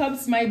Queen of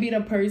Cups might be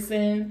the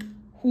person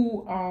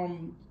who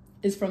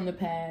is from the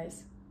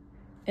past,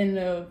 and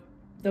the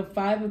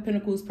 5 of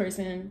Pentacles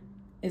person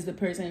is the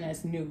person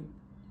that's new.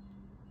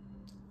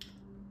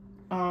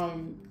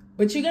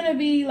 But you're gonna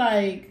be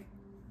like,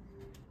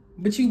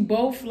 but you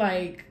both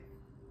like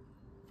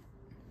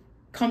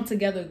come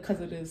together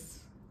because of this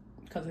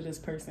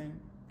person,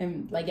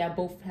 and like y'all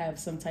both have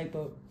some type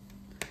of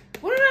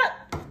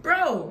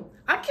bro.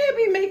 I can't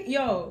be making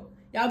y'all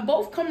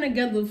both come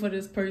together for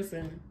this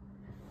person.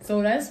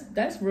 So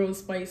that's real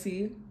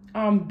spicy.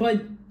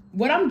 But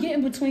what I'm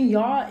getting between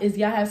y'all is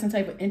y'all have some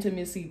type of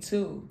intimacy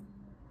too.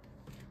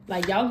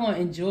 Like y'all gonna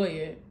enjoy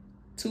it.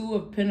 2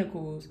 of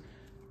Pentacles.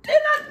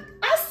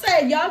 I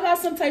said y'all got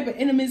some type of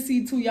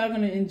intimacy too. Y'all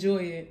gonna enjoy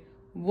it.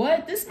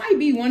 What? This might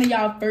be one of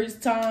y'all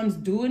first times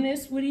doing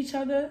this with each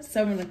other.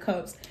 7 of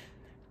Cups.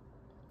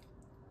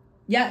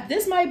 Yeah,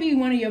 this might be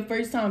one of your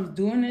first times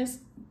doing this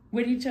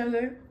with each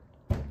other,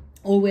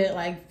 or with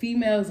like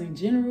females in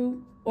general,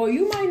 or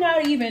you might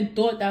not even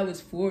thought that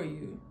was for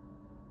you.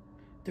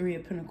 Three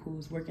of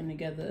Pentacles working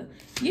together.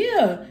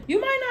 Yeah, you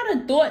might not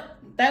have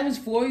thought that was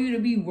for you to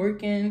be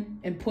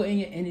working and putting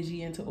your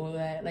energy into all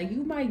that. Like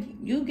you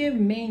give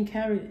main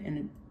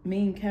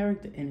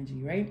character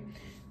energy, right?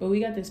 But we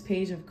got this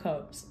Page of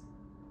Cups.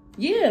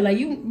 Yeah, like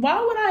why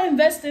would I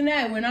invest in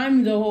that when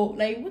I'm the whole,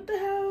 like, what the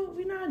hell?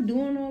 We're not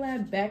doing all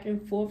that back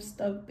and forth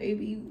stuff,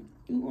 baby.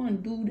 You gonna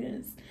do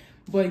this.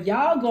 But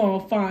y'all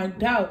gonna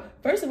find out.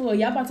 First of all,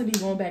 y'all about to be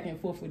going back and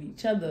forth with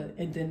each other.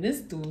 And then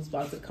this dude's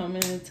about to come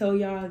in and tell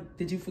y'all,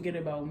 did you forget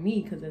about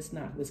me? Because that's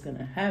not what's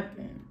gonna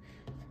happen.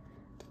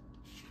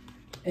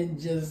 And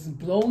just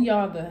blow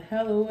y'all the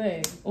hell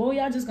away. Or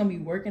y'all just gonna be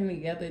working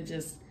together,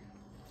 just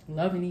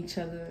loving each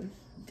other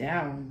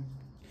down.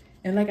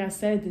 And like I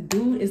said, the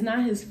dude is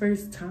not his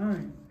first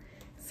time.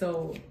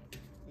 So,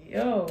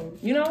 yo,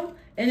 you know?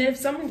 And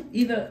if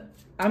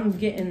I'm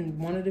getting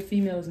one of the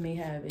females may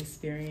have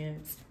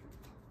experience.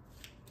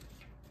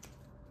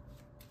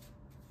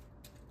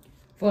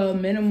 For a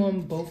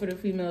minimum, both of the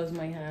females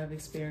might have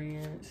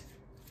experience.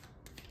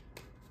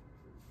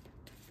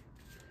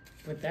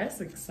 But that's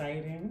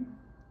exciting.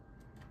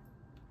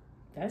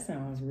 That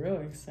sounds real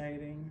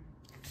exciting.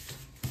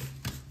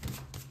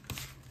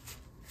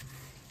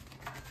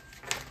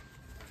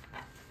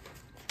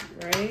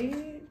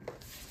 Right?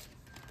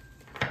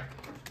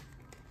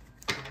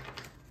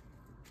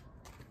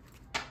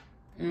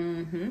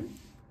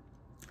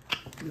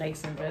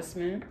 Nice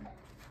investment.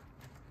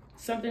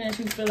 Something that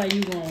you feel like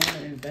you're going to want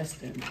to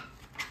invest in.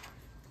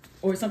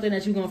 Or something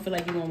that you're going to feel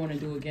like you're going to want to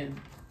do again.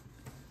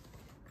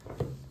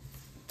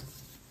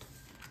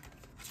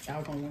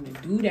 Y'all going to want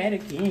to do that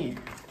again.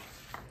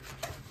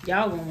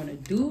 Y'all going to want to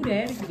do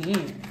that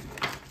again.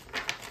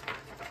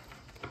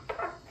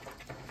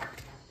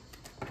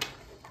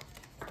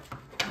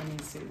 Let me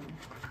see.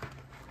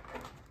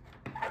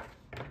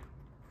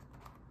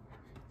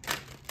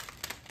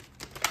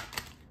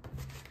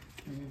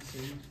 Let me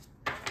see.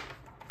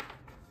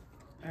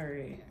 All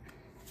right.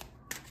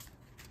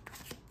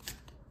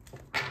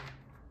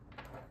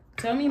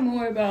 Tell me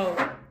more about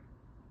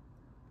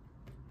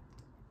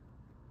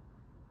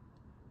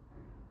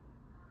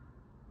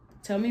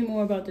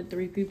the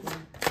three people.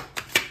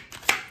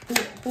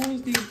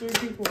 Who's these three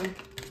people? The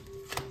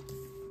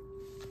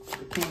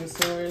King of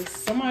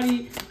Swords.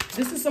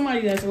 This is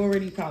somebody that's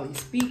already probably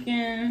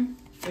speaking.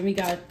 Then we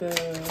got the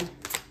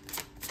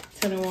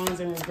Ten of Wands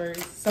in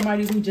reverse.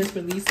 Somebody who just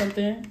released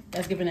something.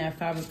 That's giving that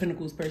Five of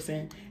Pentacles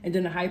person. And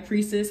then the High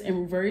Priestess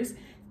in reverse.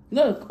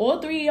 Look,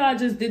 all three of y'all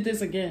just did this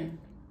again.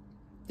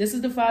 This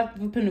is the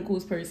Five of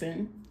Pentacles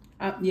person.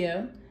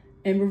 Yeah,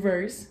 in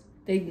reverse.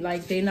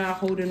 They not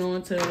holding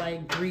on to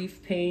like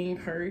grief, pain,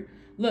 hurt.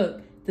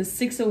 Look, the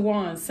Six of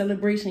Wands,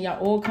 celebration. Y'all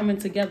all coming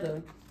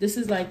together. This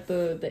is like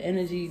the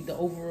energy, the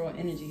overall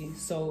energy.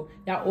 So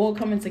y'all all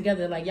coming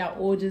together. Like y'all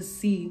all just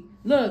see.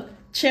 Look,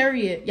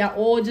 Chariot. Y'all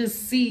all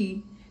just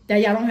see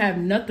that y'all don't have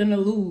nothing to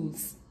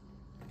lose.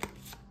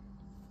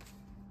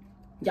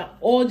 Y'all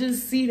all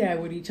just see that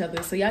with each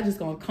other. So y'all just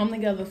gonna come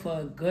together for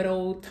a good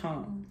old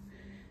time.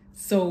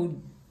 So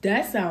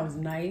that sounds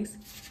nice.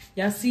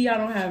 Y'all see y'all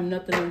don't have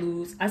nothing to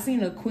lose. I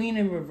seen a Queen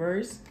in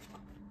reverse.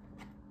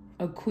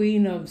 A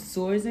Queen of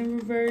Swords in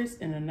reverse.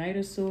 And a Knight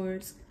of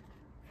Swords.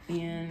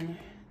 And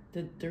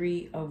the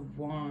Three of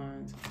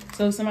Wands.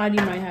 So somebody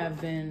might have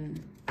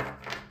been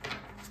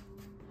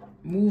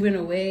moving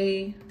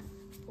away.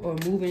 Or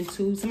moving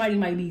to. Somebody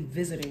might be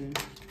visiting.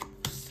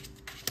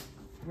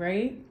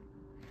 Right?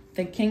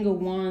 The King of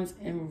Wands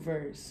in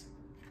reverse.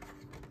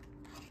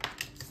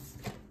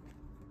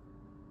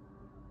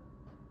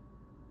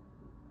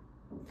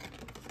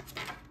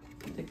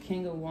 The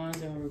King of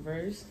Wands in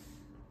reverse.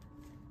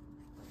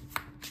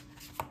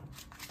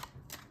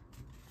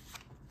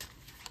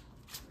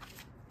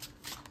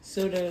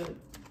 So the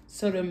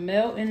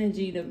male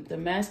energy, the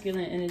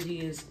masculine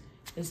energy is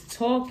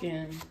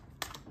talking,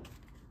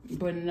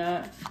 but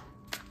not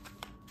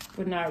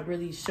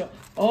really sure.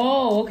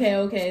 Oh,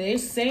 okay. They're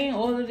saying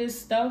all of this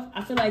stuff.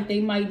 I feel like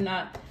they might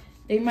not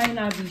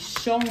be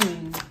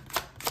showing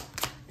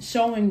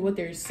what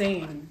they're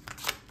saying.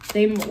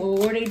 They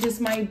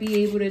just might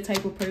be able to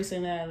type of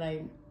person that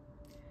like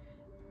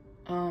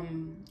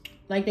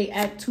they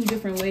act two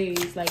different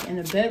ways. Like in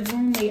the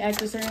bedroom they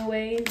act a certain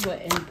way,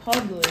 but in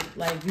public,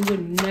 like you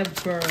would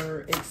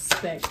never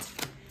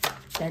expect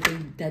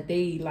that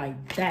they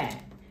like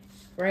that,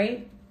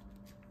 right?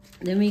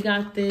 Then we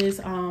got this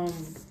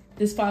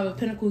Five of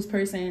Pentacles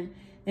person,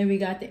 and we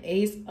got the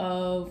Ace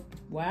of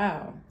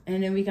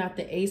and then we got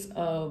the Ace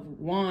of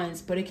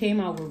Wands, but it came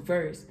out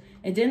reverse.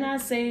 And didn't I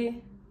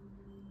say?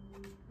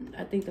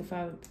 I think the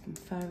five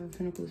of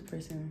Pentacles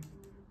person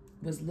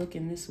was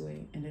looking this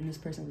way, and then this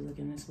person was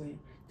looking this way.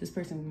 This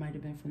person might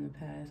have been from the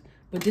past,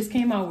 but this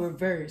came out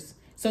reverse.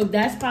 So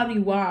that's probably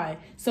why.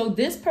 So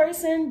this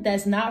person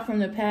that's not from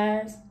the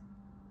past,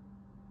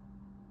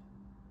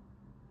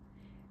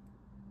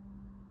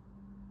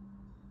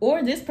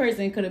 Or this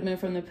person could have been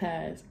from the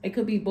past. It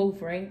could be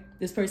both, right?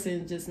 This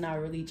person just not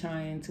really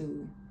trying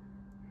to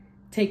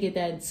take it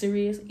that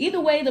serious. Either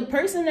way, the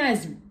person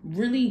that's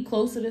really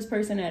close to this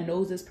person, that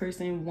knows this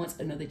person, wants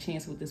another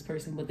chance with this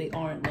person, but they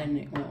aren't letting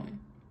it on.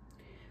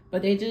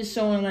 But they just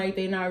showing like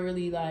they not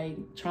really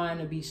like trying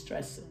to be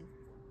stressing.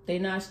 They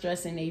not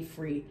stressing, they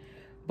free.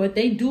 But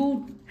they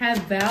do have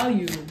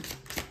value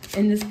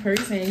in this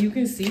person. You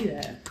can see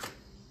that.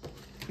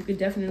 You can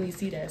definitely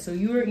see that. So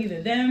you are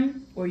either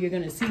them or you're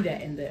going to see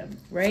that in them,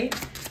 right?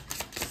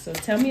 So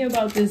tell me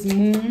about this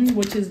moon,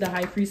 which is the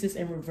high priestess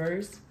in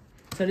reverse.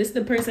 So this is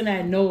the person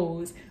that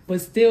knows,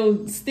 but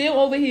still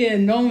over here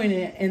knowing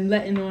it and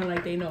letting on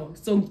like they know.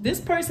 So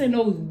this person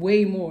knows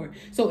way more.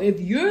 So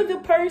if you're the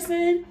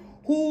person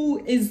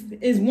who is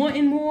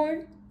wanting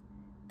more,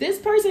 this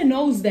person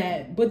knows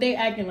that, but they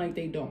acting like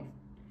they don't.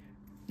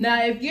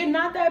 Now, if you're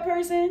not that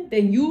person,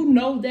 then you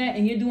know that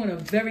and you're doing a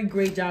very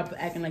great job of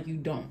acting like you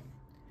don't.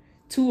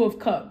 Two of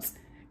Cups.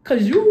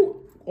 Because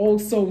you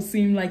also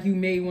seem like you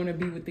may want to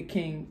be with the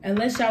king.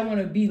 Unless y'all want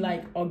to be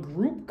like a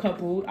group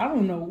couple. I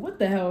don't know what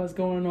the hell is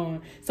going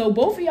on. So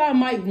both of y'all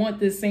might want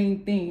the same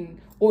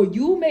thing. Or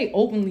you may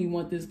openly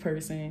want this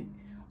person.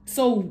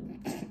 So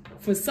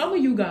for some of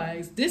you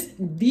guys,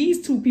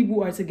 these two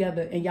people are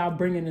together and y'all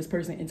bringing this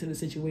person into the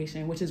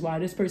situation. Which is why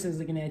this person is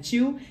looking at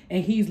you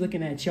and he's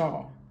looking at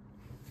y'all.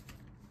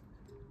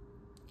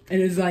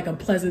 And it's like a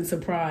pleasant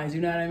surprise,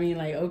 you know what I mean?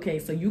 Like, okay,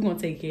 so you're going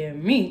to take care of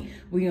me.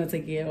 We're going to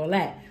take care of all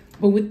that.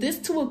 But with this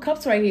Two of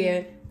Cups right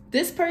here,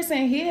 this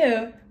person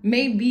here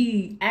may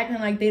be acting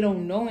like they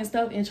don't know and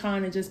stuff and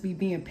trying to just be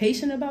being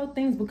patient about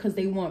things because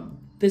they want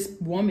this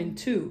woman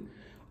too.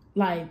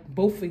 Like,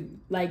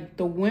 like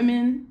the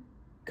women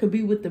could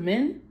be with the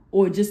men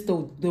or just the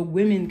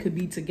women could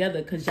be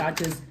together because y'all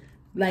just...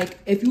 Like,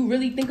 if you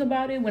really think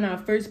about it, when I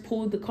first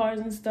pulled the cards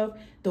and stuff,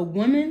 the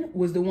women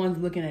was the ones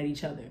looking at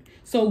each other.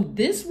 So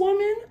this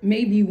woman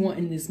may be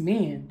wanting this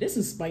man. This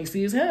is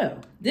spicy as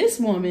hell. This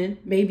woman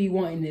may be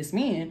wanting this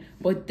man,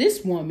 but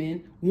this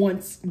woman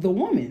wants the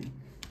woman.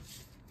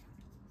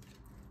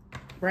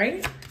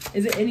 Right?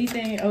 Is there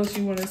anything else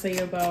you want to say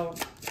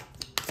about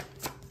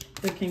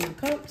the King of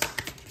Cups?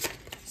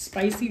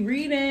 Spicy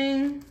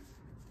reading.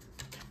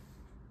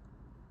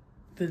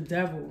 The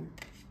Devil.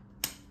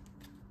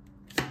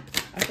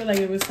 I feel like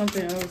it was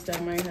something else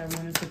that might have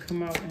wanted to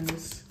come out in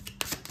this.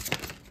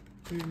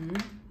 What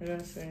did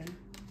I say?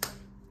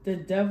 The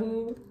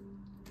Devil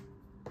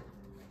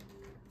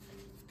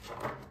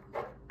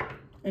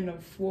and the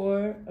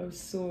Four of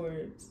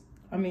Swords.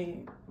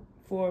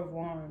 Four of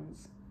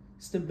Wands.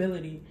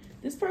 Stability.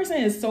 This person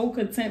is so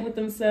content with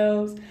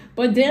themselves.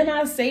 But then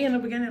I say in the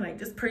beginning, like,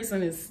 this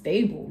person is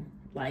stable.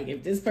 Like,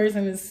 if this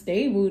person is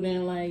stable,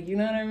 then, like, you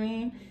know what I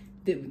mean?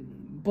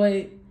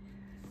 But...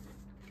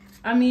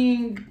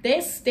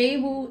 they're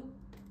stable.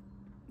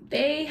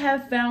 They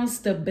have found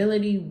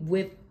stability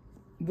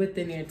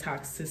within their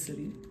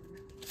toxicity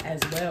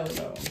as well,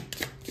 though.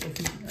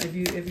 If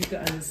you could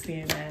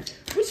understand that,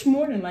 which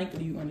more than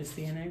likely you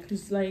understand that,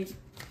 because like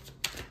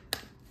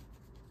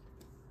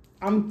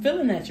I'm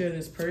feeling that you're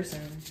this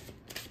person.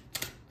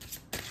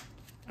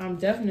 I'm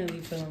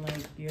definitely feeling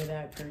like you're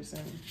that person.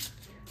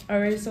 All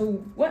right.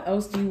 So what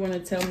else do you want to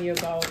tell me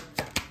about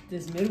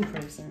this middle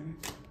person?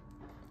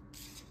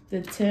 The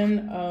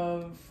Ten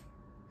of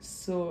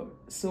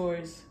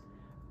Swords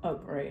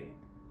upright.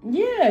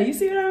 Yeah, you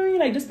see what I mean?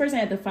 Like, this person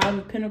had the Five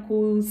of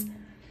Pentacles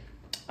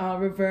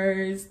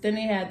reverse. Then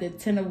they had the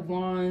Ten of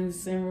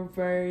Wands in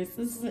reverse.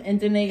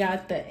 And then they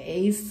got the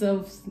Ace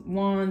of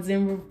Wands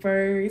in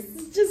reverse.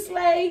 It's just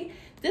like,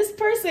 this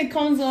person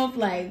comes off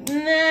like,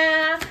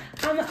 nah,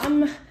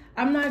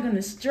 I'm not going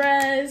to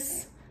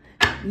stress.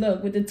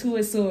 Look, with the Two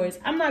of Swords,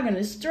 I'm not going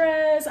to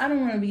stress. I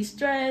don't want to be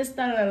stressed,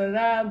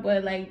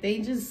 But, like, they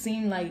just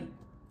seem like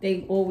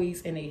they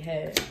always in their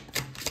head.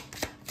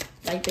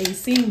 Like, they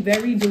seem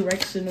very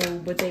directional,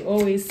 but they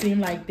always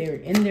seem like they're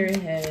in their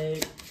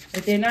head.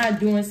 If they're not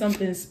doing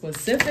something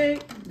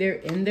specific, they're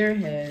in their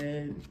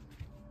head.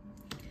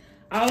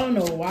 I don't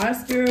know why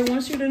Spirit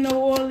wants you to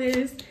know all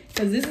this,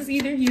 because this is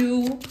either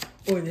you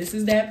or this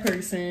is that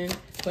person.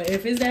 But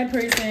if it's that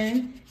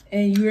person...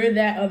 and you're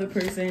that other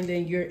person,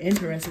 then you're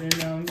interested in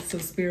them. So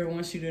Spirit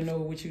wants you to know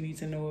what you need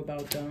to know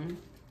about them,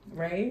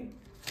 right?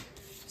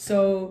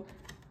 So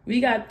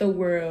we got the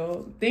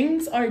World.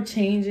 Things are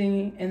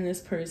changing in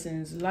this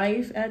person's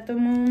life at the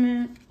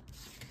moment,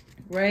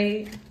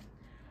 right?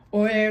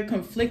 Or they're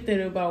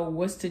conflicted about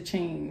what's to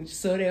change.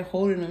 So they're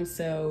holding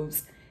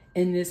themselves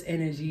in this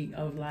energy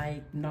of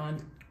like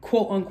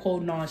quote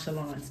unquote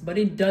nonchalance. But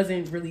it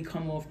doesn't really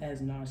come off as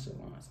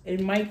nonchalance.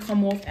 It might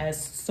come off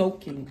as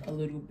soaking a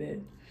little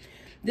bit.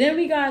 Then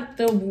we got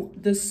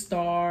the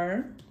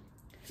Star.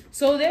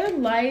 So their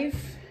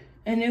life,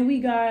 and then we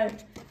got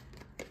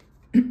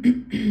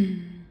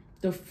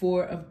the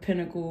Four of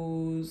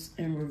Pentacles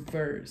in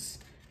reverse.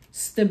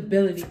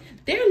 Stability.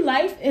 Their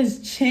life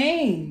is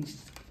changed.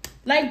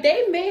 Like,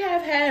 they may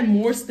have had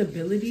more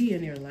stability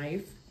in their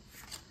life.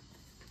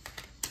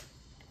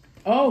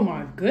 Oh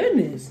my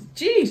goodness.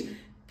 Jeez.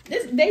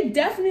 They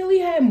definitely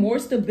had more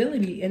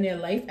stability in their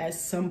life at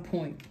some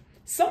point.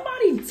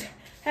 Somebody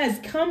has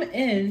come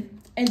in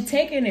and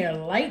taken their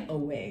light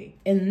away.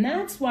 And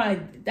that's why,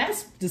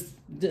 that's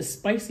just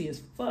spicy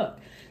as fuck.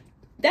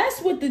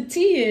 That's what the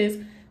tea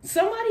is.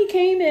 Somebody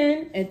came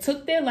in and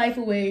took their life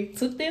away,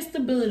 took their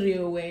stability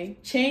away,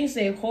 changed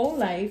their whole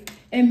life,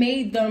 and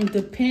made them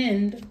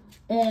depend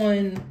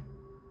on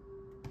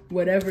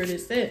whatever it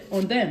is,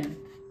 on them.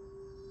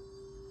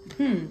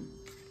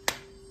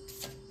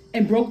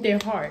 And broke their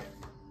heart.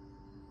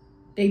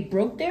 They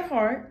broke their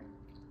heart.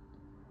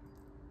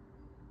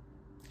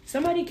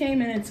 Somebody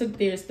came in and took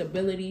their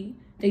stability.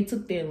 They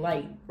took their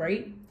light,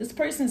 right? This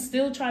person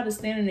still tried to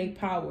stand in their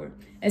power.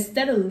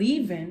 Instead of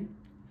leaving.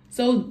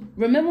 So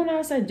remember when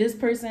I said this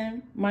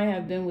person might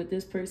have been with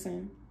this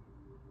person?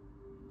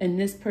 And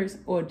this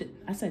person, or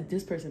I said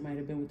this person might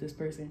have been with this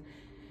person.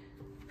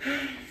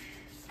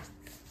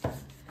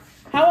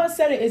 How I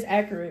said it is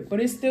accurate, but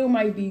it still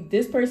might be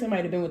this person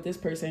might have been with this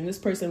person. This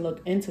person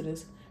looked into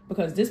this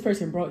because this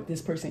person brought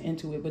this person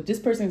into it. But this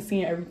person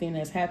seeing everything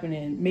that's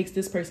happening makes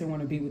this person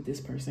want to be with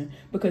this person,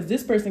 because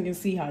this person can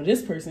see how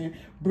this person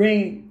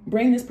bring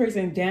this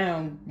person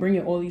down,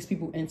 bringing all these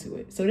people into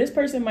it. So this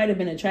person might have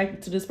been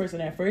attracted to this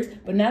person at first,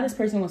 but now this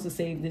person wants to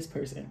save this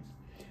person,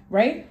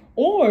 right?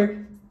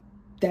 Or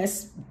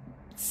that's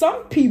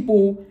some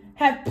people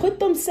have put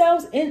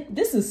themselves in.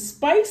 This is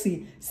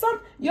spicy.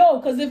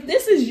 Because if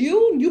this is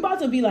you about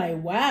to be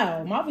like,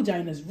 wow, my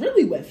vagina is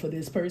really wet for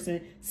this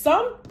person.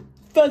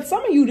 For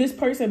some of you, this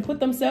person put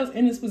themselves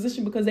in this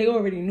position because they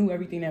already knew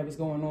everything that was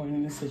going on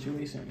in this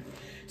situation.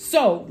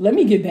 So let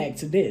me get back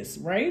to this,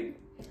 right?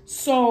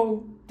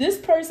 So this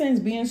person is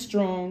being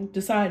strong,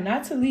 decide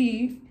not to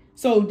leave.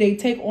 So they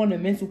take on the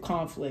mental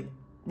conflict,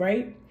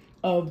 right?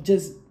 Of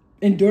just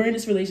enduring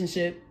this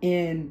relationship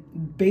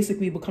and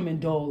basically becoming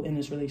dull in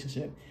this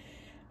relationship.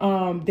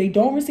 They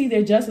don't receive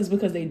their justice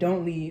because they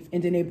don't leave,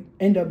 and then they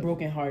end up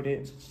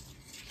brokenhearted.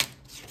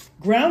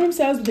 Ground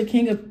themselves with the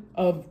King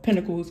of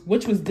Pentacles,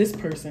 which was this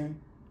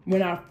person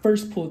when I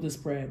first pulled the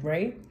spread,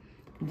 right?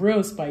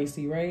 Real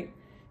spicy, right?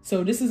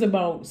 So this is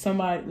about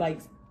somebody,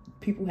 like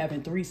people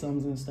having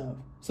threesomes and stuff.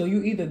 So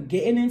you either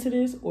getting into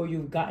this, or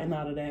you've gotten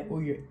out of that,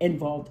 or you're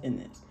involved in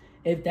this.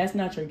 If that's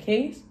not your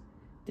case,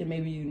 then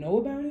maybe you know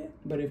about it.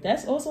 But if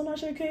that's also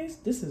not your case,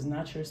 this is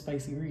not your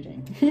spicy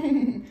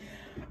reading.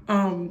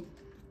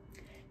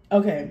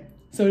 Okay,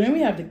 so then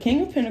we have the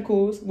King of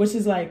Pentacles, which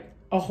is like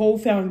a whole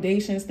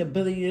foundation,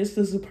 stability. This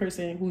is the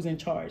person who's in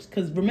charge.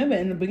 Because remember,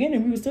 in the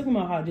beginning, we was talking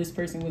about how this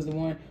person was the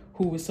one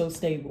who was so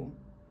stable.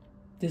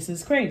 This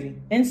is crazy,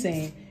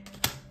 insane.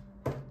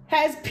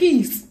 Has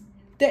peace.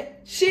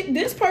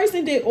 This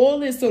person did all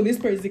this so this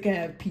person can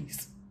have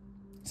peace.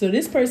 So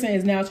this person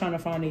is now trying to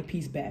find their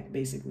peace back,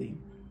 basically.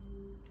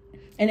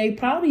 And they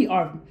probably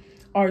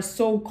are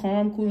so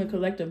calm, cool, and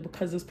collective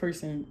because this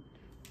person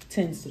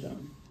tends to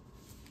them.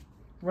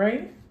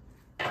 Right?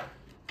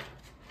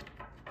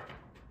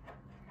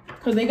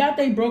 Because they got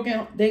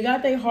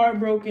their heart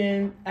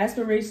broken,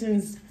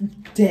 aspirations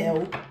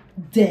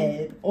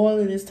dead, all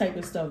of this type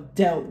of stuff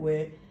dealt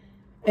with.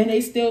 And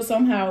they still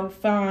somehow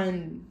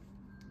find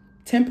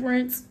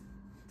temperance,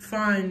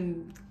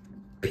 find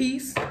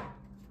peace,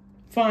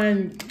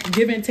 find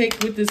give and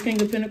take with this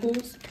King of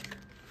Pentacles.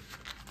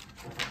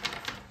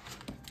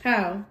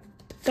 How?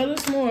 Tell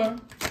us more.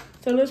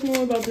 Tell us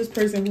more about this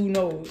person who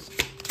knows.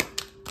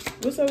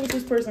 What's up with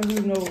this person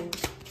who knows?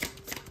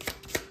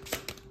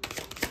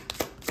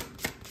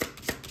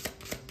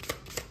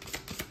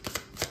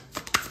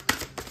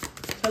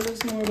 Tell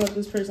us more about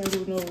this person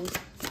who knows.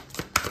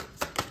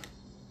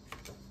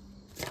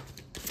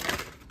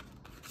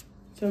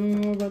 Tell me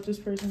more about this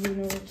person who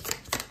knows.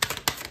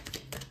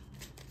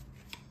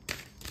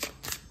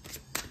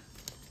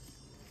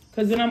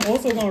 Because then I'm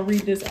also going to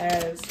read this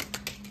as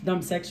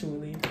them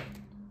sexually.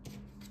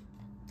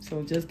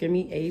 So just give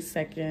me a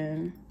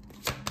second.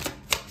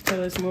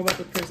 Tell us more about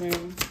the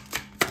person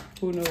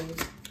who knows.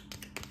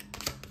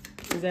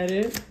 Is that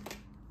it?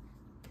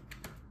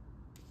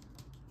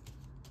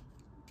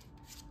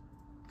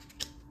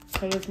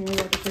 Tell us more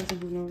about the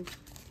person who knows.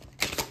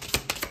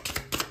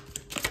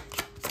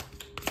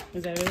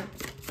 Is that it?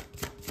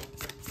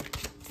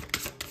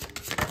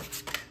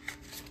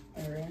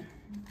 All right.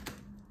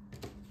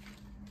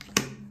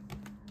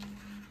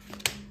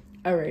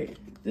 All right.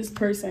 This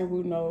person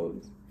who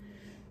knows.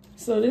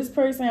 So this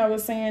person, I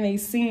was saying, they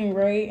seen,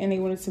 right? And they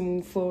wanted to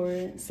move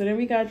forward. So then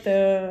we got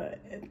the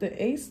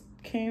ace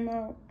came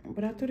out.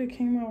 But I thought it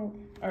came out.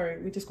 All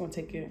right, we're just going to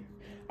take it.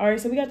 All right,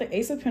 so we got the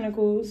Ace of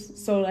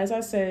Pentacles. So as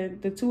I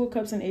said, the Two of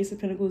Cups and Ace of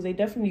Pentacles, they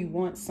definitely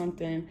want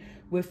something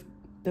with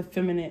the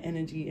feminine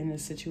energy in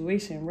this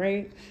situation,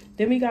 right?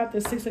 Then we got the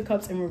Six of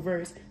Cups in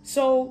reverse.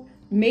 So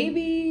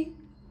maybe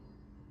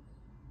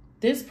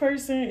this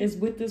person is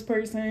with this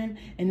person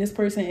and this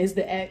person is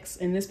the ex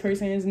and this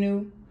person is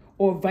new,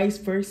 or vice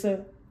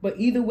versa. But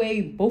either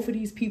way, both of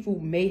these people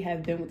may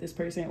have been with this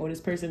person, or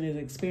this person is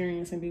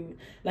experiencing being.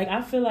 Like,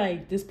 I feel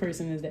like this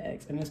person is the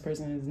ex and this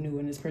person is new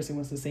and this person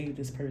wants to save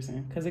this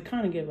person. Because it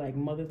kind of gives like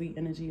motherly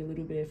energy a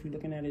little bit if you're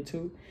looking at it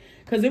too.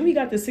 Because then we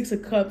got the Six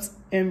of Cups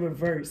in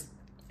reverse.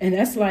 And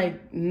that's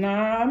like,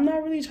 nah, I'm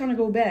not really trying to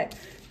go back.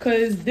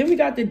 Because then we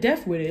got the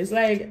Death with it. It's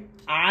like,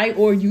 I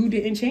or you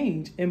didn't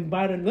change. And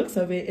by the looks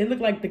of it, it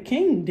looked like the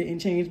king didn't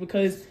change,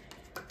 because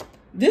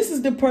this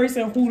is the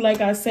person who,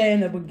 like I said in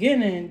the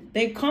beginning,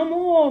 they come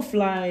off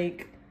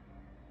like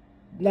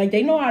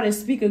they know how to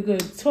speak a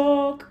good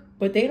talk,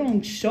 but they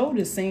don't show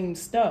the same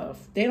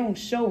stuff. They don't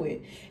show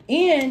it.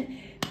 And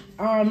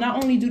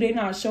not only do they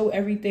not show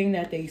everything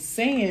that they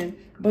saying,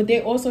 but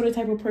they're also the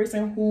type of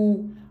person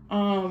who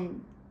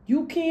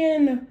you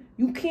can't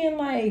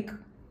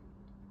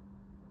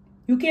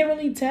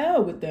really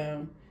tell with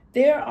them.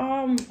 They're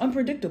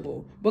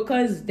unpredictable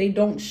because they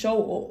don't show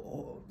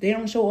all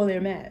their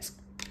masks.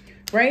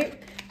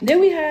 Right? Then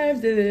we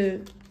have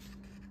the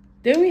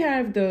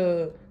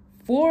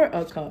Four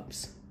of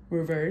Cups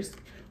reversed,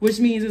 which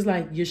means it's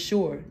like you're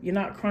sure. You're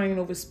not crying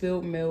over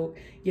spilled milk.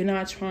 You're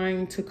not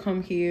trying to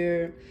come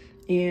here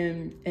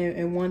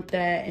and want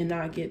that and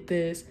not get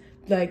this.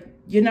 Like,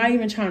 you're not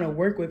even trying to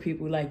work with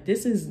people. Like,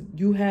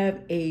 you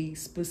have a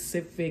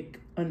specific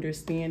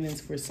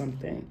understandings for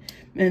something.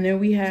 And then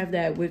we have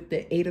that with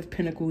the Eight of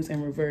Pentacles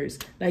in reverse.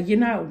 Like, you're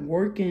not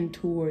working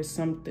towards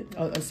something,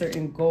 a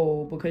certain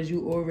goal, because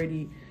you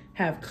already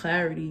have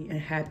clarity and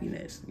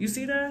happiness. You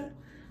see that?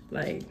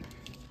 Like,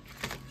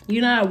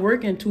 you're not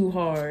working too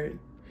hard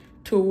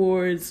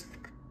towards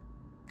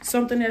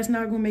something that's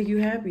not going to make you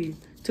happy,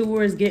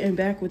 towards getting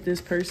back with this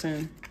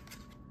person.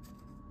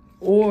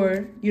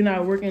 Or you're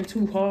not working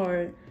too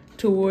hard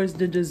towards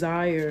the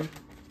desire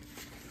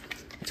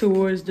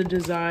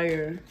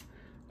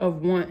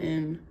of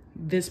wanting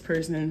this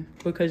person,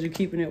 because you're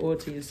keeping it all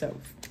to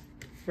yourself,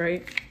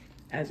 right?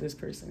 As this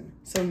person.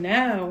 So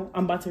now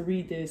I'm about to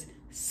read this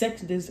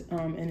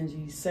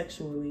energy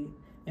sexually,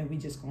 and we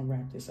just gonna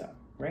wrap this up,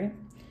 right?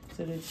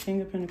 So the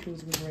King of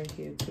Pentacles was right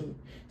here too.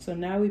 So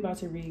now we about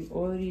to read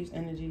all of these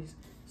energies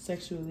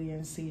sexually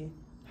and see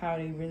how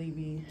they really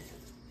be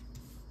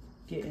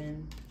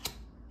getting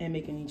and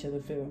making each other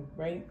feel,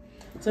 right?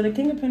 So the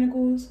King of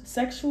Pentacles,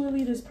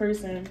 sexually, this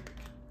person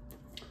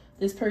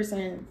is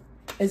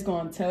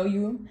going to tell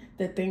you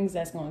the things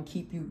that's going to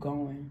keep you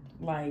going.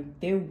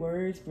 Like, their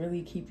words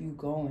really keep you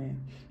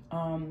going.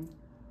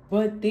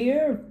 But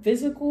their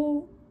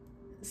physical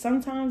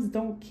sometimes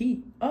don't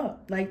keep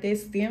up. Like, their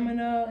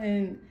stamina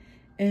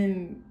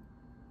and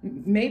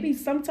maybe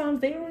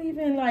sometimes they don't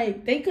even,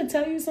 like, they could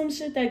tell you some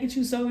shit that gets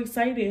you so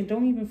excited and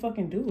don't even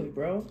fucking do it,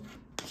 bro.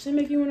 Should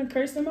make you want to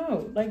curse them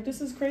out. Like, this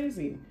is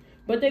crazy.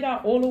 But they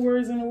got all the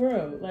words in the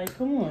world. Like,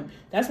 come on.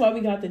 That's why we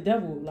got the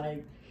devil.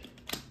 Like,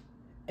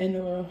 and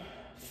the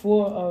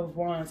Four of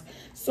Wands.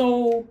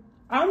 So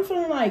I'm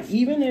feeling like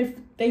even if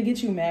they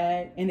get you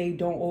mad and they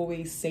don't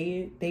always say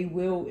it, they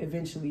will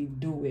eventually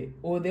do it.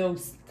 Or they'll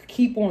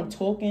keep on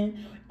talking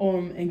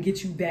and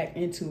get you back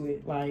into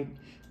it. Like,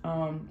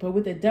 but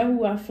with the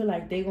devil, I feel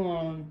like they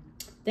gonna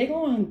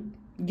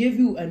give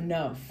you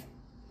enough.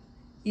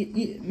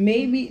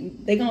 Maybe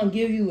they're going to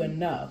give you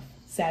enough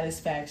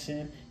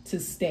satisfaction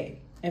to stay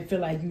and feel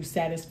like you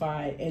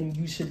satisfied and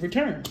you should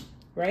return,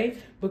 right?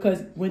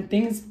 Because when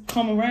things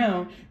come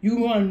around, you're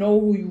going to know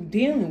who you're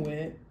dealing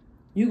with.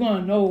 You're going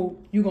to know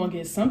you're going to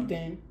get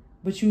something,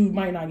 but you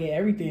might not get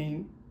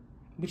everything.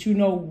 But you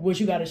know what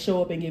you got to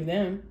show up and give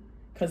them,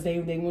 because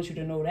they want you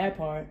to know that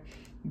part.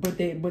 But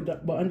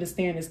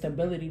understand the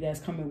stability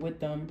that's coming with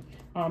them.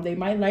 They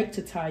might like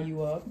to tie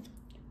you up.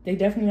 They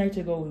definitely like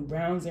to go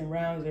rounds and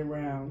rounds and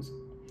rounds.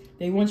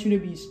 They want you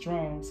to be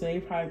strong, so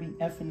they probably be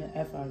effing the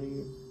F out of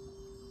you.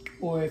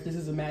 Or if this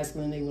is a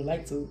masculine, they would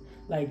like to.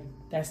 Like,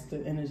 that's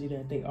the energy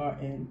that they are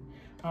in.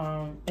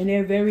 And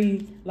they're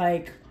very,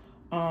 like,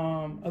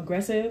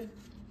 aggressive.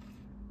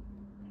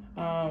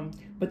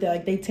 But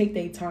they take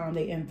their time,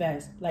 they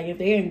invest. Like, if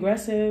they're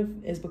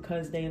aggressive, it's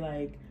because they,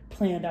 like,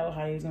 planned out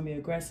how he's gonna be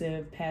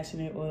aggressive,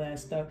 passionate, all that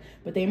stuff.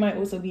 But they might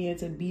also be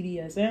into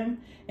BDSM,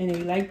 and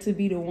they like to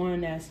be the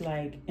one that's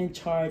like in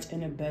charge in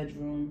the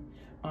bedroom,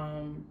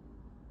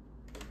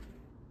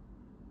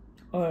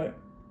 or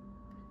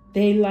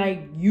they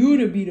like you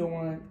to be the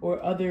one,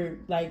 or other,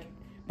 like,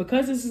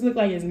 because this look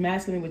like it's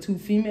masculine with two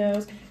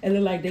females, it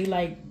look like they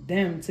like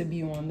them to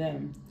be on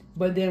them.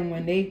 But then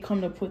when they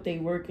come to put their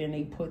work in,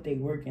 they put their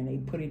work in, they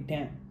put it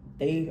down.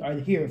 They are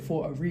here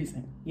for a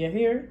reason. You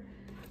hear?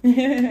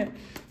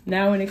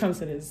 Now when it comes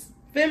to this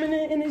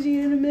feminine energy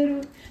in the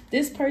middle,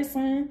 this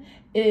person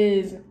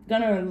is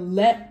gonna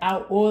let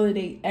out all of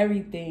their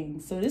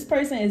everything. So this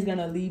person is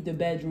gonna leave the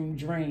bedroom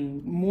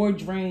drained, more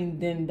drained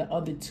than the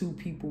other two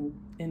people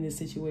in this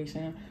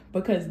situation,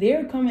 because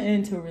they're coming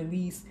in to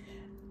release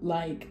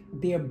like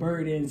their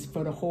burdens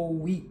for the whole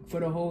week,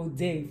 for the whole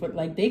day. For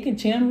like, they can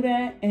channel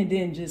that and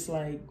then just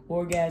like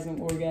orgasm.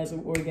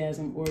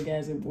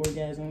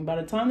 By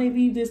the time they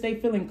leave this, they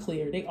feeling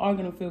clear. They are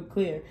gonna feel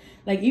clear.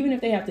 Like, even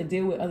if they have to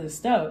deal with other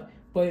stuff,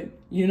 but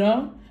you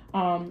know,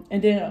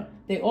 And then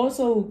they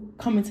also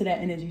come into that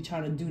energy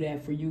trying to do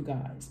that for you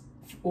guys.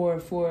 Or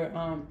for,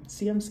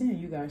 see, I'm saying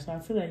you guys, so I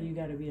feel like you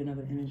got to be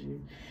another energy.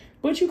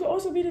 But you could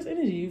also be this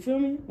energy, you feel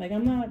me? Like,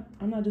 I'm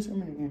not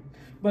discriminating.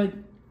 But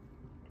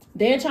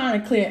they're trying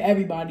to clear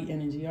everybody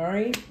energy, all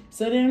right?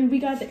 So then we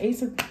got the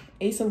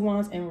Ace of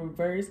Wands in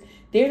reverse.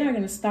 They're not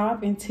going to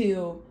stop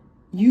until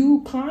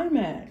you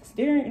climax.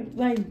 They're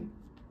like,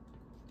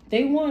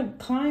 they want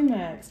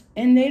climax,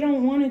 and they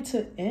don't want it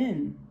to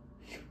end.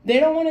 They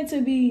don't want it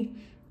to be,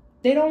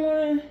 they don't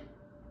want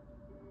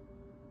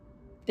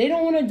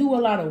to do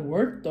a lot of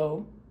work,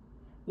 though.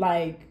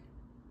 Like,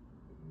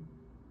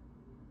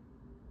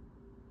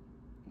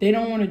 they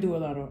don't want to do a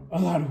lot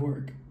of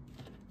work.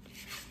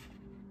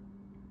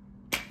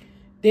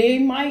 They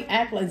might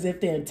act as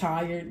if they're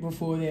tired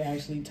before they're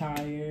actually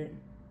tired.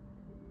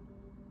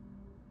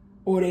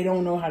 Or they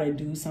don't know how to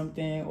do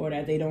something, or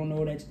that they don't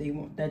know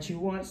that you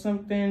want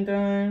something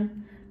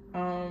done.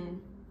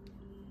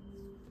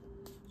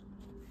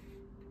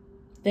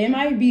 They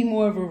might be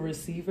more of a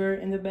receiver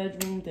in the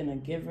bedroom than a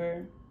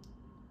giver.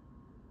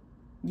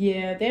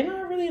 Yeah, they're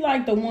not really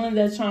like the one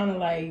that's trying to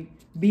like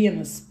be in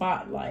the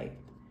spotlight,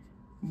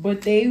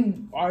 but they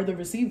are the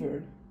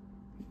receiver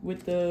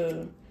with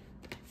the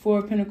Four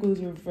of Pentacles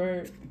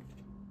reverse.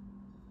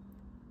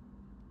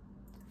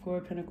 Four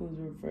of Pentacles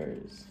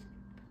reverse.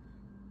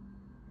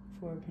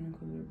 Four of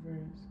Pentacles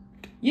reverse.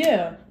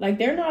 Yeah, like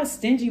they're not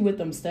stingy with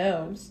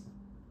themselves,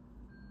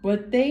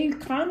 but they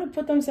kind of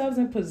put themselves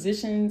in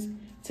positions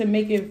to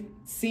make it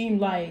seem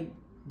like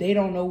they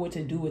don't know what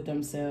to do with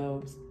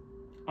themselves,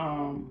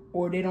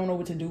 or they don't know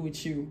what to do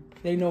with you.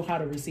 They know how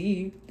to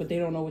receive, but they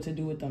don't know what to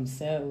do with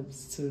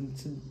themselves. To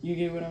you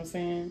get what I'm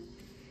saying?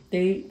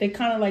 They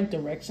kind of like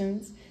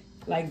directions.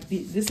 Like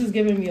this is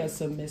giving me a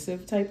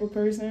submissive type of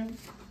person.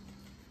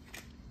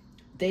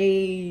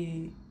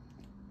 They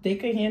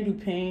can handle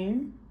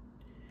pain.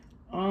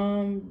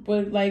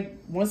 But like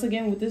once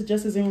again with this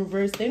Justice in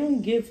reverse, they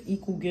don't give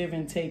equal give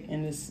and take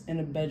in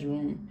the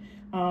bedroom.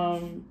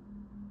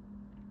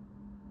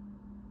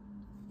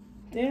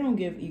 They don't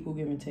give equal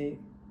give and take.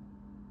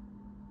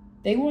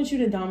 They want you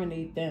to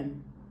dominate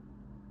them.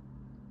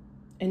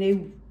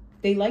 And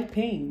they like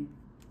pain.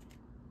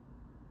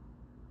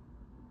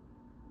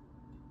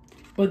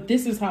 But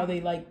this is how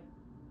they like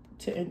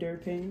to endure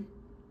pain.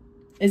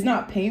 It's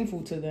not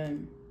painful to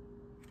them.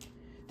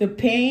 The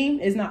pain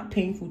is not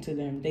painful to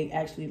them. They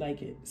actually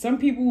like it. Some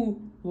people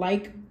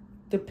like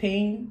the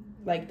pain,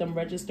 like them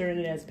registering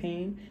it as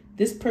pain.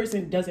 This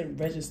person doesn't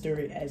register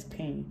it as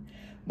pain.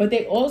 But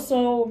they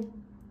also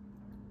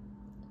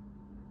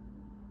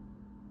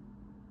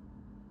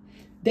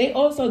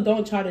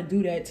don't try to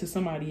do that to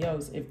somebody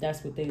else if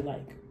that's what they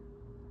like.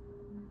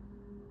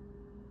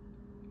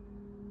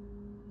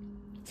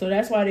 So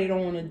that's why they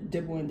don't want to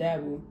dibble and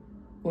dabble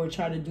or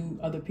try to do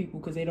other people,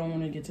 because they don't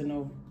want to get to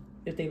know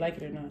if they like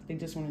it or not. They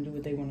just want to do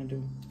what they want to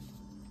do.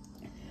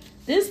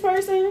 This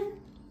person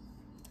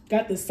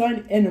got the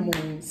sun and the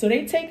moon. So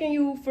they taking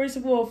you, first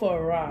of all, for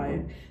a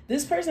ride.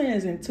 This person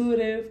is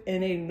intuitive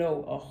and they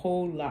know a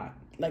whole lot.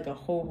 Like a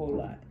whole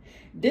lot.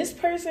 This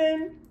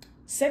person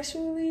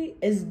sexually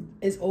is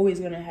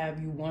always going to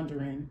have you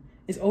wondering.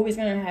 It's always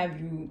going to have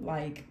you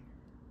like,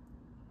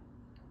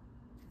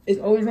 it's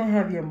always going to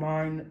have your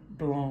mind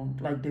blown.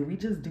 Like, did we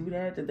just do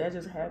that? Did that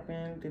just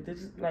happen? Did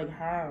this just, like,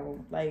 how?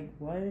 Like,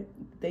 what?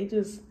 They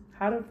just,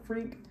 how the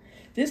freak?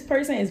 This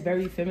person is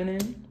very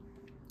feminine.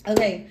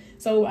 Okay,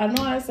 so I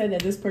know I said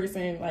that this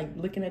person, like,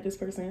 looking at this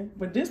person,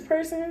 but this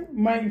person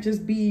might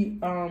just be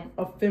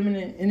a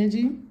feminine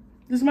energy.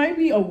 This might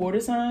be a water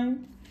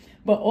sign,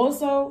 but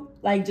also,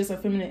 like, just a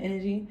feminine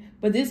energy.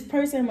 But this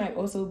person might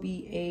also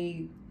be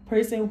a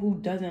person who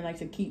doesn't like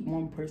to keep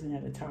one person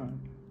at a time.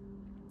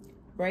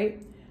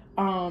 Right?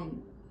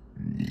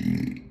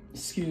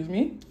 Excuse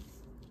me.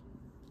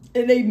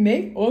 And they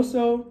may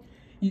also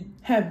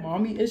have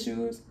mommy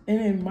issues,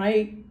 and it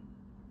might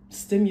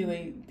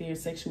stimulate their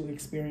sexual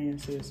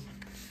experiences.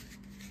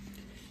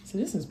 So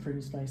this is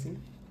pretty spicy,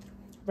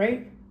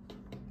 right?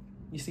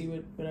 You see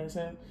what I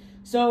said?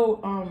 So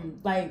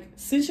like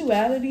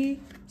sensuality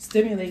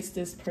stimulates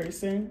this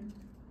person,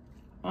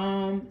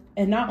 and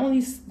not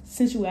only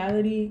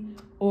sensuality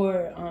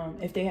or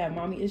if they have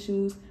mommy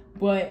issues,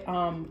 but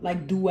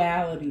like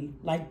duality.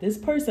 Like this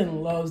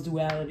person loves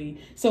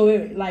duality. So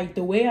like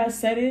the way I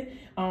said it,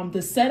 the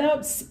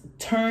setups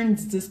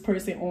turns this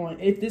person on.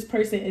 If this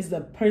person is the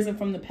person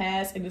from the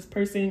past and this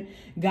person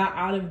got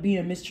out of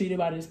being mistreated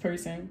by this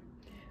person,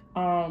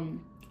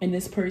 and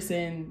this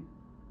person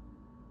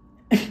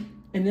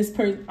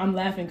I'm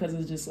laughing because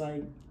it's just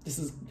like this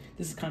is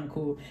kind of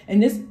cool.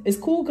 And this is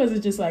cool because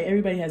it's just like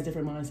everybody has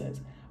different mindsets.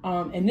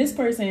 And this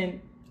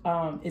person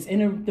is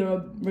in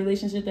the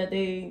relationship that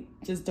they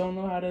just don't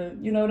know how to,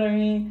 you know what I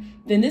mean?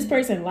 Then this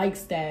person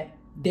likes that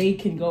they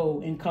can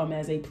go and come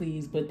as they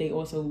please, but they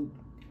also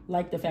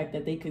like the fact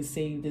that they could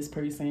save this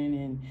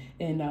person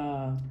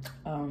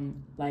and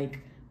like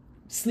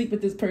sleep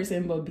with this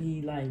person, but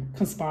be like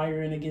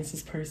conspiring against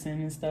this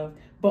person and stuff.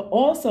 But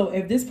also,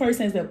 if this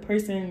person is the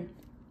person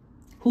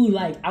who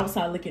like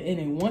outside looking in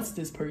and wants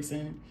this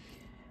person,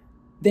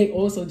 they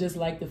also just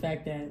like the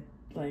fact that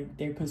like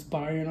they're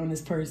conspiring on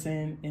this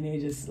person and they're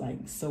just like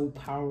so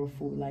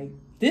powerful. Like,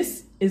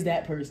 this is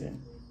that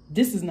person.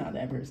 This is not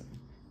that person.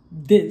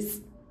 This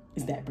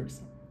is that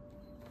person.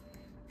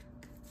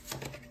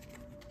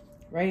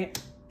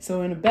 Right?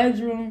 So in the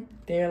bedroom,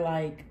 they're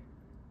like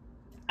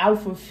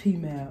alpha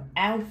female,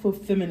 alpha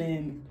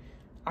feminine.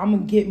 I'm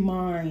gonna get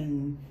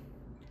mine,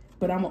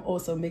 but I'm gonna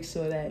also make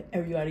sure that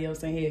everybody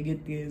else in here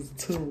get theirs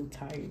too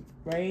type,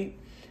 right?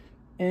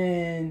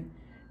 And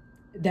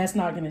that's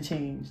not gonna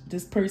change.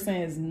 This person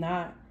is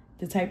not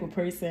the type of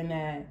person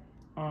that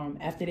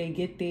after they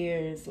get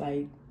theirs,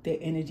 like their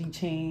energy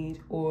change,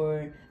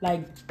 or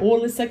like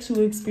all the sexual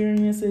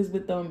experiences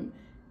with them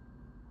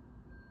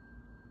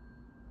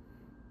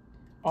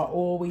are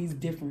always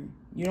different.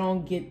 You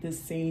don't get the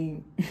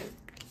same.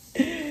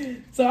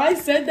 So I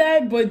said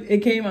that, but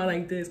it came out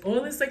like this.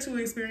 All the sexual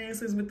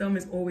experiences with them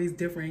is always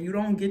different. You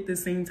don't get the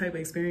same type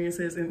of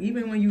experiences. And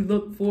even when you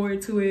look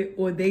forward to it,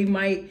 or they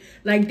might,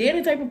 like, they're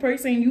the type of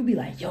person you be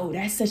like, yo,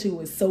 that session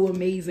was so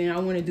amazing, I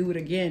want to do it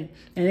again.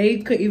 And they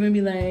could even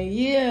be like,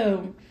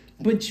 yeah,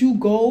 but you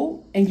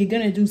go and you're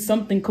going to do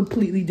something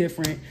completely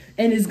different.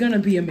 And it's going to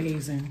be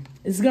amazing.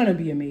 It's going to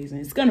be amazing.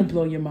 It's going to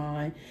blow your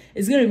mind.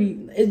 It's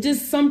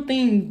just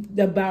something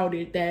about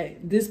it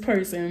that this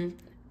person,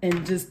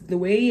 and just the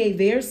way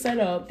they're set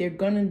up, they're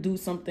going to do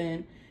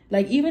something.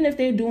 Like, even if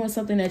they're doing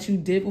something that you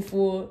did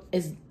before,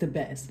 it's the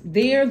best.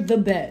 They're the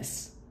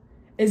best.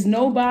 It's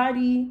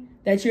nobody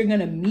that you're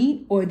going to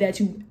meet or that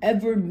you've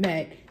ever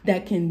met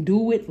that can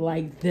do it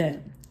like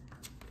them.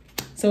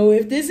 So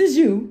if this is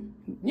you,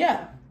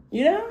 yeah,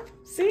 you know,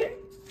 see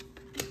it?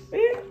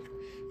 Yeah.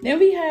 Then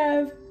we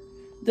have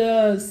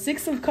the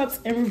 6 of Cups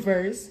in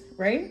reverse,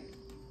 right?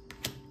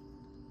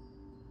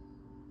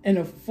 And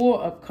the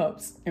 4 of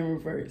Cups in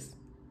reverse.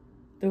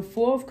 The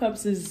 4 of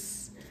Cups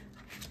is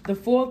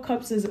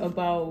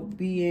about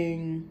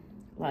being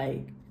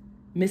like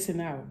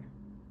missing out.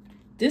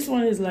 This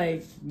one is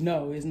like,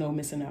 no, it's no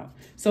missing out.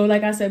 So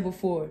like I said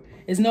before,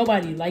 it's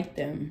nobody like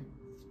them,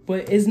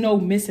 but it's no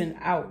missing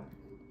out.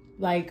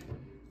 Like,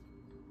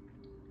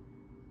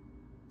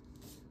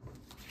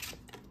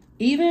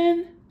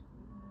 even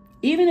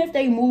if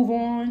they move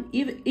on,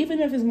 even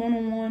if it's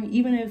one-on-one,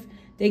 even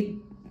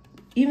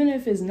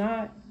if it's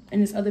not and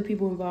there's other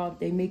people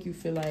involved, they make you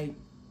feel like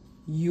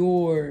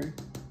you're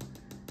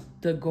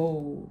the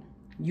goal,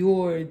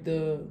 you're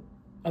the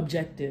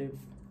objective.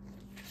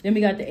 Then we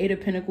got the 8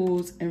 of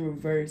Pentacles in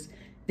reverse.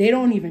 They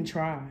don't even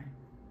try.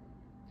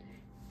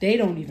 They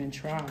don't even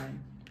try.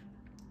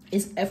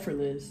 It's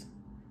effortless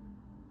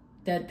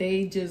that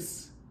they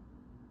just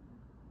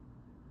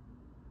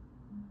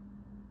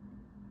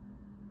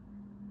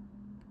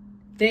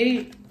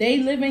they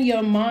live in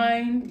your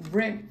mind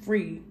rent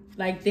free.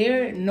 Like,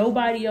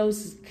 nobody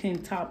else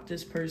can top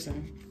this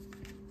person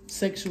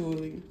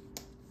sexually.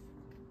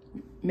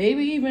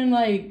 Maybe even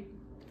like,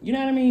 you know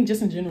what I mean?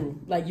 Just in general.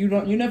 Like, you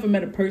never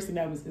met a person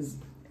that was as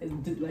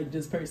like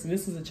this person.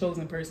 This is a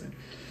chosen person.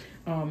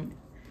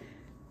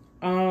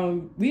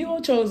 We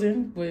all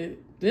chosen, but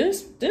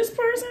this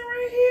person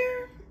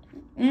right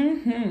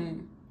here.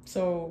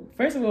 So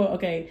first of all,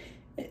 okay,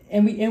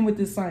 and we end with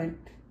this sign.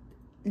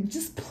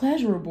 Just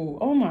pleasurable.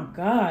 Oh my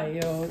God,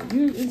 yo.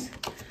 It's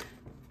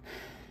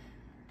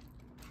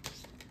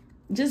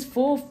just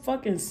full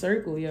fucking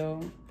circle,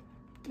 yo.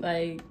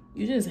 Like,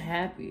 you're just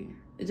happy.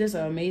 It's just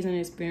an amazing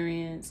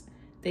experience.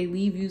 They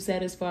leave you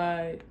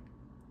satisfied,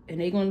 and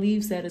they gonna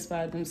leave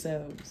satisfied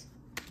themselves.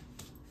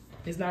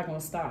 It's not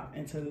gonna stop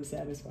until they're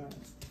satisfied.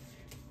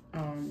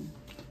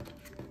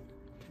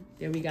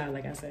 Then we got,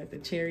 like I said, the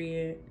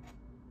Chariot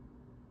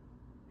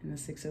and the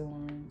 6 of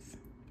Wands.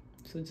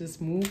 So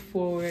just move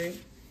forward.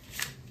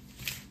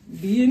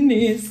 Being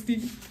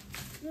nasty.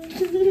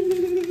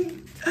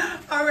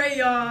 All right,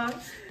 y'all.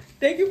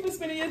 Thank you for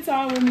spending your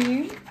time with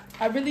me.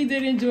 I really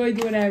did enjoy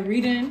doing that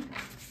reading.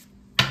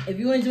 If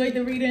you enjoyed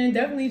the reading,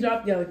 definitely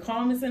drop your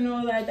comments and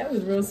all that. That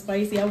was real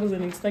spicy. I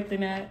wasn't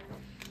expecting that.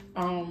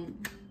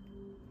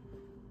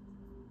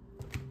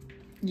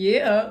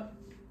 Yeah.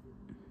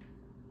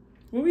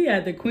 What we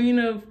had? The Queen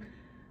of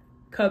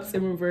Cups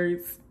in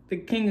reverse. The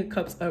King of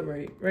Cups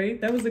upright, right?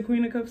 That was the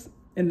Queen of Cups.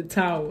 And the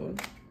Tower.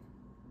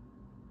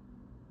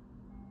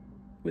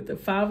 With the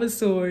 5 of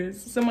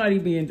Swords. Somebody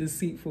being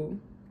deceitful.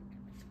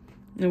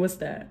 And what's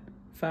that?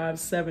 5,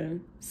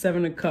 7.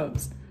 7 of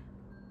Cups.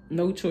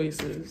 No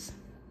choices.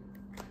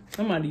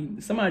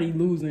 Somebody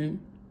losing.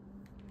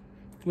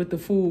 With the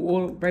Fool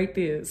all right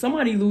there.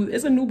 Somebody lose.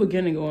 It's a new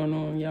beginning going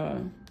on,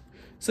 y'all.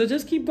 So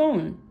just keep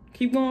going.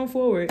 Keep going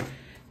forward.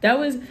 That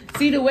was,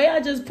 see, the way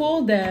I just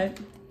pulled that,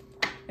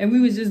 and we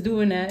was just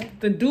doing that,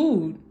 the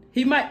dude,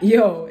 he might,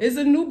 it's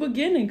a new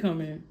beginning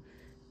coming.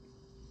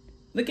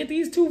 Look at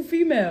these 2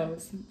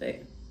 females.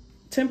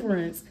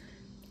 Temperance.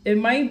 It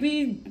might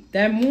be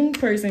that moon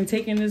person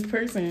taking this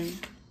person,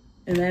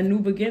 and that new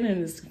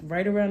beginning is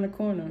right around the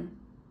corner.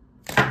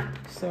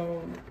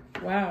 So,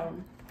 wow.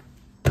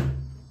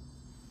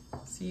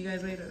 See you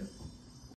guys later.